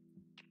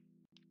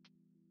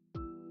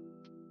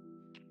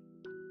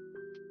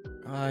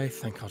 I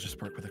think I'll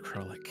just work with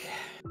acrylic.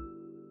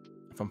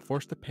 If I'm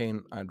forced to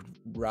paint, I'd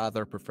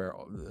rather prefer...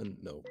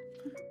 no.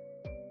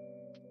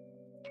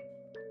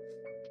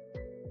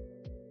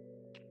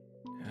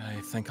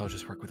 I think I'll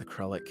just work with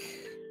acrylic.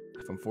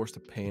 If I'm forced to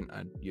paint,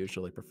 I'd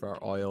usually prefer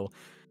oil.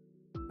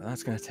 But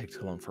that's gonna take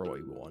too long for what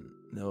you want.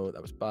 No,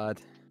 that was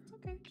bad. It's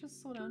okay,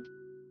 just slow down.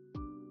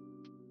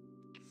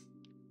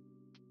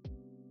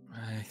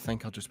 I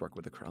think I'll just work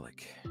with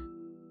acrylic.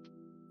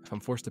 If I'm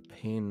forced to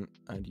paint,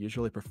 I'd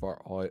usually prefer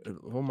oil.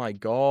 Oh my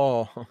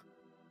god!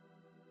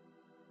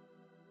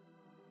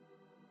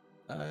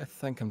 I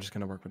think I'm just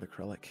gonna work with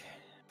acrylic.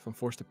 If I'm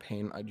forced to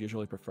paint, I'd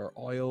usually prefer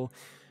oil,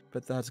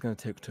 but that's gonna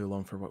take too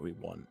long for what we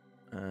want.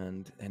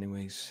 And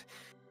anyways,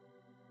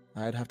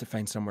 I'd have to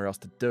find somewhere else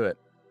to do it.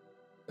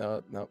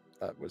 No,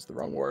 that was the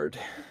wrong word.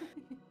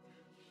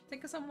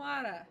 Take some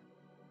water.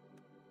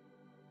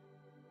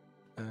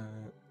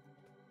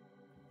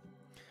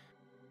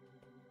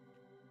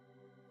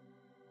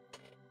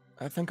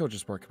 I think I'll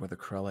just work with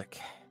acrylic.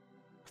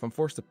 If I'm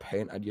forced to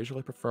paint, I'd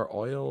usually prefer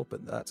oil,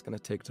 but that's gonna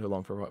take too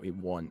long for what we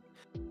want.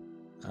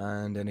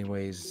 And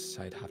anyways,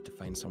 I'd have to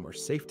find somewhere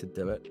safe to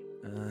do it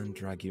and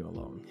drag you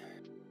along.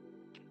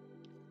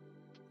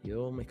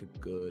 You'll make a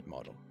good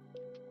model.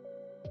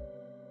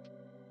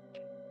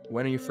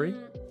 When are you free?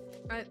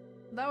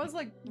 That was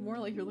like more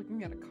like you're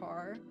looking at a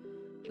car.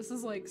 This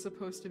is like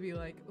supposed to be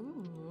like,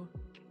 ooh,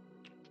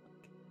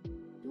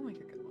 you'll make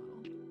a good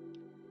model.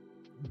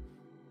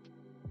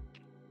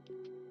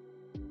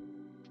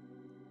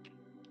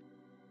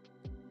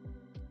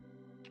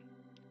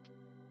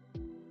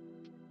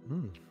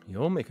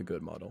 You'll make a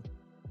good model.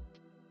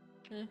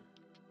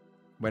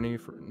 When are you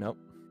free? Nope.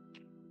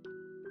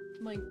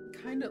 Like,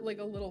 kind of like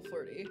a little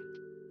flirty.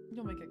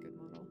 You'll make a good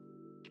model.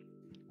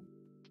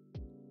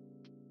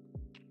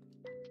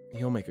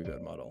 You'll make a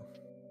good model.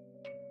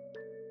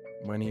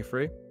 When are you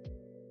free?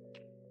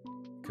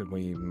 Could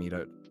we meet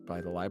out by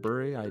the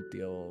library? I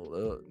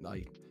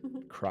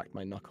cracked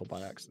my knuckle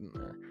by accident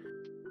there.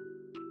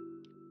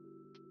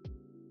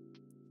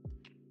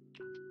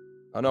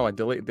 Oh no, I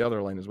deleted the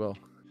other line as well.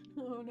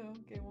 Oh no,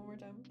 okay, one more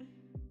time.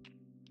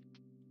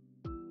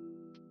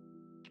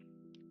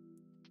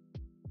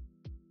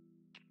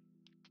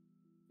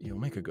 You'll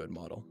make a good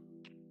model.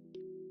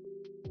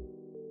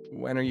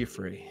 When are you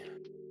free?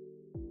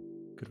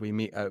 Could we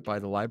meet out by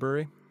the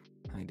library?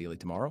 Ideally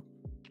tomorrow?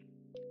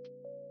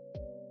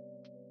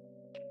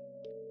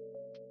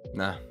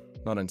 Nah,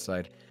 not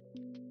inside.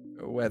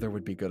 Weather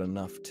would be good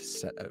enough to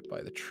sit out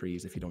by the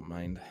trees if you don't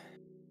mind.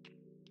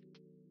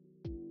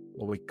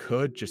 Well, we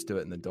could just do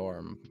it in the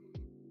dorm,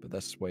 but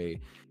this way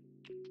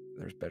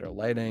there's better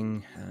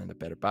lighting and a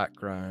better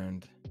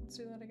background. Let's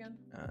do that again.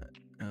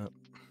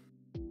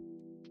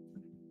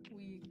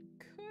 We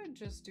could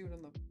just do it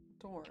in the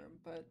dorm,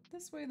 but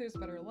this way there's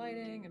better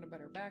lighting and a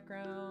better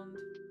background.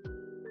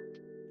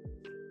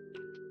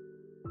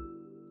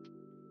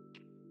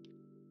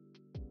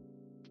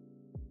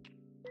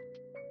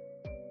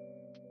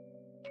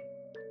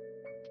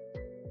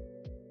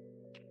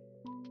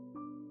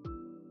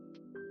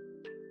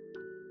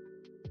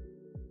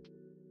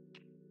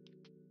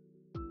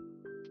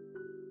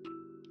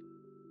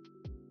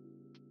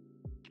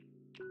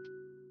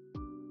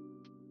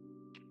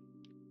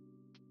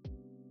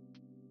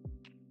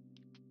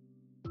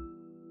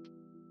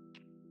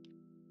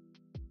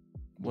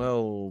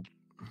 Well,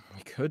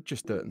 we could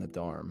just do it in the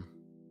dorm.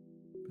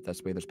 But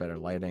this way there's better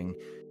lighting,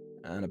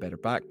 and a better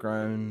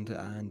background,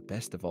 and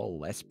best of all,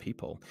 less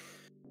people.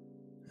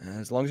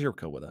 As long as you're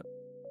cool with it.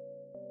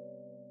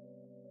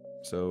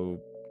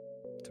 So,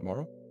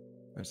 tomorrow?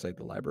 Outside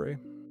the library?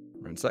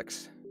 Around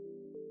 6?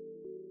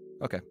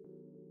 Okay.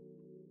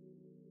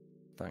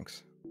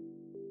 Thanks.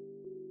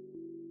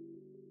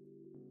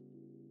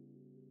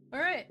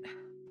 Alright.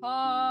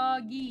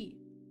 Poggy.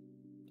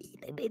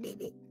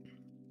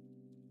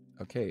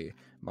 Okay,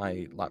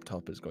 my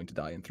laptop is going to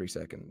die in 3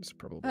 seconds,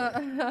 probably.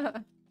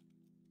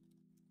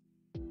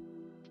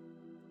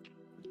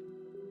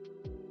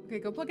 Okay,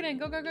 go plug it in.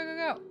 Go, go, go,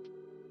 go,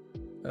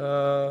 go.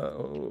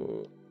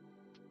 Oh,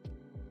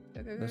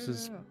 Go, go, go, this go,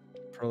 is go.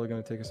 probably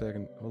going to take a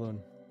second. Hold on.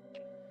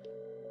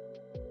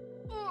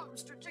 Oh, I'm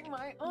stretching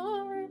my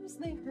arms.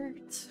 They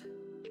hurt.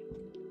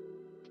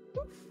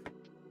 Oof.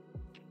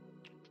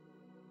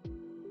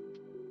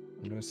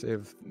 I'm going to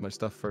save my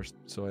stuff first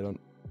so I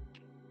don't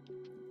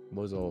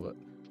lose all of it.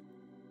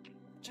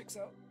 Checks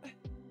out.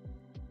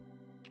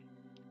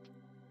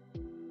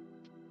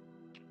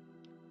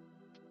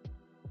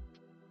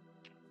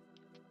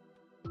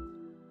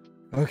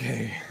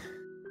 Okay.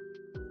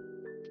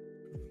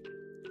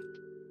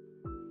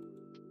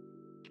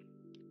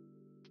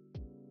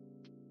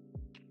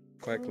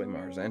 Quickly,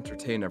 Mars,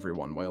 entertain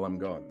everyone while I'm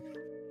gone.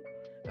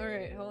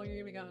 Alright, how long are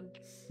you gonna be gone?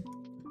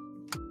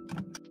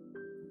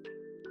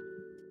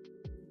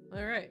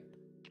 Alright.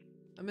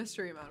 A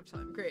mystery amount of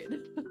time. Great.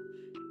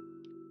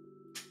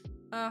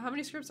 How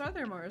many scripts are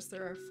there, Mars?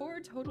 There are 4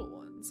 total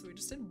ones. So we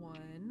just did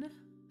 1.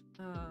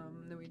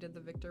 Then we did the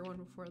Victor one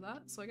before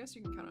that. So I guess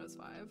you can count it as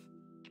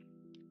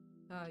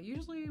 5.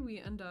 Usually we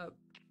end up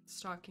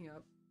stocking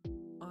up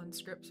on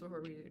scripts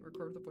before we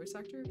record with the voice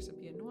actor, because it'd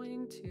be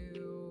annoying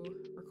to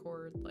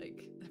record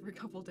like every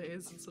couple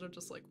days instead of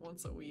just like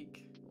once a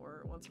week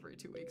or once every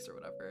 2 weeks or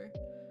whatever.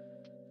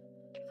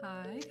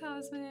 Hi,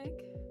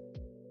 Cosmic.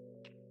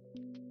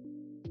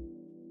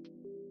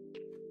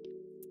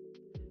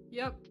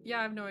 Yep, yeah,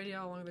 I have no idea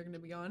how long they're gonna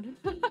be gone.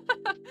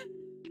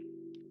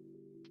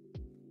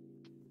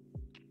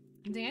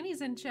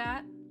 Danny's in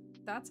chat.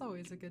 That's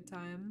always a good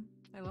time.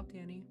 I love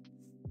Danny.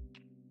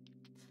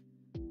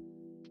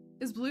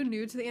 Is Blue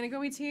new to the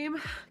Anagami team?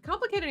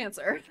 Complicated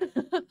answer.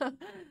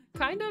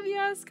 Kind of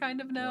yes, kind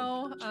of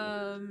no.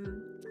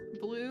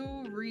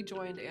 Blue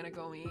rejoined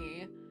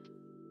Anagami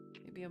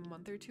maybe a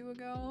month or 2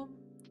 ago.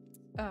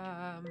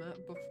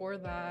 Before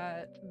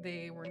that,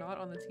 they were not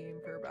on the team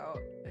for about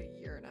a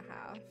year and a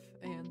half,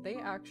 and they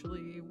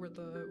actually were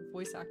the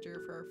voice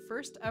actor for our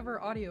first ever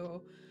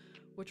audio,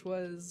 which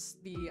was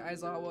the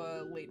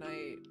Aizawa late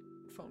night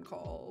phone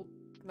call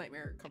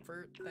nightmare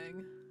comfort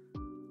thing.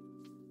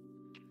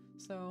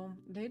 So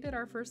they did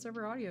our first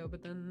ever audio,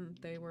 but then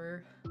they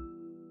were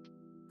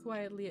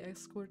quietly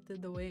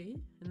escorted away,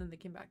 and then they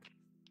came back.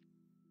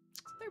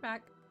 So they're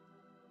back.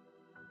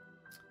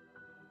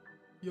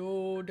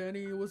 Yo,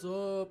 Danny, what's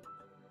up?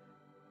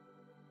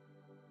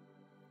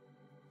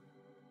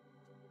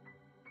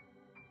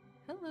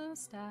 Hello,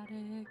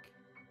 Static.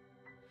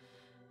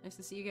 Nice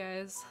to see you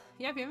guys.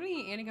 Yeah, if you have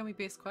any Anagami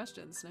based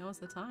questions, now is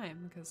the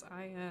time, because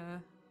I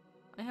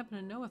happen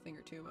to know a thing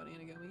or two about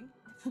Anagami.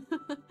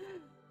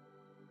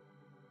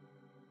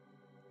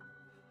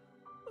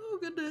 Oh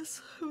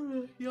goodness, I'm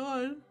gonna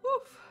yawn.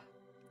 Oof.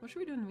 What should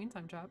we do in the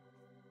meantime, chat?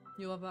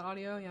 You love that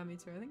audio? Yeah, me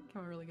too. I think it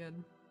came out really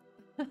good.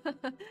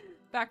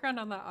 Background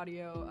on that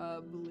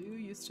audio, Blue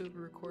used to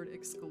record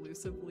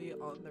exclusively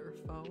on their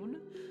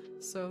phone,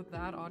 so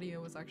that audio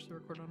was actually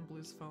recorded on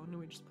Blue's phone, and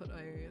we just put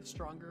a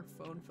stronger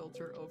phone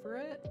filter over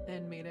it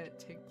and made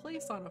it take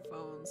place on a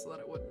phone so that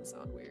it wouldn't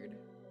sound weird.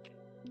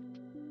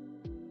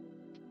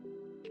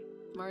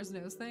 Mars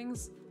knows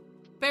things?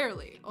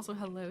 Barely. Also,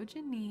 hello,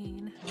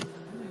 Janine. Hello.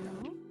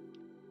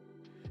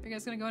 Are you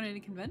guys gonna go on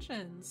any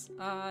conventions?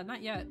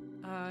 Not yet.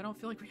 I don't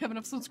feel like we have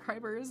enough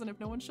subscribers, and if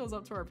no one shows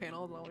up to our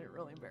panel, then I'll get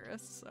really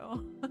embarrassed,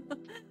 so.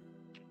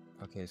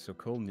 Okay, so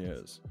cool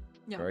news.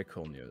 Yeah. Very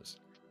cool news.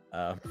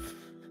 I'm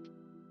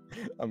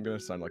gonna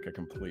sound like a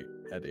complete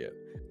idiot.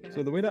 Okay.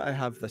 So the way that I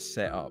have this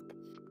set up,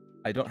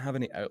 I don't have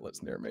any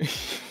outlets near me.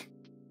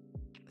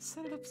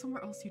 Set it up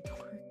somewhere else, you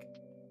dork.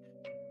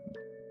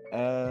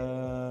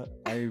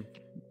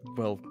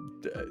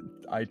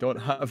 I don't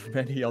have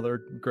many other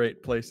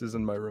great places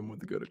in my room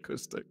with good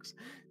acoustics.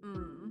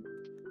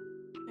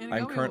 And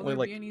I'm currently will there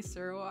like be any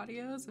Sero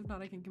audios? If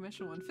not, I can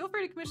commission one. Feel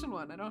free to commission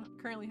one. I don't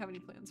currently have any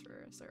plans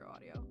for Sero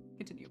audio.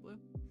 Continue, Blue.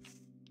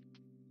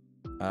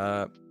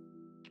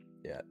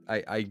 Yeah,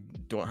 I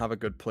don't have a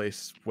good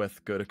place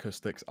with good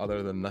acoustics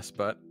other than this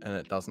bit, and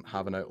it doesn't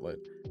have an outlet.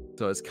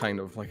 So it's kind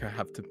of like I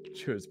have to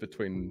choose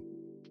between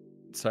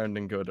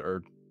sounding good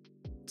or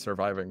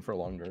surviving for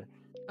longer.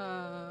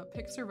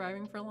 Pick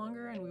surviving for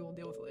longer, and we will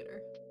deal with it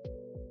later.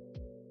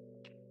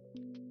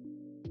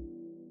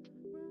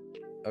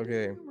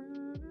 Okay.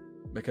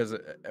 Because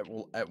it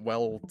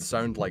will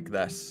sound like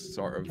this,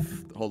 sort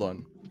of. Hold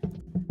on.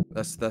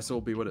 This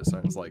will be what it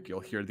sounds like. You'll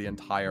hear the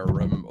entire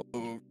room.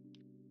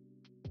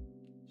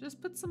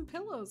 Just put some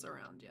pillows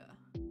around you.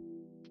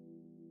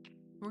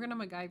 We're gonna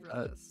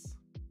MacGyver this.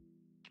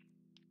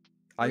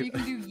 I Or you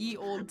can do ye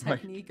old my-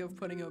 technique of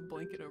putting a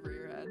blanket over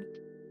your head.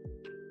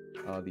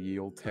 the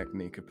old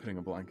technique of putting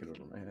a blanket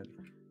over my head.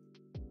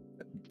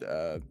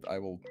 I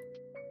will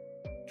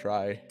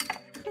try.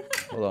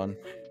 Hold on.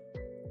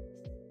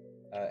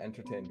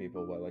 Entertain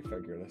people while I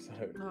figure this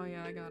out. Oh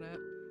yeah, I got it.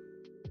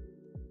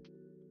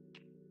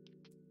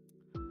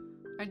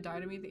 I'd die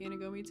to meet the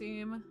Inagami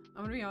team.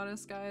 I'm gonna be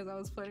honest, guys, I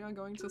was planning on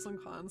going to some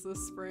cons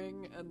this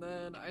spring, and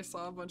then I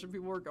saw a bunch of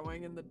people were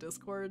going in the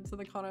Discord to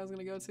the con I was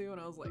gonna go to,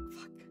 and I was like,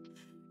 fuck.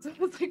 So it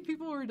was like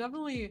people were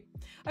definitely,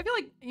 I feel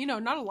like, you know,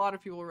 not a lot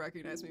of people will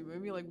recognize me, but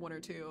maybe like one or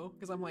two,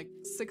 because I'm like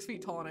 6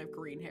 feet tall and I have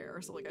green hair,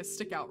 so like I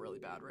stick out really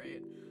bad,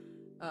 right?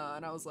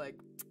 And I was like,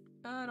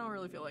 I don't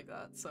really feel like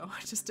that, so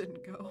I just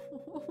didn't go.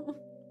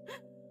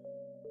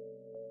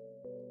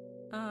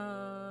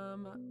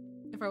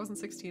 If I wasn't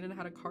 16 and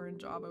had a car and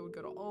job, I would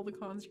go to all the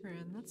cons you're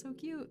in. That's so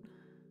cute.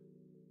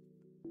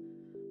 I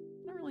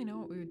don't really know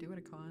what we would do at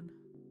a con.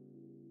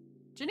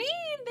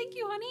 Janine, thank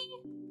you,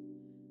 honey.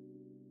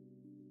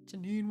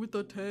 Janine with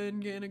the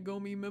 10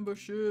 Ganagami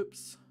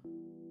memberships.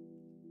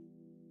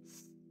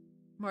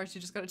 Mars, you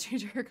just gotta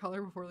change your hair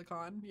color before the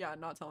con. Yeah,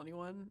 not tell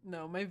anyone.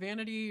 No, my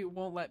vanity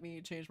won't let me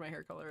change my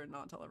hair color and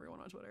not tell everyone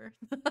on Twitter.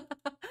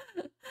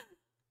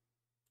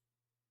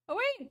 Oh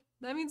wait,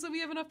 that means that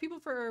we have enough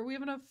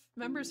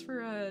members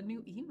for a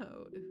new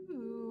emote.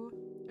 Ooh.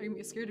 Are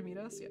you scared to meet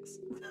us? Yes.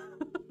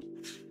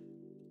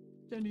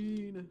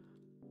 Janine.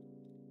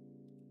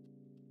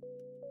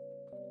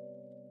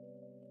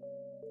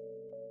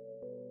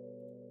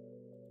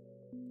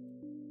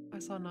 I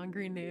saw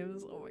non-green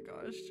names. Oh my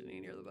gosh,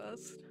 Janine, you're the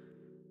best.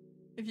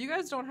 If you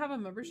guys don't have a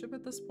membership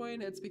at this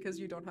point, it's because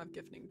you don't have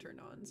gifting turned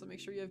on. So make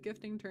sure you have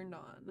gifting turned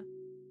on.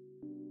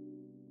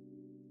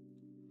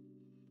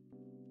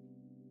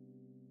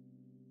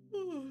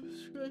 Oh,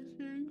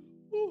 stretching.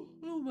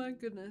 Oh my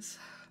goodness.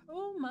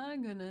 Oh my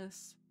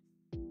goodness.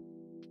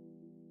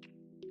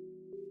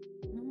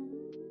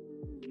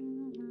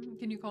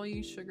 Can you call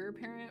you Sugar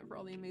Parent for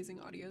all the amazing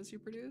audios you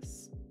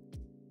produce?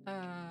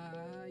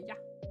 Yeah.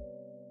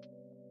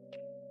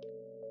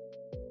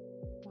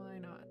 Why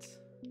not?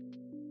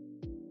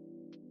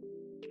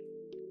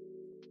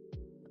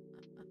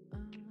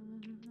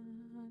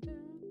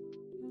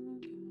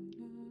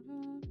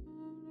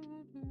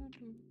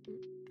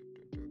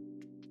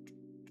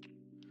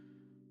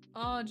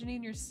 Oh,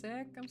 Janine, you're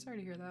sick? I'm sorry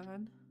to hear that,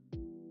 hon.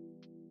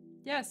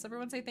 Yes,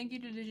 everyone say thank you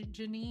to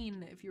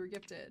Janine if you were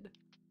gifted.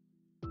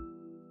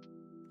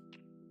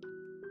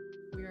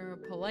 We are a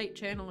polite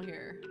channel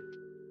here.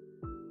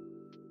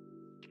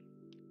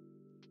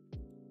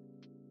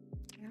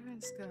 I gotta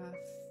ask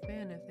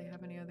Finn if they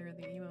have any other of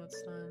the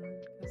emotes done,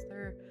 because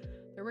they're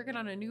working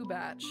on a new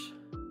batch.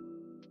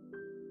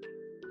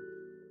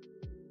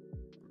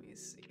 Let me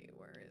see,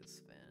 where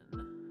is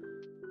Finn?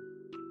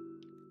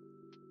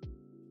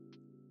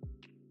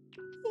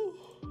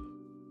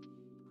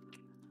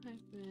 Hi,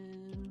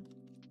 Finn.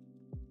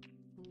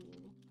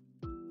 Ooh.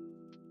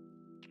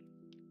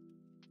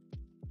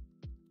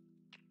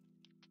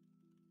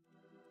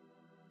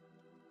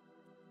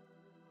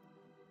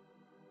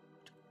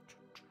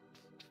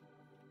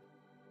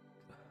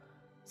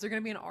 Is there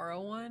gonna be an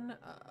RO one?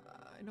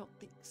 I don't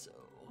think so.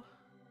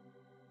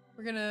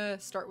 We're gonna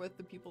start with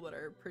the people that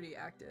are pretty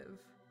active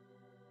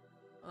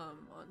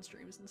on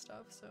streams and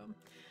stuff. So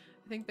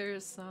I think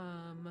there's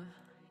some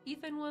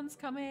Ethan ones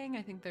coming.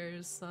 I think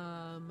there's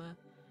some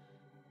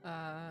hang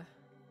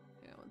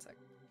on one sec.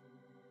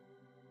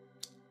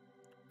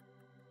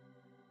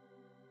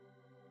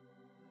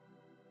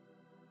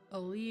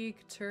 Alik,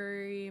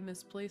 Turi,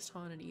 Misplaced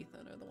Han, and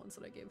Ethan are the ones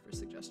that I gave for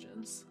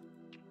suggestions.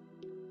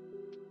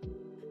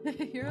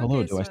 You're Hello,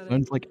 okay, do I Sweater.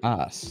 sound like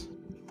ass?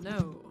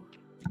 No.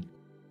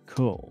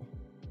 Cool.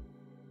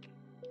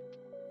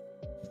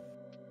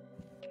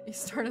 You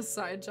start a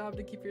side job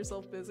to keep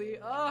yourself busy.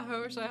 Oh, I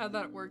wish I had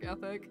that work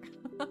ethic.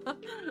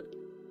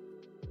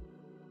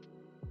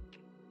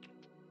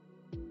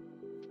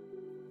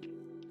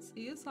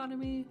 See you,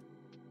 Sonomy.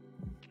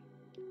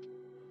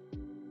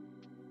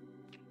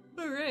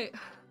 Alright.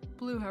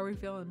 Blue, how are we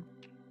feeling?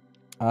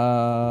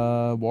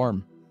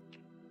 Warm.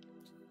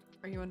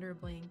 Are you under a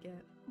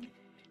blanket?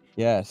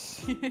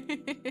 Yes. That'll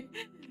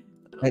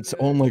It's do it.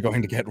 only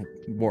going to get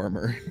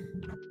warmer.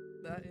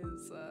 That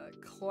is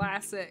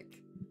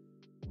classic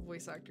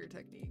voice actor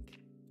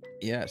technique.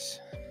 Yes.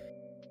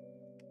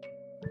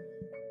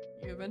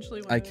 You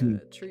eventually I want to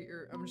can- treat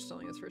your. I'm just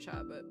telling this for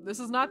chat, but this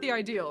is not the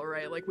ideal,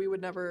 right? Like, we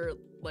would never,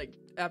 like,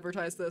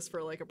 advertise this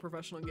for, like, a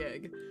professional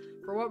gig.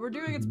 For what we're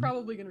doing, it's Mhm.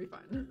 probably gonna be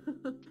fine.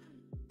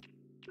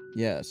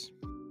 Yes.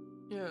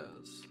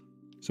 Yes.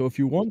 So if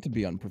you want to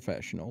be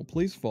unprofessional,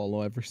 please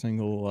follow every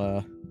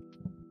single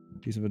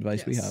piece of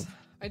advice we Yes. have.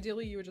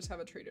 Ideally, you would just have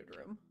a traded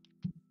room.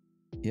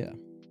 Yeah.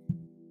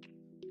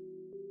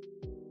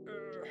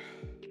 Ugh.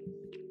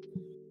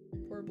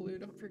 Poor Blue,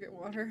 don't forget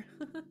water.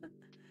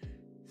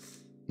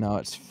 No,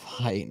 it's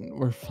fine.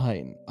 We're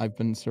fine. I've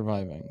been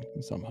surviving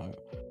somehow.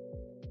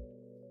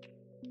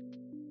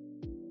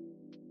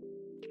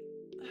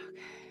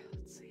 Okay,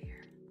 let's see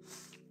here.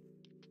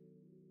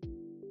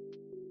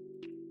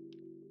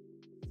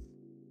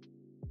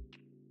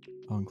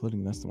 Oh,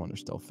 including this one, there's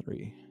still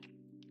 3.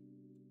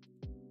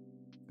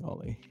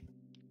 Golly.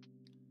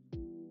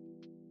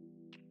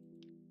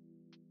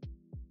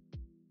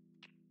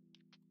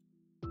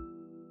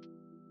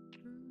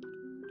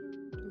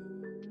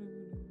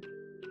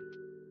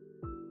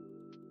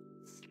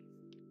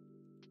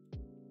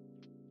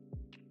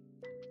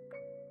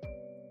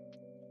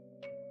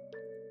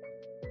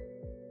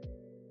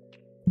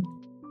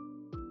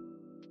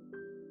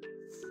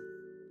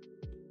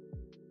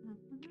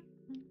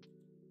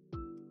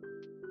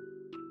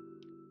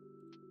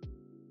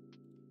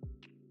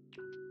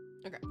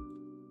 Okay.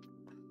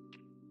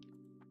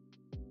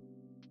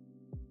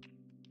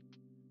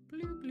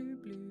 Blue, blue,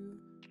 blue.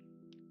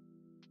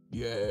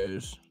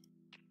 Yes.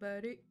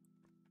 Buddy.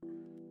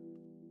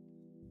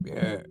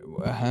 Yeah.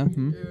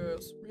 Hmm?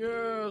 Yes.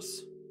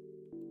 Yes.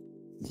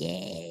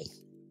 Yay.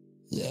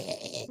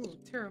 Yeah. Ooh,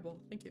 terrible.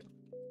 Thank you.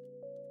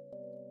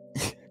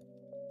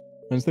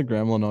 When's the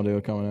Gremlin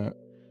audio coming out?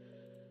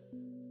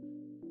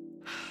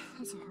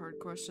 That's a hard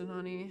question,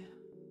 honey.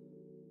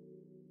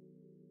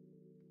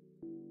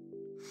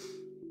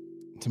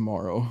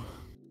 Tomorrow.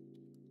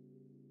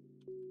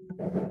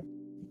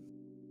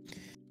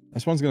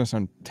 This one's gonna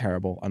sound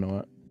terrible, I know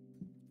it.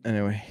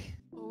 Anyway.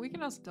 Well, we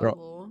can ask Bro.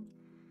 Devil.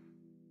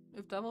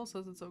 If Devil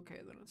says it's okay,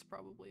 then it's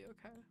probably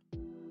okay.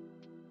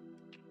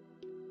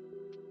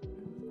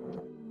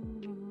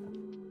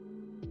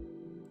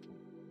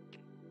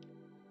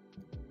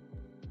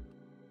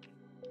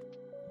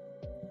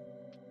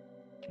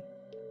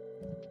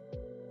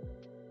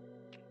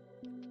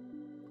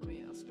 Let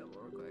me ask Devil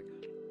real quick.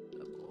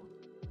 Devil,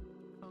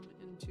 come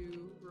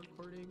into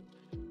recording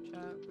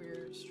chat.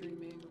 We're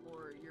streaming,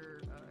 or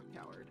you're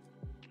coward.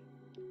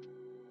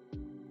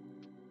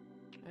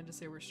 And just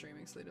say we're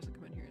streaming so he doesn't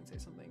come in here and say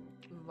something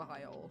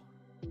vile.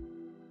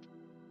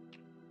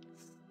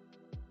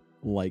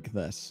 Like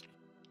this.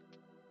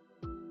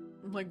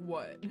 Like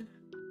what?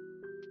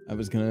 I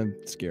was gonna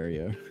scare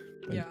you.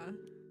 Like, Yeah.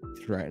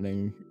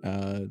 threatening,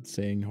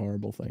 saying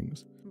horrible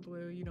things.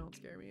 Blue, you don't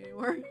scare me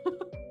anymore. I'm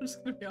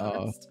just gonna be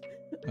Uh-oh. honest.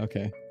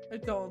 Okay. I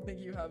don't think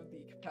you have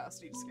the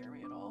capacity to scare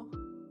me at all.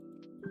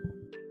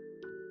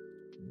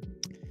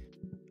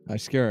 I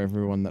scare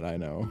everyone that I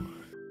know.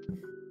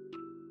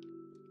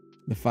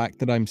 The fact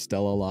that I'm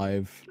still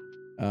alive,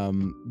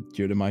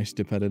 due to my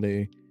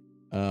stupidity,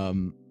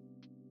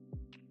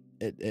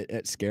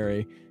 it's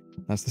scary.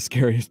 That's the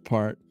scariest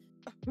part.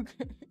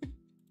 Okay.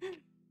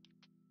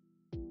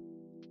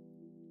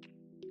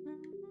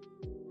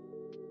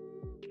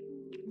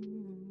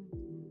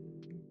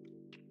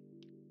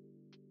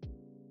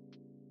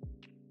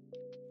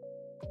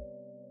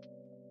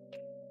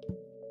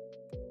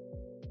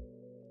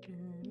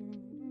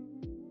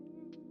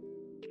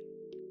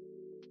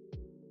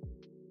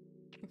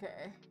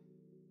 Okay.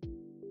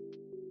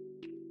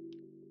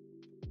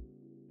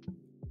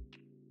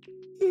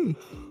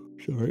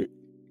 Sorry.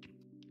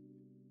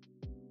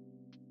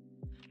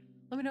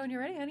 Let me know when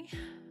you're ready, honey.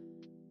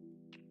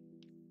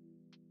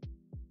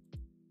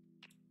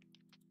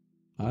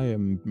 I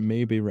am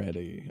maybe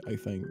ready, I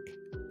think.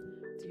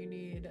 Do you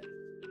need,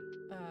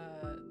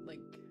 like,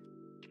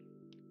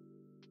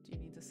 do you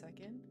need a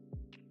second?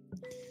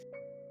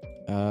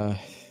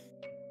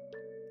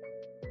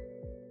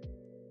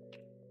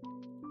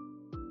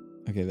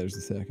 Okay, there's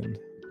the second.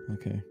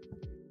 Okay.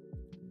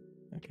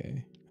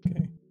 Okay.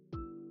 Okay.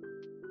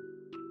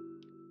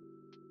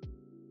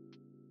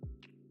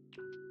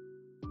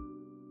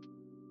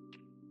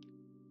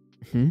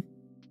 Hmm?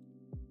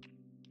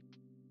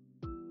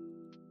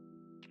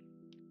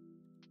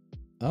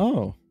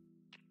 Oh.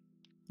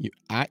 You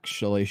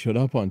actually showed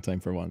up on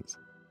time for once.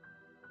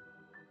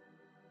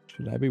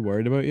 Should I be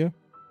worried about you?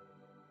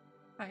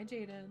 Hi,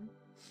 Jaden.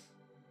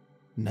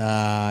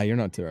 Nah, you're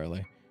not too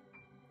early.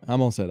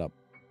 I'm all set up.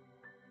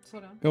 Slow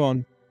down. Go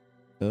on.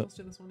 Let's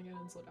do this one again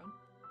and slow down.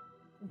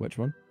 Which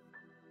one?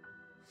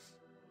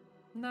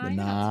 Nah, The you're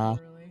nah. not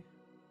too early.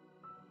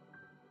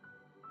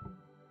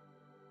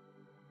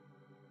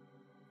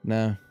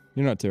 Nah,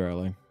 you're not too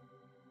early.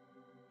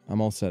 I'm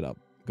all set up.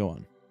 Go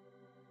on.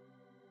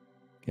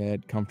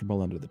 Get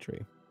comfortable under the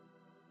tree.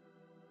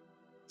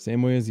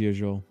 Same way as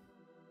usual.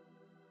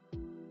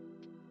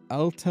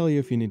 I'll tell you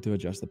if you need to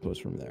adjust the pose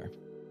from there.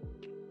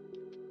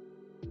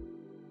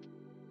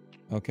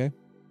 Okay.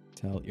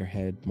 Tilt your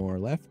head more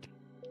left.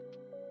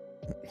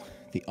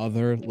 The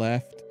other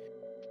left.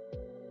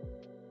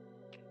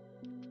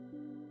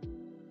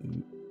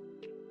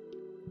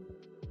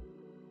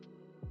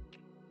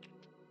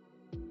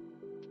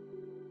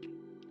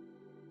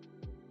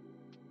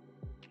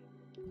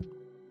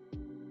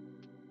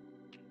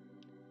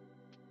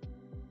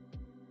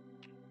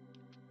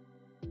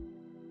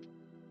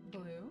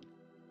 Blue?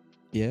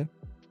 Yeah.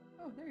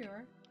 Oh, there you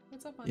are.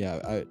 What's up, honey?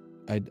 Yeah,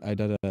 I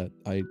did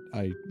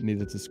I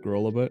needed to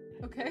scroll a bit.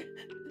 Okay.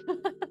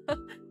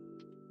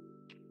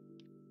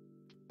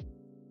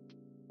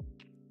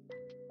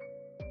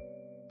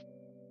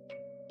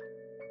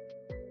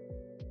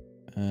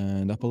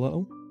 And up a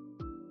little.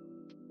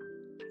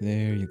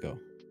 There you go.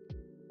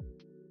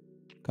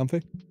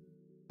 Comfy?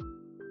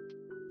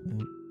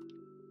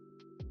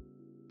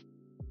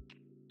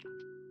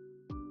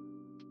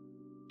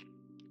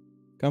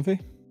 Comfy?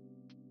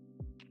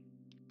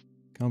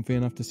 Comfy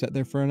enough to sit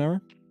there for an hour?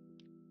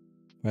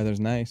 Weather's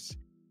nice.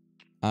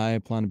 I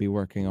plan to be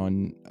working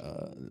on,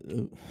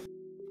 no,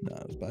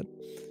 that was bad.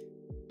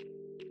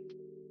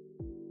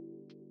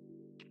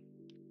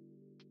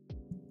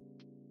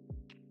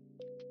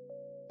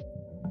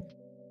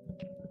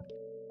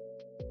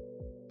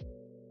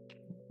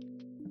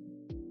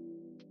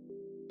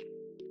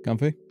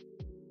 Comfy?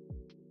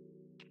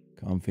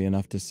 Comfy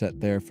enough to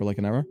sit there for like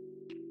an hour?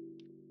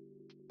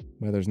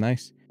 Weather's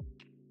nice.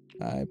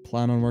 I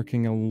plan on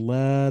working a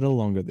little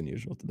longer than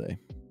usual today.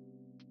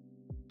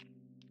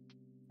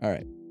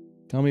 Alright.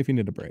 Tell me if you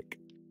need a break.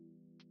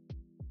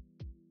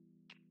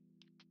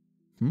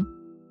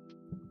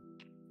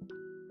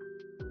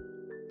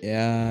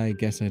 Yeah, I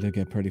guess I do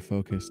get pretty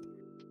focused.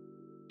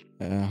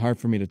 Hard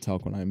for me to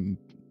talk when I'm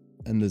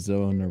in the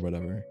zone or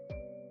whatever.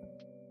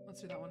 Let's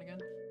do that one again.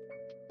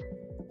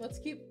 Let's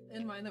keep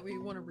in mind that we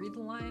want to read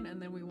the line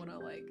and then we want to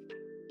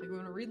we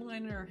want to read the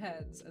line in our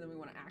heads and then we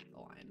want to act the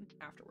line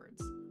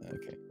afterwards.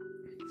 Okay.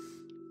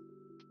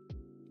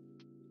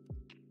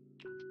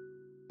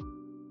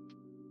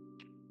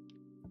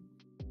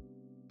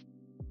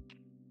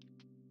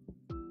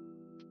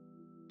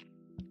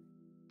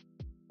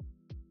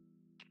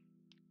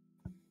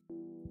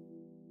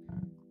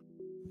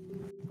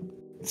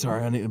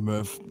 Sorry, I need to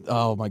move.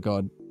 Oh my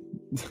god.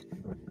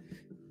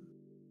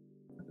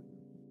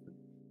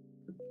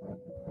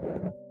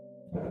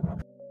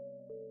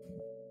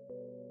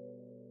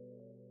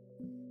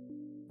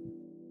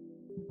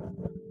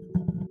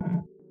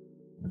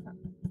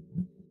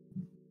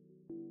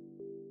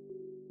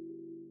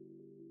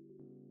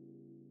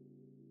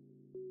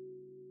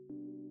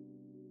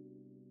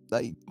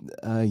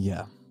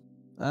 Yeah.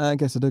 I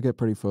guess I do get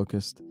pretty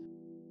focused.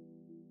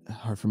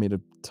 Hard for me to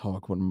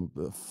talk when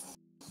I'm...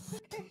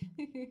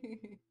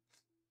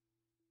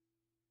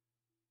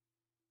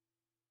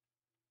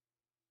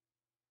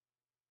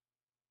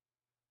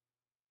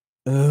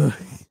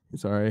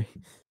 sorry.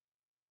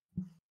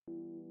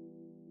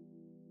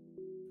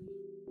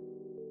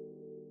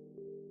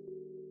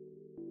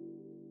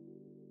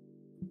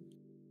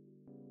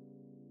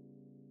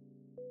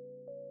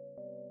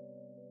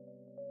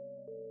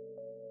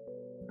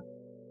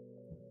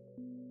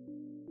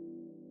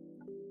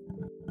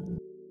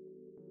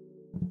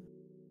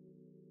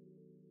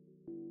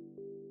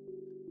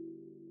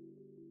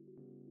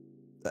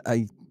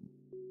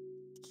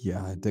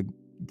 Yeah, I did.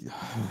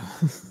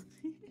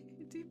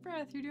 Deep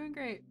breath, you're doing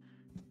great.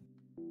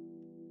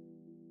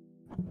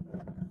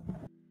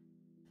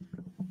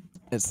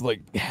 It's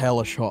like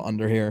hellish hot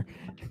under here.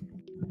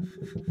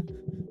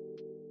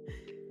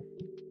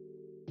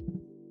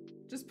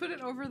 Just put it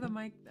over the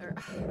mic there.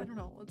 I don't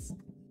know.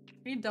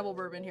 We need double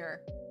bourbon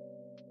here.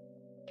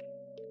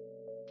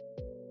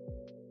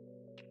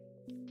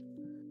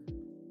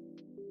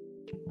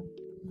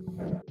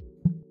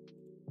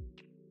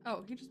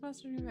 Oh, he just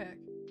messaged me back.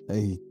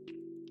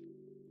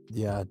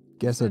 Yeah, I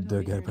guess I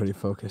do get pretty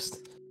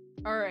focused.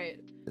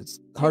 Alright. It's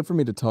hard for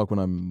me to talk when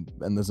I'm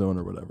in the zone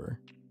or whatever.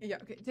 Yeah,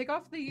 okay. Take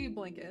off the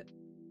blanket.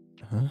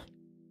 Huh?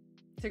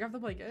 Take off the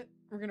blanket.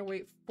 We're gonna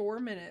wait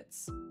 4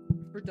 minutes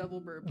for double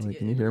burp to Wait, get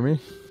can you in. hear me?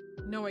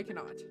 No, I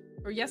cannot.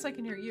 Or yes, I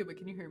can hear you, but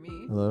can you hear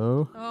me?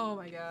 Hello? Oh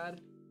my god.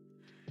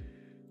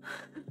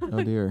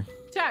 Oh dear.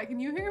 Chat, can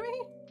you hear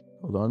me?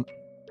 Hold on.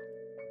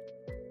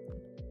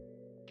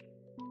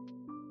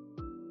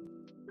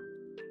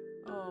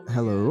 Oh my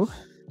Hello? gosh.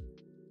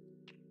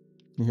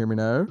 Can you hear me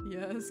now?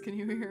 Yes, can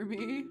you hear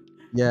me?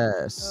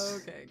 Yes.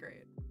 Okay,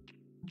 great.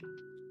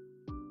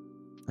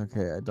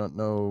 Okay, I don't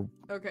know.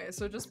 Okay,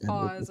 so just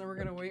pause and we're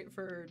gonna wait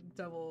for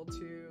Double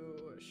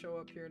to show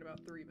up here in about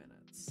 3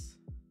 minutes.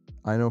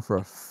 I know for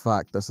a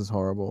fact this is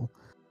horrible.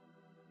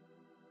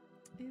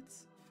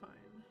 It's fine.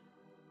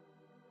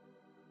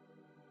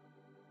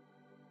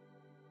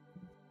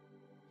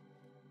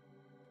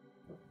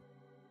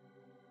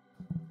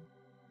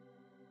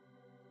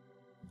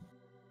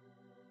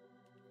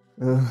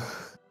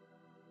 Ugh.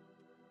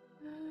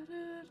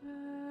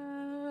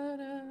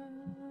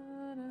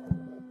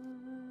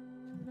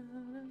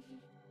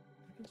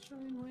 Just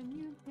join when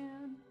you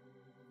can.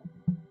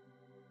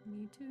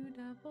 Need to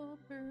double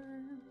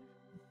burn.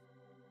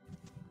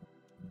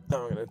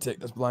 I'm gonna take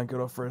this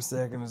blanket off for a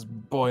second. It's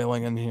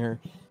boiling in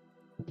here.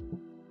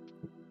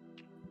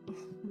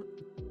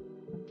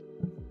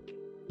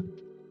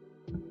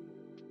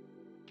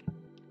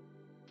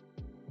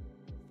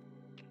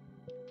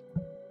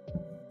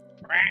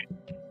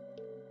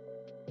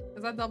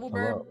 Is that double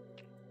burn? Hello?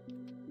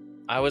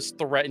 I was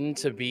threatened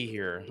to be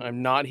here.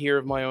 I'm not here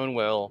of my own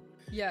will.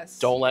 Yes.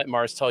 Don't let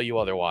Mars tell you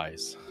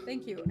otherwise.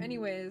 Thank you.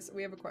 Anyways,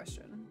 we have a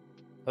question.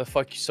 Why the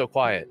fuck you so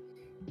quiet?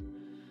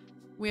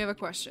 We have a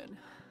question.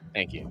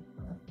 Thank you.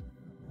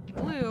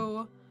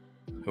 Blue,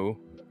 Who?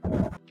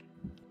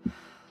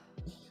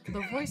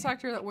 the voice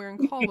actor that we're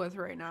in call with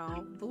right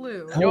now,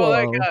 Blue. Yo,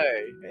 that Hello.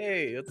 guy.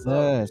 Hey, what's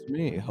up? That's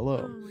me. Oh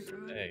Hello. my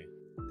god. Hey,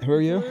 Who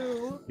are you?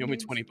 Blue you owe me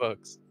needs- 20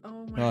 bucks.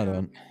 Oh my No, I god.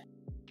 don't.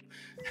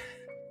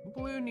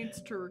 Blue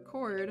needs to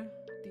record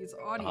these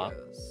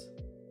audios.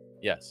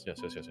 Yes.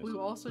 Blue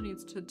also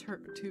needs to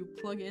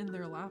plug in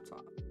their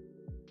laptop.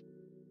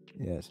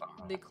 Yes.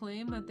 They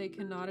claim that they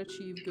cannot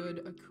achieve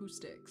good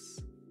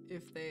acoustics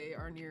if they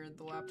are near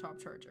the laptop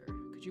charger.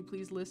 Could you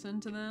please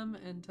listen to them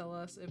and tell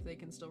us if they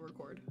can still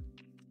record?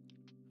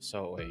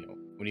 So wait,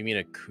 what do you mean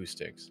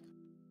acoustics?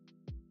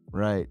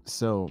 Right.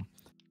 So,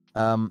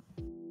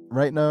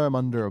 right now I'm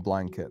under a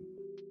blanket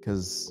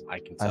because I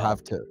can I tell.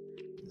 have to.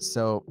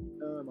 So,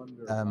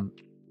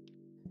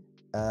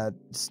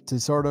 to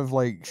sort of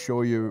like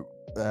show you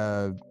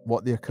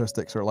what the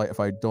acoustics are like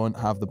if I don't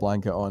have the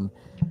blanket on,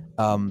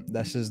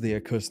 this is the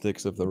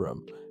acoustics of the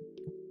room.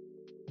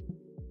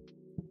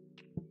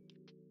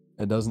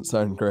 It doesn't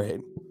sound great.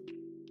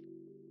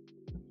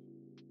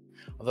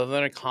 Other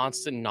than a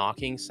constant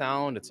knocking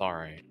sound, it's all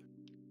right.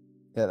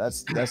 Yeah,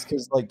 that's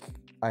because like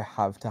I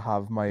have to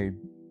have my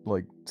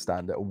like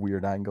stand at a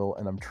weird angle,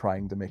 and I'm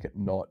trying to make it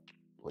not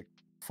like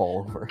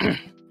fall over.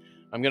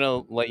 I'm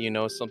gonna let you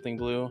know something,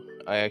 Blue.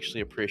 I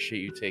actually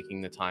appreciate you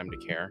taking the time to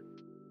care.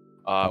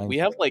 We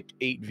have like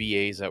 8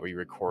 VAs that we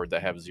record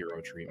that have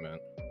 0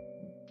 treatment.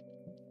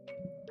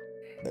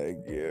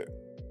 Thank you.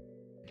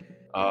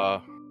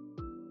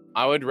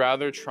 I would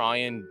rather try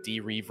and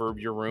de-reverb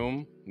your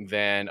room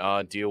than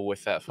deal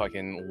with that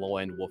fucking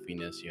low-end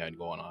wolfiness you had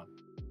going on.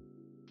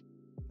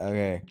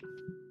 Okay.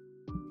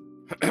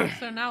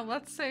 So now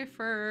let's say,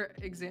 for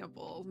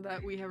example,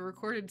 that we have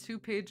recorded 2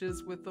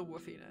 pages with the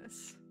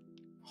woofiness.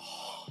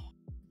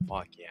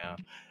 Fuck yeah.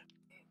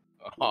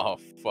 Oh,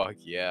 fuck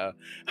yeah.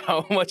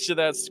 How much of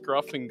that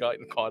scruffing got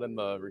caught in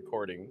the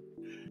recording?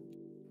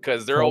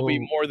 Because there'll be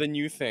more than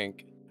you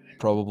think.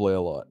 Probably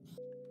a lot.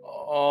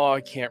 Oh,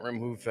 I can't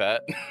remove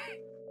that.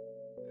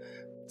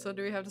 So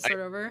do we have to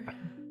start over?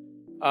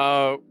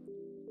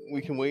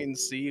 We can wait and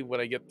see when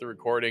I get the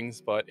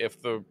recordings, but if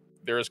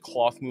there is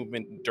cloth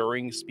movement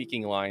during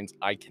speaking lines,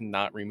 I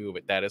cannot remove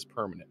it. That is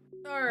permanent.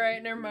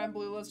 Alright, never mind,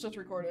 Blue. Let's just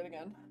record it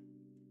again.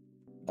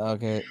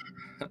 Okay.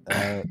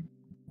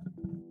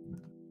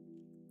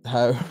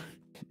 How? Start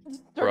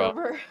Bruh.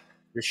 over.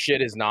 Your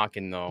shit is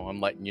knocking, though. I'm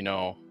letting you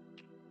know.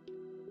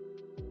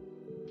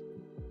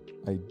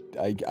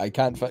 I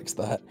can't fix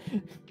that.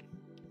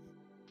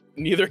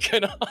 Neither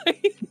can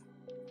I.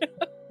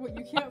 What,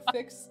 you can't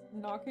fix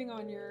knocking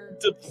on your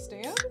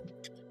stand?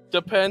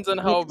 Depends on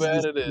how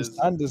bad it The is.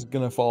 stand is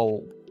gonna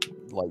fall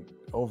like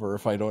over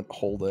if I don't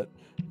hold it.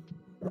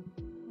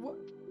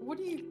 What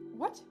do you...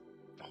 What?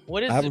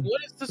 What is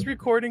this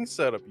recording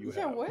setup you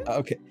Yeah, have? what?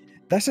 Okay,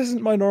 this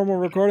isn't my normal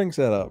recording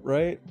setup,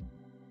 right?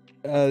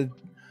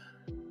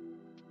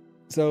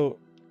 So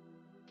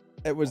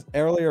it was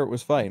earlier. It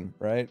was fine,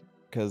 right?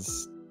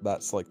 Because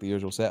that's like the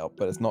usual setup,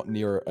 but it's not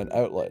near an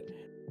outlet,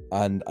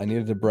 and I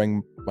needed to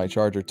bring my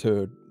charger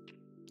to,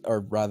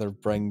 or rather,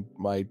 bring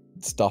my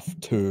stuff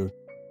to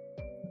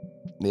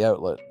the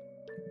outlet.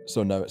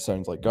 So now it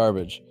sounds like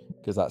garbage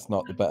because that's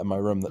not the bit of my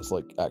room that's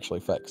like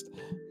actually fixed.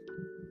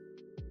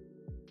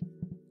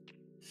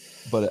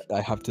 But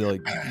I have to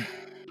like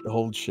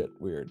hold shit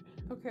weird.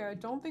 Okay, I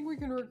don't think we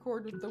can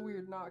record with the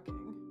weird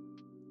knocking.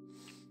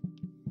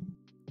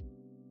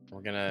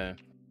 We're gonna...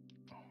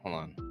 Hold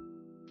on.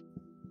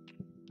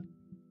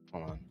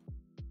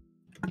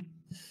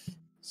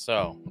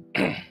 So,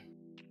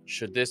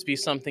 should this be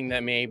something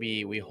that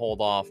maybe we hold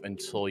off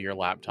until your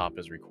laptop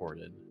is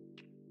recorded?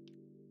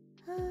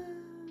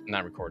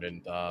 Not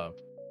recorded,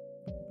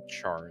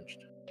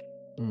 charged.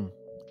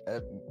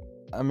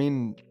 I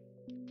mean,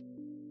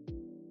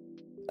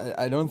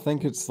 I don't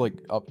think it's like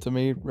up to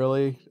me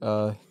really.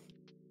 Like,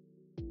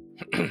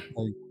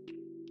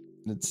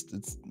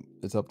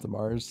 it's up to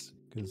Mars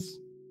because.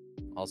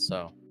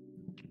 Also,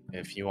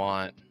 if you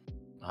want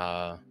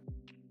a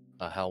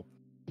help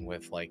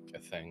with like a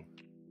thing,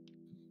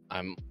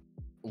 I'm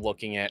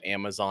looking at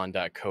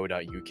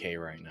amazon.co.uk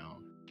right now.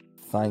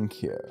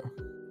 Thank you.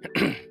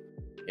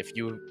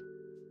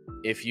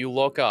 If you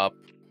look up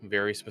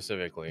very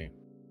specifically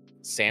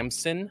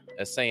Samson,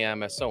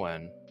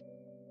 Samson,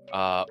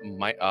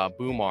 my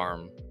boom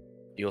arm,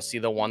 you'll see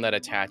the one that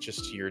attaches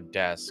to your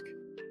desk,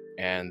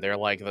 and they're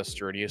like the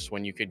sturdiest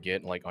one you could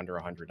get, like under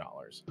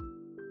 $100.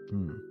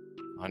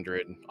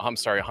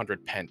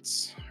 100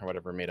 pence or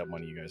whatever made up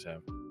money you guys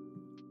have.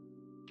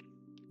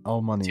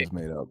 All money is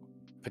made up.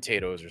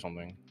 Potatoes or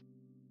something.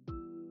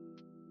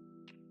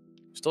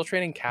 Still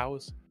trading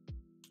cows?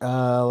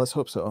 Let's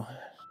hope so.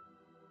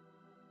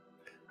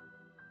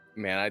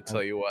 Man, I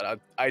tell you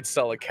what, I'd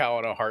sell a cow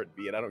in a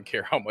heartbeat. I don't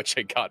care how much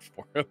I got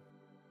for him.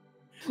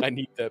 I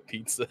need that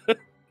pizza.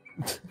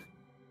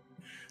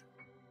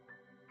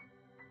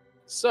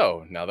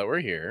 So, now that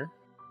we're here,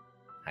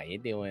 how you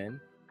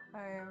doing?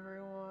 Hi,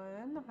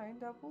 everyone. Hi,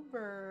 Double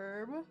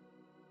Verb.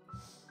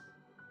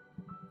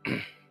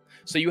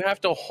 So you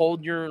have to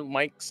hold your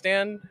mic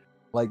stand?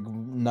 Like,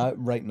 not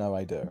right now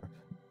I do.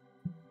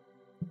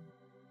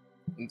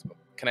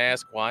 Can I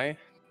ask why?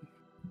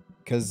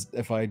 Because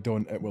if I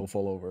don't, it will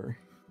fall over.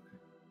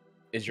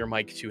 Is your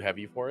mic too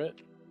heavy for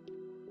it?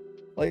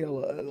 Like a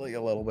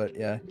little bit,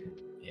 yeah.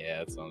 Yeah,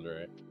 that sounds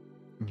right.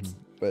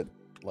 But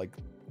like,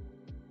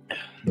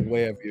 the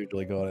way I've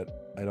usually got it.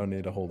 I don't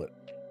need to hold it.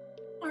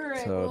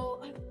 Alright, So-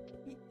 well,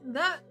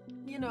 that,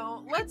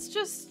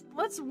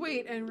 let's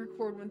wait and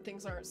record when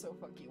things aren't so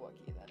funky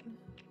wucky then.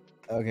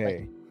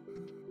 Okay.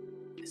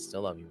 I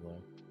still love you,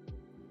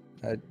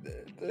 boy.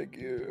 Thank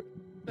you.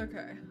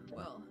 Okay,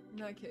 well, in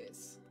that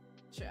case,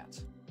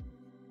 chat.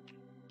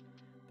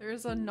 There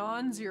is a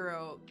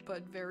non-zero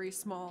but very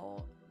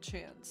small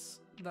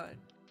chance that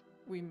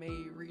we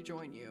may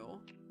rejoin you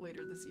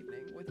later this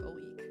evening with a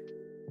leak,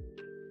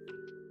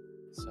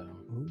 So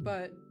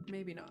but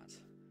maybe not.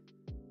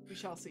 We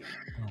shall see.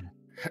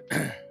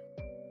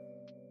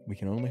 We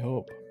can only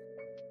hope.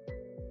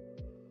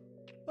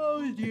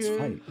 Oh It's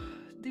fine.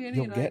 Danny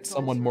You'll and I get talked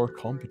someone more for it,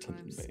 competent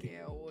I'm than me.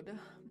 scared.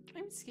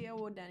 I'm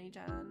scared, Danny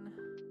Chan.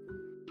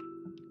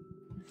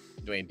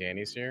 Dwayne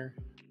Danny's here.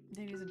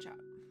 Danny's in chat.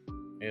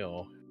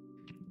 Ew.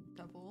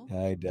 Double.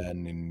 Hi,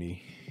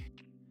 Danny.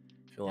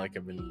 I feel like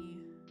I've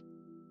been.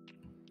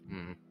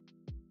 Danny.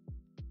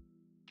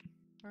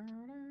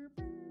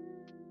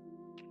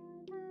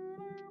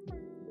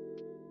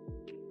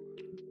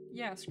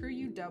 Yeah, screw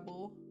you,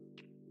 double.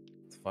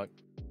 Fuck.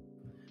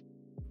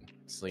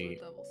 Sleep.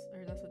 Doubles,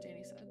 or that's what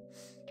Danny said.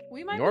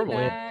 We might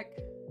Normally- be back.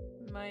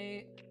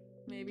 Might,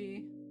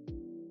 maybe.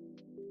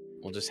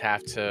 We'll just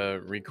have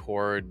to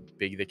record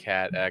Big the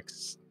Cat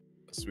X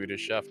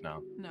Swedish Chef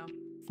now. No.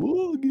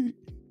 Foggy.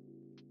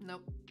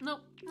 Nope.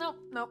 Nope. Nope.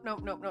 Nope.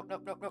 Nope. Nope. Nope.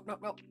 Nope. Nope. Nope. Nope.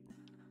 Nope.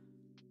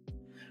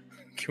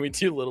 Can we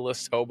do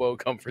Littlest Hobo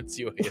comforts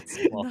you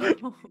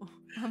ASMR? No.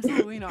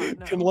 Absolutely not.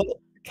 No.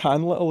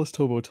 Can Littlest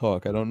Hobo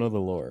talk? I don't know the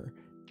lore.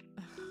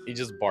 He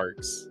just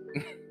barks.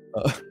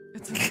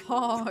 It's a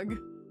dog.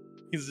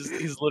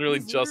 He's literally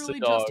He's just literally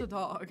a dog. just a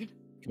dog. Can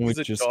we He's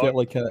a just dog. get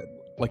like a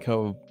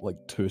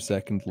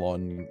 2-second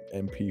long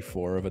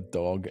MP4 of a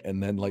dog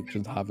and then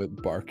just have it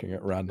barking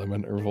at random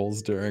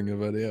intervals during a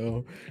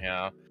video?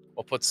 Yeah.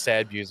 We'll put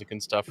sad music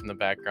and stuff in the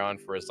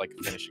background for his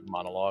finishing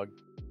monologue.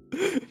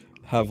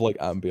 Have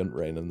ambient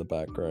rain in the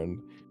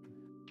background.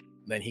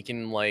 Then he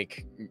can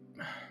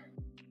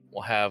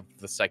we'll have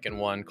the second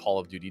one Call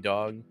of Duty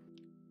dog.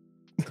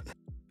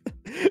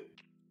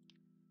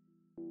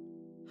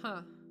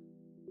 Huh.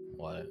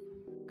 What?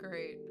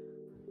 Great.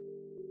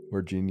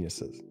 We're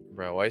geniuses.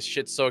 Bro, why is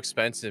shit so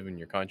expensive in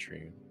your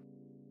country?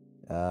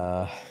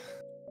 Uh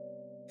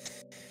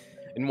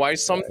And why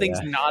is some Yeah, things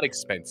yeah. not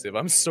expensive?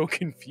 I'm so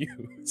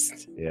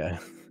confused. yeah.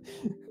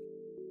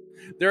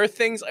 There are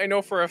things I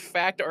know for a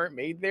fact aren't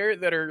made there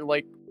that are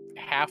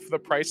half the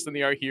price than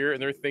they are here,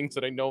 and there are things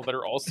that I know that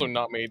are also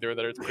not made there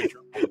that are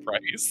quadruple the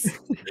price.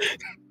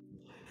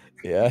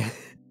 Yeah.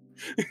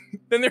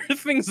 Then there are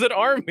things that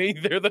are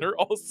made there that are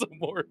also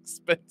more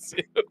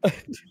expensive. I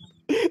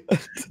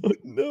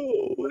don't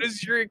know. What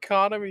is your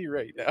economy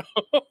right now?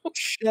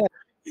 Shit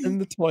in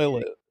the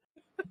toilet?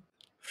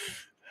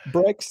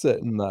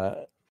 Brexit and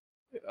that.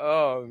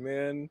 Oh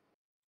man,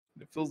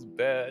 it feels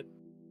bad.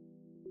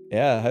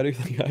 Yeah, how do you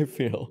think I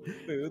feel?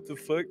 Wait, what the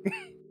fuck?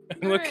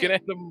 I'm All looking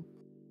right. at them.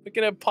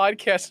 Looking at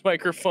podcast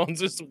microphones.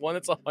 There's one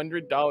that's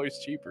 $100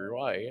 cheaper.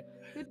 Why?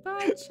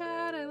 Goodbye,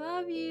 Chad. I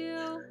love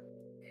you.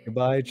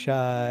 Goodbye,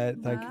 chat.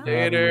 Thank you for having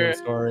me. Later.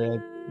 I'm sorry.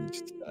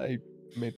 I